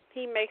world.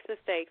 He makes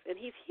mistakes, and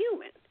he's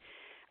human.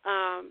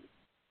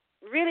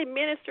 Really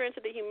ministering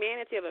to the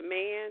humanity of a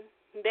man,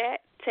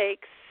 that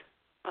takes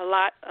a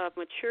lot of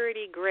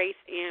maturity, grace,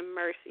 and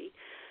mercy.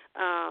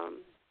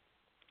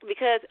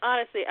 Because,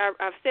 honestly,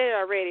 I've said it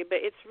already,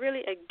 but it's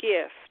really a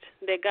gift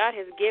that God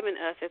has given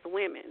us as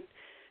women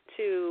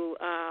to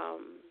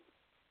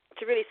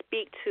really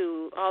speak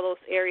to all those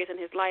areas in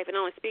his life, and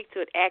not only speak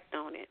to it, act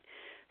on it.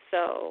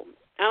 So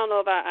I don't know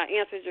if I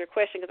answered your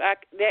question, because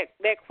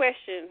that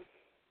question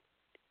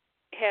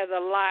has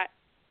a lot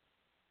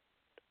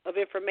of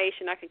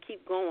information I can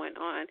keep going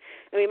on,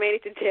 and we may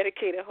need to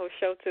dedicate a whole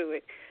show to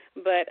it.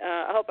 But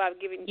I hope I've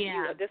given you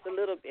just a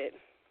little bit.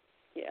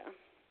 Yeah.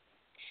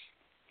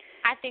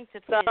 I think so.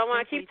 I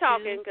want to keep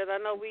talking because I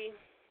know we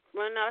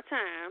running out of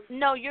time.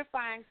 No, you're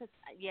fine. Cause,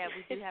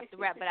 we do have to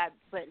wrap.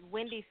 But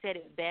Windi said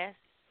it best.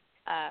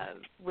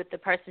 With the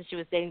person she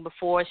was dating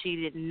before, she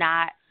did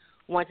not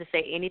want to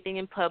say anything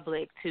in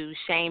public to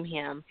shame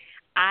him.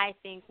 I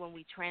think when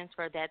we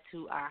transfer that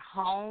to our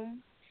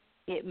home,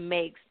 it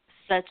makes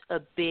such a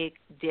big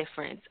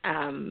difference.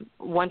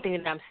 One thing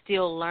that I'm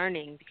still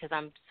learning, because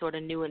I'm sort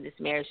of new in this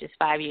marriage, just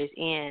 5 years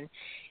in,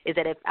 is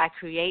that if I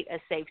create a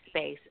safe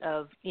space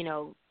of,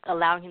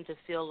 allowing him to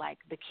feel like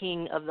the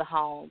king of the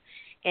home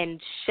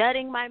and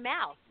shutting my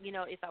mouth,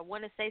 if I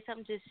want to say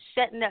something, just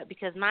shutting up,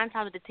 because 9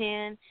 times out of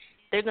 10,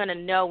 they're going to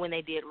know when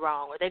they did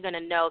wrong, or they're going to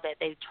know that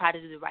they tried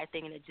to do the right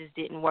thing and it just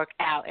didn't work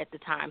out at the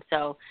time.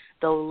 So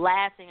the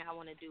last thing I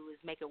want to do is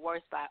make it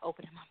worse by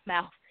opening my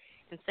mouth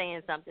and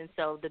saying something.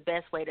 So the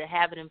best way to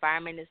have an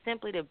environment is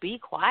simply to be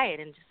quiet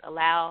and just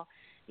allow,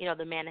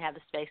 the man to have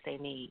the space they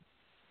need.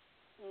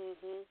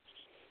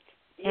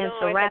 Mm-hmm. And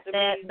to wrap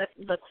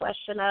the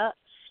question up,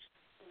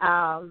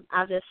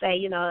 I'll just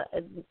say,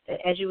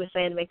 as you were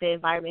saying, make the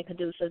environment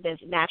conducive, then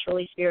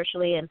naturally,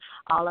 spiritually, and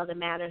all other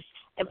matters.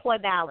 Employ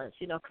balance,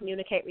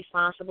 communicate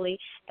responsibly,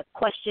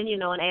 question,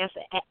 and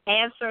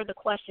answer the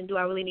question, do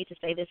I really need to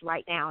say this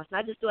right now? It's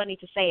not just do I need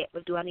to say it,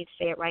 but do I need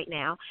to say it right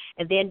now?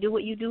 And then do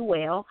what you do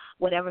well,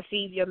 whatever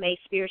feeds your mate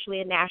spiritually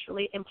and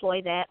naturally,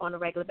 employ that on a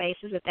regular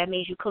basis. If that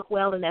means you cook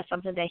well and that's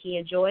something that he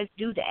enjoys,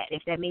 do that.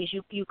 If that means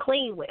you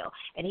clean well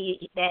and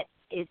that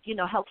is,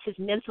 helps his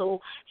mental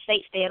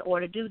state stay in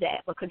order, do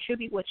that. But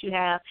contribute what you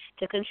have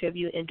to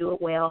contribute and do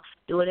it well.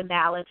 Do it in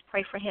balance.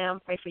 Pray for him.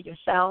 Pray for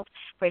yourself.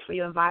 Pray for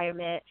your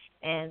environment.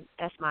 And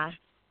that's my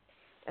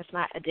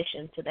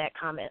addition to that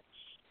comment.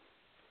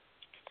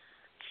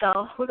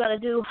 So we're going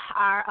to do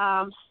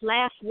our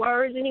last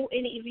words.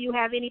 Any of you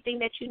have anything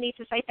that you need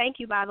to say? Thank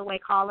you, by the way,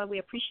 caller. We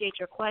appreciate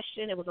your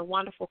question. It was a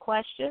wonderful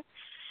question.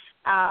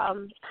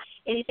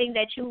 Anything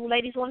that you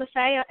ladies want to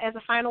say as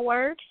a final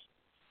word?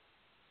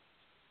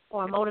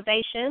 Or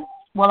motivation?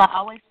 Well, I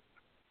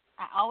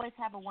always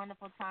have a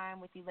wonderful time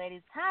with you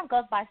ladies. Time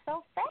goes by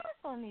so fast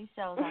on these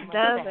shows.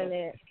 Doesn't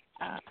it?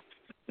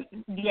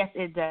 Yes,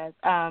 it does.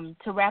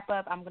 To wrap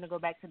up, I'm going to go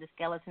back to the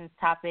skeletons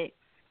topic.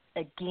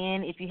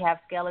 Again, if you have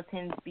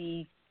skeletons,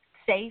 be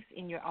safe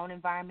in your own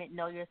environment.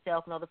 Know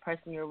yourself, know the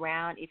person you're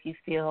around. If you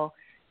feel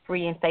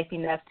free and safe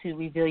enough to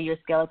reveal your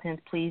skeletons,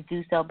 please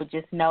do so. But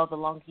just know the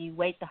longer you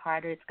wait, the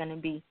harder it's going to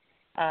be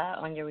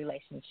on your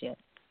relationship.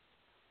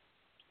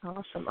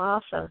 Awesome.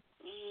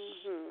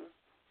 Mm-hmm.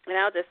 And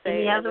I'll just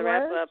say as a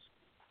wrap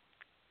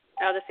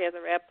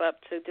up,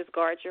 to just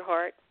guard your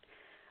heart,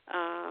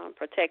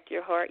 protect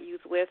your heart, use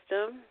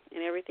wisdom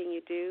in everything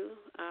you do.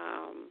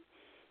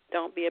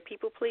 Don't be a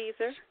people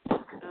pleaser,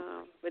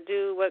 but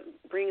do what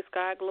brings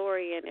God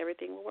glory, and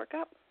everything will work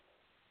out.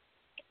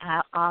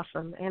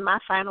 Awesome. And my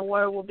final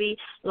word will be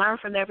learn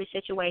from every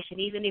situation.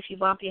 Even if you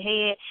bump your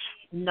head,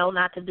 know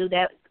not to do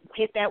that.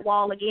 Hit that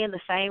wall again the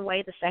same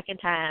way the second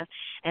time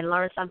and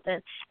learn something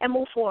and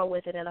move forward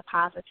with it in a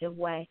positive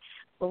way.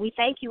 But we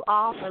thank you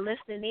all for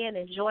listening in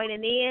and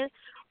joining in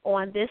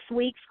on this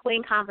week's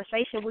Queen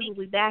Conversation. We will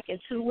be back in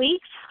 2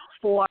 weeks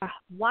for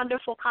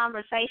wonderful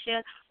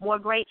conversation, more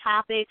great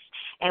topics,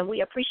 and we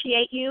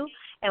appreciate you,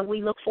 and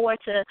we look forward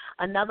to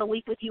another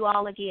week with you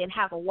all again.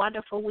 Have a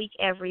wonderful week,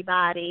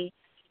 everybody.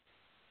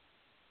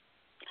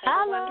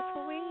 Have a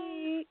wonderful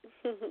week.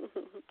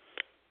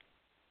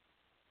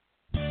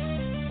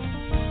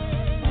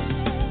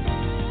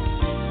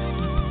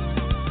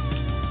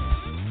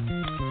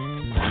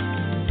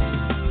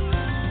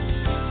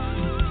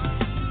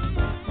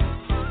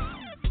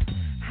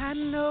 I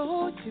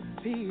know you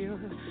feel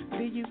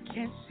that you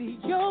can't see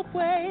your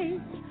way,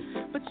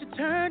 but you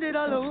turned it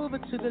all over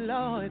to the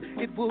Lord.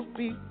 It will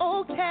be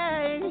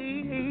okay.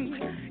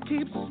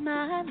 Keep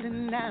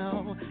smiling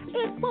now.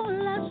 It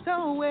won't last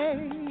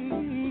always.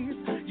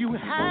 You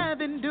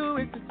have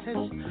endured the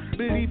test.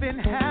 Believe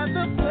and have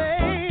the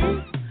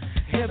faith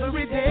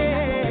every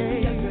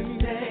day.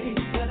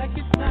 But I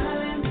keep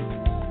smiling.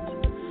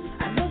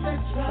 I know that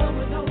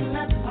trouble don't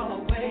last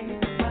always,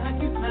 but I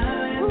keep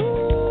smiling.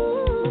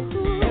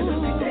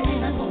 Every day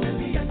I'm gonna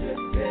be a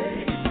good day.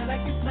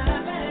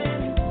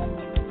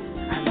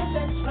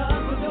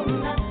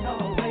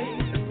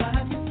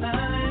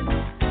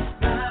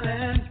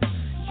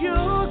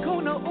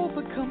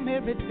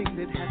 everything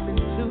that happened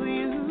to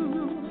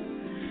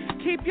you.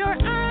 Keep your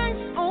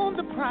eyes on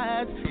the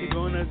prize, He's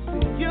gonna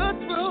see you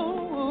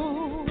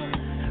through.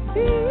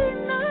 Be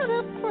not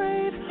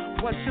afraid,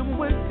 watch Him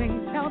work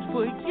things out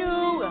for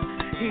you.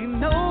 He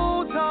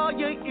knows all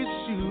your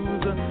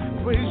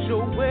issues, praise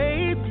your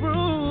way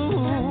through.